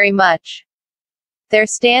study very much. There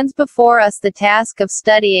stands before us the task of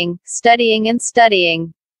studying, studying and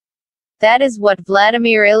studying. That is what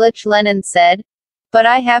Vladimir Ilyich Lenin said. But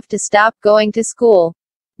I have to stop going to school.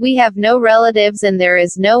 We have no relatives and there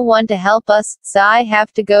is no one to help us, so I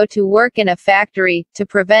have to go to work in a factory, to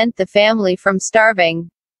prevent the family from starving.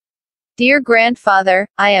 Dear Grandfather,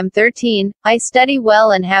 I am 13, I study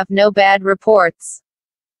well and have no bad reports.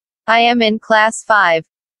 I am in class 5.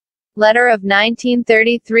 Letter of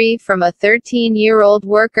 1933 from a 13-year-old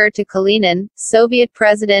worker to Kalinin, Soviet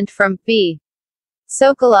President from V.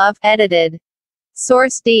 Sokolov, edited.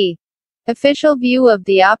 Source D. Official view of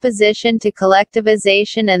the opposition to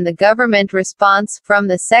collectivization and the government response. From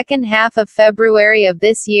the second half of February of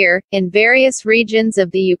this year, in various regions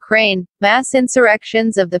of the Ukraine, mass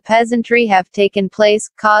insurrections of the peasantry have taken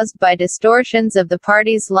place, caused by distortions of the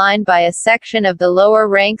party's line by a section of the lower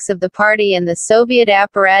ranks of the party and the Soviet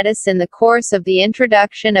apparatus in the course of the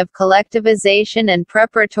introduction of collectivization and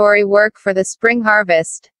preparatory work for the spring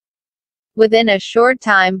harvest. Within a short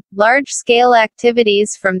time, large-scale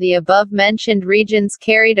activities from the above-mentioned regions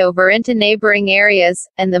carried over into neighboring areas,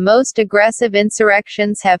 and the most aggressive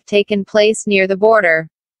insurrections have taken place near the border.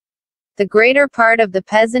 The greater part of the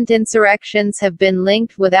peasant insurrections have been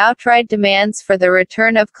linked with outright demands for the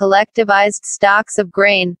return of collectivized stocks of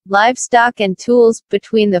grain, livestock and tools.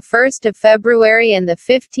 Between the 1st of February and the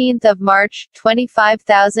 15th of March,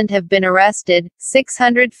 25,000 have been arrested,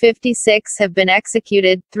 656 have been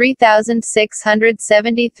executed,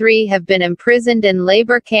 3,673 have been imprisoned in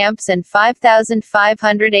labor camps and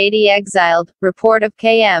 5,580 exiled. Report of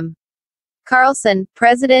K.M. Carlson,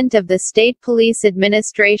 President of the State Police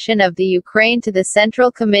Administration of the Ukraine, to the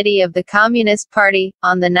Central Committee of the Communist Party,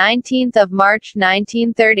 on 19 March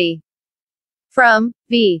 1930. From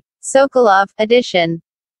V. Sokolov, edition.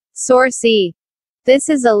 Source E. This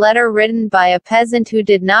is a letter written by a peasant who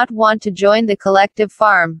did not want to join the collective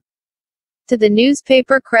farm. To the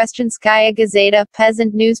newspaper Krestinskaya Gazeta,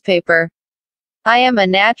 peasant newspaper. I am a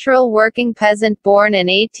natural working peasant born in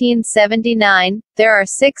 1879. There are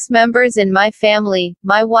 6 members in my family.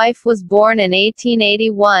 My wife was born in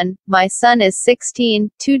 1881. My son is 16,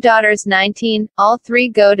 2 daughters 19, all 3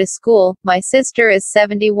 go to school. My sister is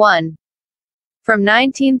 71. From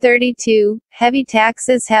 1932, heavy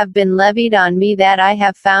taxes have been levied on me that I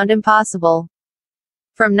have found impossible.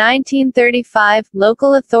 From 1935,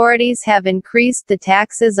 local authorities have increased the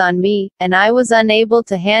taxes on me, and I was unable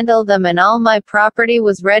to handle them, and all my property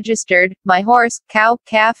was registered, my horse, cow,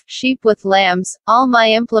 calf, sheep with lambs, all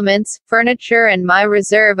my implements, furniture and my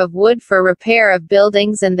reserve of wood for repair of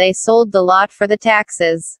buildings, and they sold the lot for the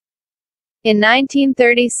taxes. In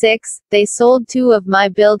 1936, they sold 2 of my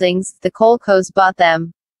buildings, the kolkhoz bought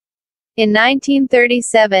them. In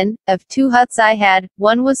 1937, of 2 huts I had,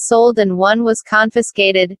 one was sold and one was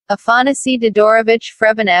confiscated. Afanasy Dodorovich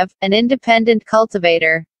Frebanev, an independent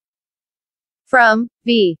cultivator. From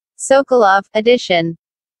V. Sokolov, edition.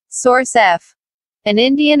 Source F. An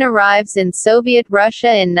Indian arrives in Soviet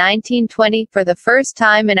Russia in 1920. For the first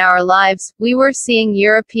time in our lives, we were seeing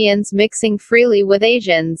Europeans mixing freely with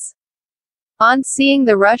Asians. On seeing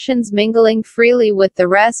the Russians mingling freely with the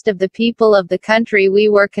rest of the people of the country, we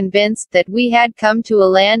were convinced that we had come to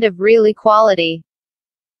a land of real equality.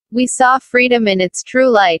 We saw freedom in its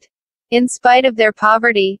true light. In spite of their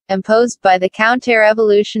poverty, imposed by the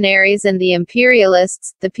counter-revolutionaries and the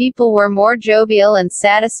imperialists, the people were more jovial and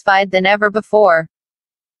satisfied than ever before.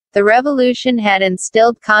 The revolution had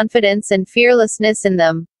instilled confidence and fearlessness in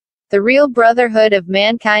them. The real brotherhood of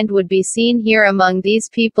mankind would be seen here among these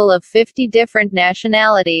people of 50 different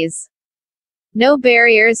nationalities. No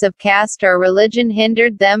barriers of caste or religion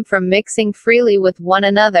hindered them from mixing freely with one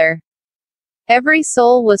another. Every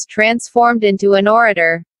soul was transformed into an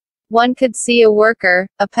orator. One could see a worker,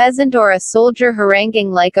 a peasant or a soldier haranguing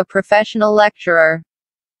like a professional lecturer.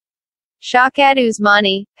 Shaukat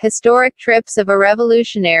Usmani, Historic Trips of a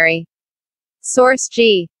Revolutionary. Source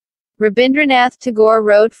G. Rabindranath Tagore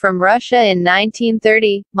wrote from Russia in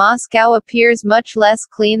 1930, Moscow appears much less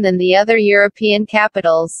clean than the other European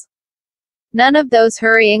capitals. None of those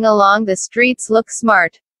hurrying along the streets look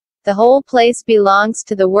smart. The whole place belongs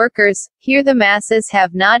to the workers. Here the masses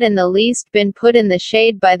have not in the least been put in the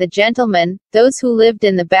shade by the gentlemen. Those who lived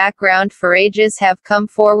in the background for ages have come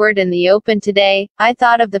forward in the open today. I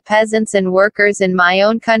thought of the peasants and workers in my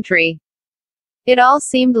own country. It all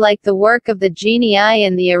seemed like the work of the genii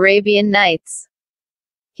in the Arabian Nights.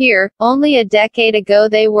 Here, only a decade ago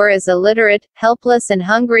they were as illiterate, helpless and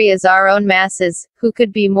hungry as our own masses. Who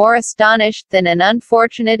could be more astonished than an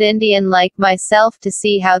unfortunate Indian like myself to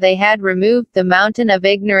see how they had removed the mountain of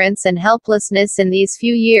ignorance and helplessness in these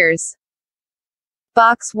few years?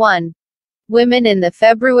 Box 1. Women in the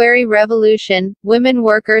February Revolution. Women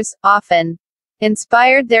workers, often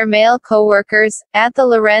inspired their male co-workers. At the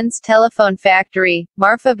Lorenz telephone factory,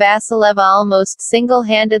 Marfa Vasileva almost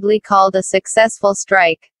single-handedly called a successful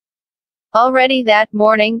strike. Already that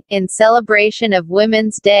morning, in celebration of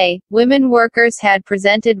Women's Day, women workers had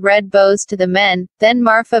presented red bows to the men. Then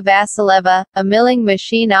Marfa Vasileva, a milling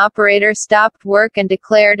machine operator, stopped work and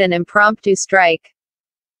declared an impromptu strike.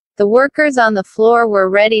 The workers on the floor were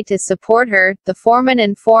ready to support her. The foreman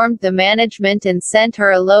informed the management and sent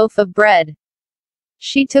her a loaf of bread.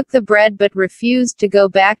 She took the bread but refused to go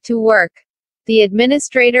back to work. The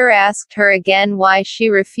administrator asked her again why she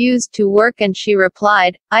refused to work and she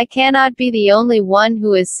replied, "I cannot be the only one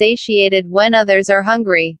who is satiated when others are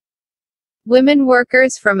hungry." Women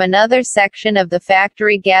workers from another section of the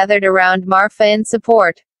factory gathered around Marfa in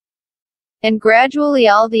support. And gradually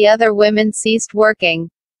all the other women ceased working.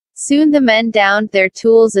 Soon the men downed their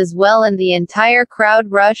tools as well and the entire crowd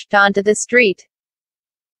rushed onto the street.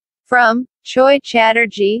 From Choi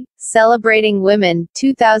Chatterjee, Celebrating Women,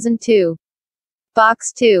 2002.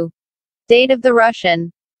 Box 2. Date of the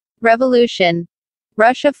Russian Revolution.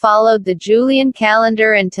 Russia followed the Julian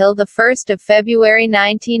calendar until the 1st of February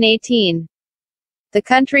 1918. The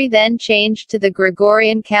country then changed to the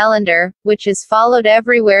Gregorian calendar, which is followed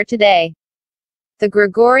everywhere today. The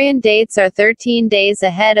Gregorian dates are 13 days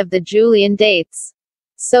ahead of the Julian dates.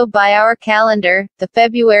 So by our calendar, the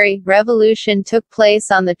February Revolution took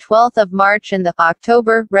place on the 12th of March and the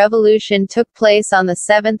October Revolution took place on the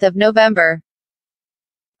 7th of November.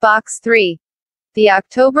 Box 3. The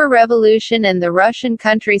October Revolution and the Russian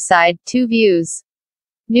countryside, two views.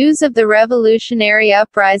 News of the revolutionary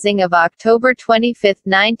uprising of October 25,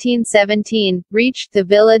 1917, reached the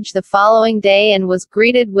village the following day and was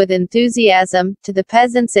greeted with enthusiasm. To the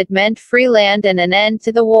peasants it meant free land and an end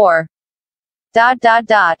to the war.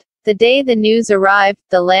 The day the news arrived,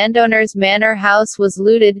 the landowner's manor house was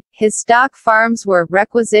looted, his stock farms were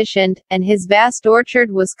requisitioned, and his vast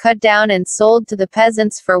orchard was cut down and sold to the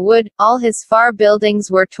peasants for wood. All his far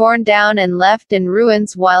buildings were torn down and left in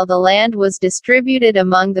ruins while the land was distributed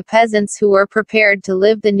among the peasants who were prepared to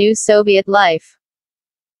live the new Soviet life.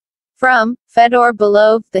 From Fedor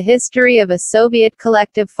Belov, The History of a Soviet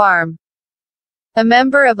Collective Farm. A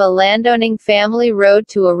member of a landowning family wrote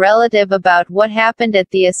to a relative about what happened at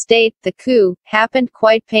the estate. The coup happened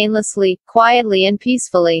quite painlessly, quietly and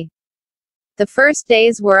peacefully. The first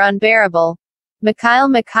days were unbearable. Mikhail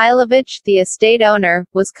Mikhailovich, the estate owner,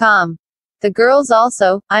 was calm. The girls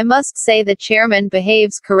also. I must say the chairman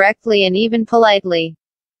behaves correctly and even politely.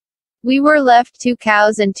 We were left 2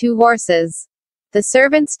 cows and 2 horses. The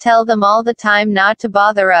servants tell them all the time not to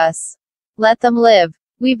bother us. Let them live.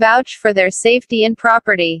 We vouch for their safety and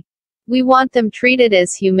property. We want them treated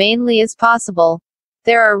as humanely as possible.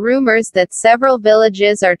 There are rumors that several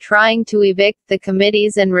villages are trying to evict the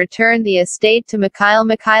committees and return the estate to Mikhail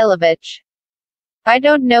Mikhailovich. I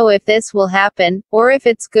don't know if this will happen, or if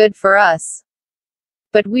it's good for us.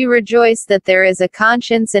 But we rejoice that there is a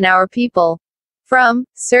conscience in our people. From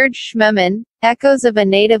Serge Schmemann, Echoes of a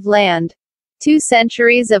Native Land. 2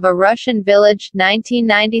 Centuries of a Russian Village,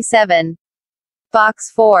 1997.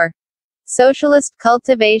 Box 4. Socialist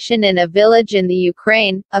cultivation in a village in the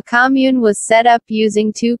Ukraine. A commune was set up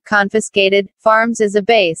using 2 confiscated farms as a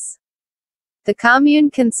base. The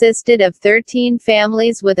commune consisted of 13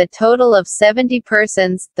 families with a total of 70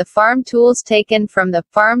 persons. The farm tools taken from the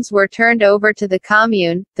farms were turned over to the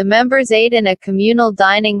commune. The members ate in a communal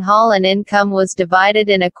dining hall and income was divided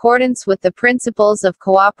in accordance with the principles of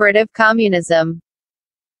cooperative communism.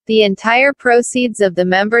 The entire proceeds of the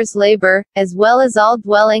members' labor, as well as all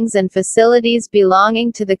dwellings and facilities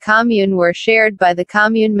belonging to the commune, were shared by the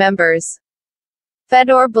commune members.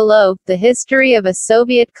 Fedor below, The History of a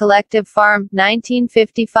Soviet Collective Farm,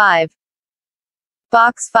 1955.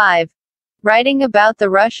 Box 5. Writing about the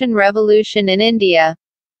Russian Revolution in India.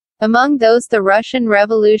 Among those the Russian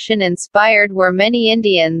Revolution inspired were many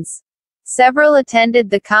Indians. Several attended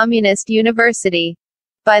the Communist University.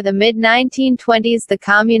 By the mid-1920s the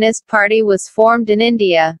Communist Party was formed in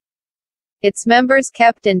India. Its members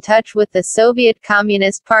kept in touch with the Soviet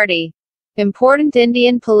Communist Party. Important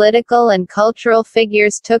Indian political and cultural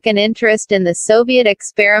figures took an interest in the Soviet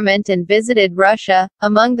experiment and visited Russia,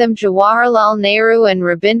 among them Jawaharlal Nehru and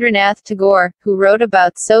Rabindranath Tagore, who wrote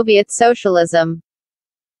about Soviet socialism.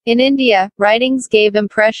 In India, writings gave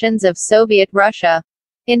impressions of Soviet Russia.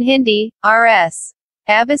 In Hindi, R.S.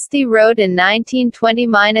 Avasthi wrote in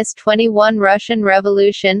 1920-21 Russian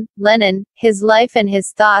Revolution, Lenin, His Life and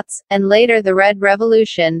His Thoughts, and later the Red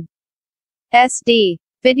Revolution. S.D.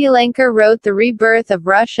 Vidyalanker wrote The Rebirth of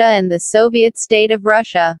Russia and the Soviet State of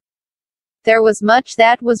Russia. There was much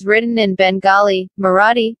that was written in Bengali,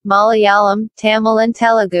 Marathi, Malayalam, Tamil and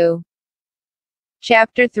Telugu.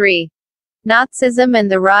 Chapter 3. Nazism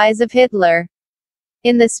and the Rise of Hitler.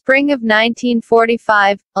 In the spring of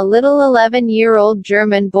 1945, a little 11-year-old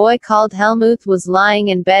German boy called Helmuth was lying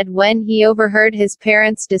in bed when he overheard his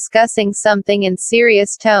parents discussing something in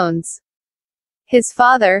serious tones. His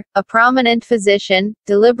father, a prominent physician,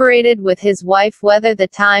 deliberated with his wife whether the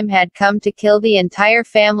time had come to kill the entire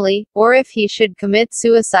family, or if he should commit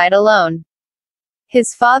suicide alone.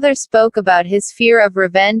 His father spoke about his fear of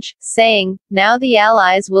revenge, saying, "Now the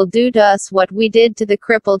Allies will do to us what we did to the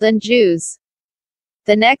crippled and Jews."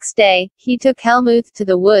 The next day, he took Helmuth to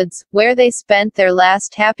the woods, where they spent their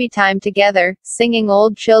last happy time together, singing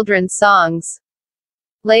old children's songs.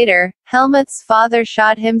 Later, Helmuth's father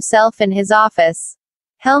shot himself in his office.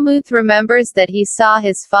 Helmuth remembers that he saw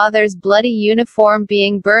his father's bloody uniform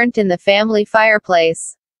being burnt in the family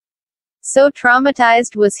fireplace. So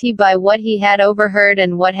traumatized was he by what he had overheard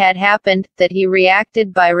and what had happened, that he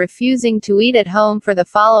reacted by refusing to eat at home for the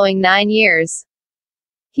following 9 years.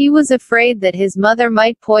 He was afraid that his mother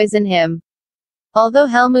might poison him. Although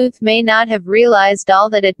Helmuth may not have realized all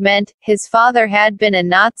that it meant, his father had been a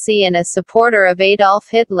Nazi and a supporter of Adolf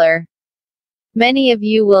Hitler. Many of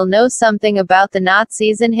you will know something about the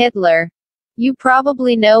Nazis and Hitler. You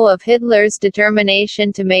probably know of Hitler's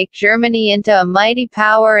determination to make Germany into a mighty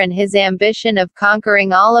power and his ambition of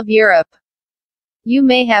conquering all of Europe. You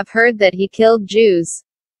may have heard that he killed Jews.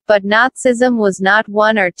 But Nazism was not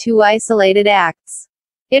one or two isolated acts.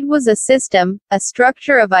 It was a system, a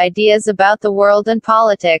structure of ideas about the world and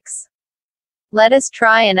politics. Let us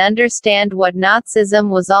try and understand what Nazism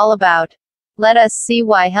was all about. Let us see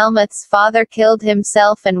why Helmuth's father killed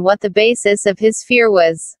himself and what the basis of his fear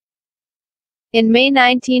was. In May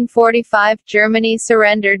 1945, Germany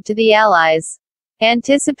surrendered to the Allies.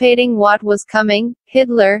 Anticipating what was coming,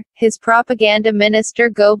 Hitler, his propaganda minister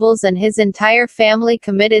Goebbels and his entire family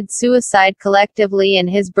committed suicide collectively in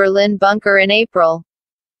his Berlin bunker in April.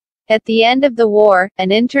 At the end of the war,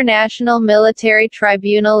 an international military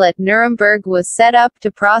tribunal at Nuremberg was set up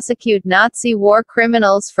to prosecute Nazi war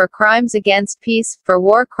criminals for crimes against peace, for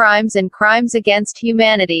war crimes and crimes against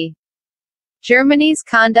humanity. Germany's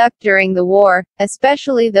conduct during the war,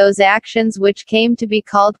 especially those actions which came to be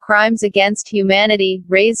called crimes against humanity,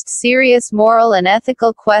 raised serious moral and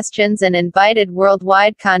ethical questions and invited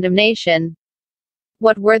worldwide condemnation.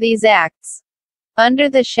 What were these acts? Under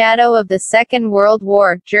the shadow of the Second World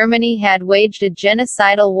War, Germany had waged a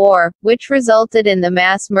genocidal war, which resulted in the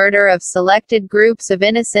mass murder of selected groups of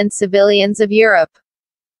innocent civilians of Europe.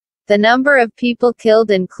 The number of people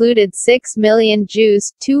killed included 6 million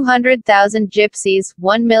Jews, 200,000 Gypsies,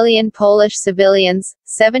 1 million Polish civilians,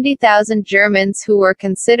 70,000 Germans who were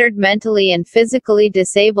considered mentally and physically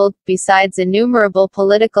disabled, besides innumerable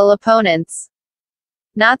political opponents.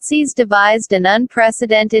 Nazis devised an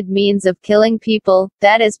unprecedented means of killing people,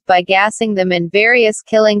 that is, by gassing them in various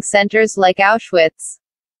killing centers like Auschwitz.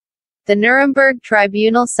 The Nuremberg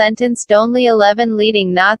tribunal sentenced only 11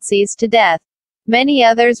 leading Nazis to death. Many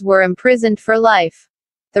others were imprisoned for life.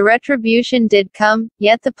 The retribution did come,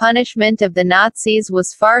 yet the punishment of the Nazis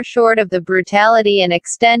was far short of the brutality and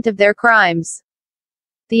extent of their crimes.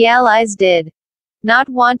 The Allies did not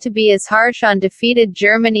want to be as harsh on defeated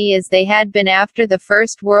Germany as they had been after the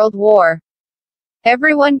First World War.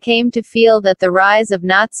 Everyone came to feel that the rise of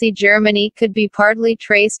Nazi Germany could be partly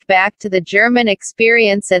traced back to the German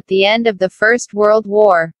experience at the end of the First World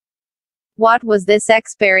War. What was this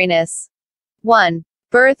experience? 1.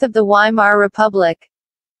 Birth of the Weimar Republic.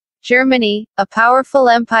 Germany, a powerful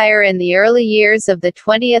empire in the early years of the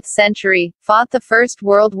 20th century, fought the First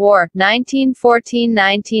World War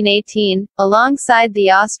 1914–1918, alongside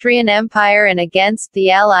the Austrian Empire and against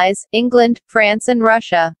the Allies, England, France and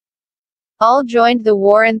Russia. All joined the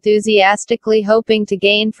war enthusiastically, hoping to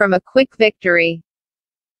gain from a quick victory.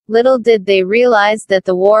 Little did they realize that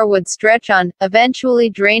the war would stretch on,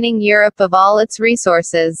 eventually draining Europe of all its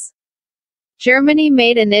resources. Germany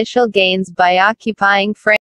made initial gains by occupying France.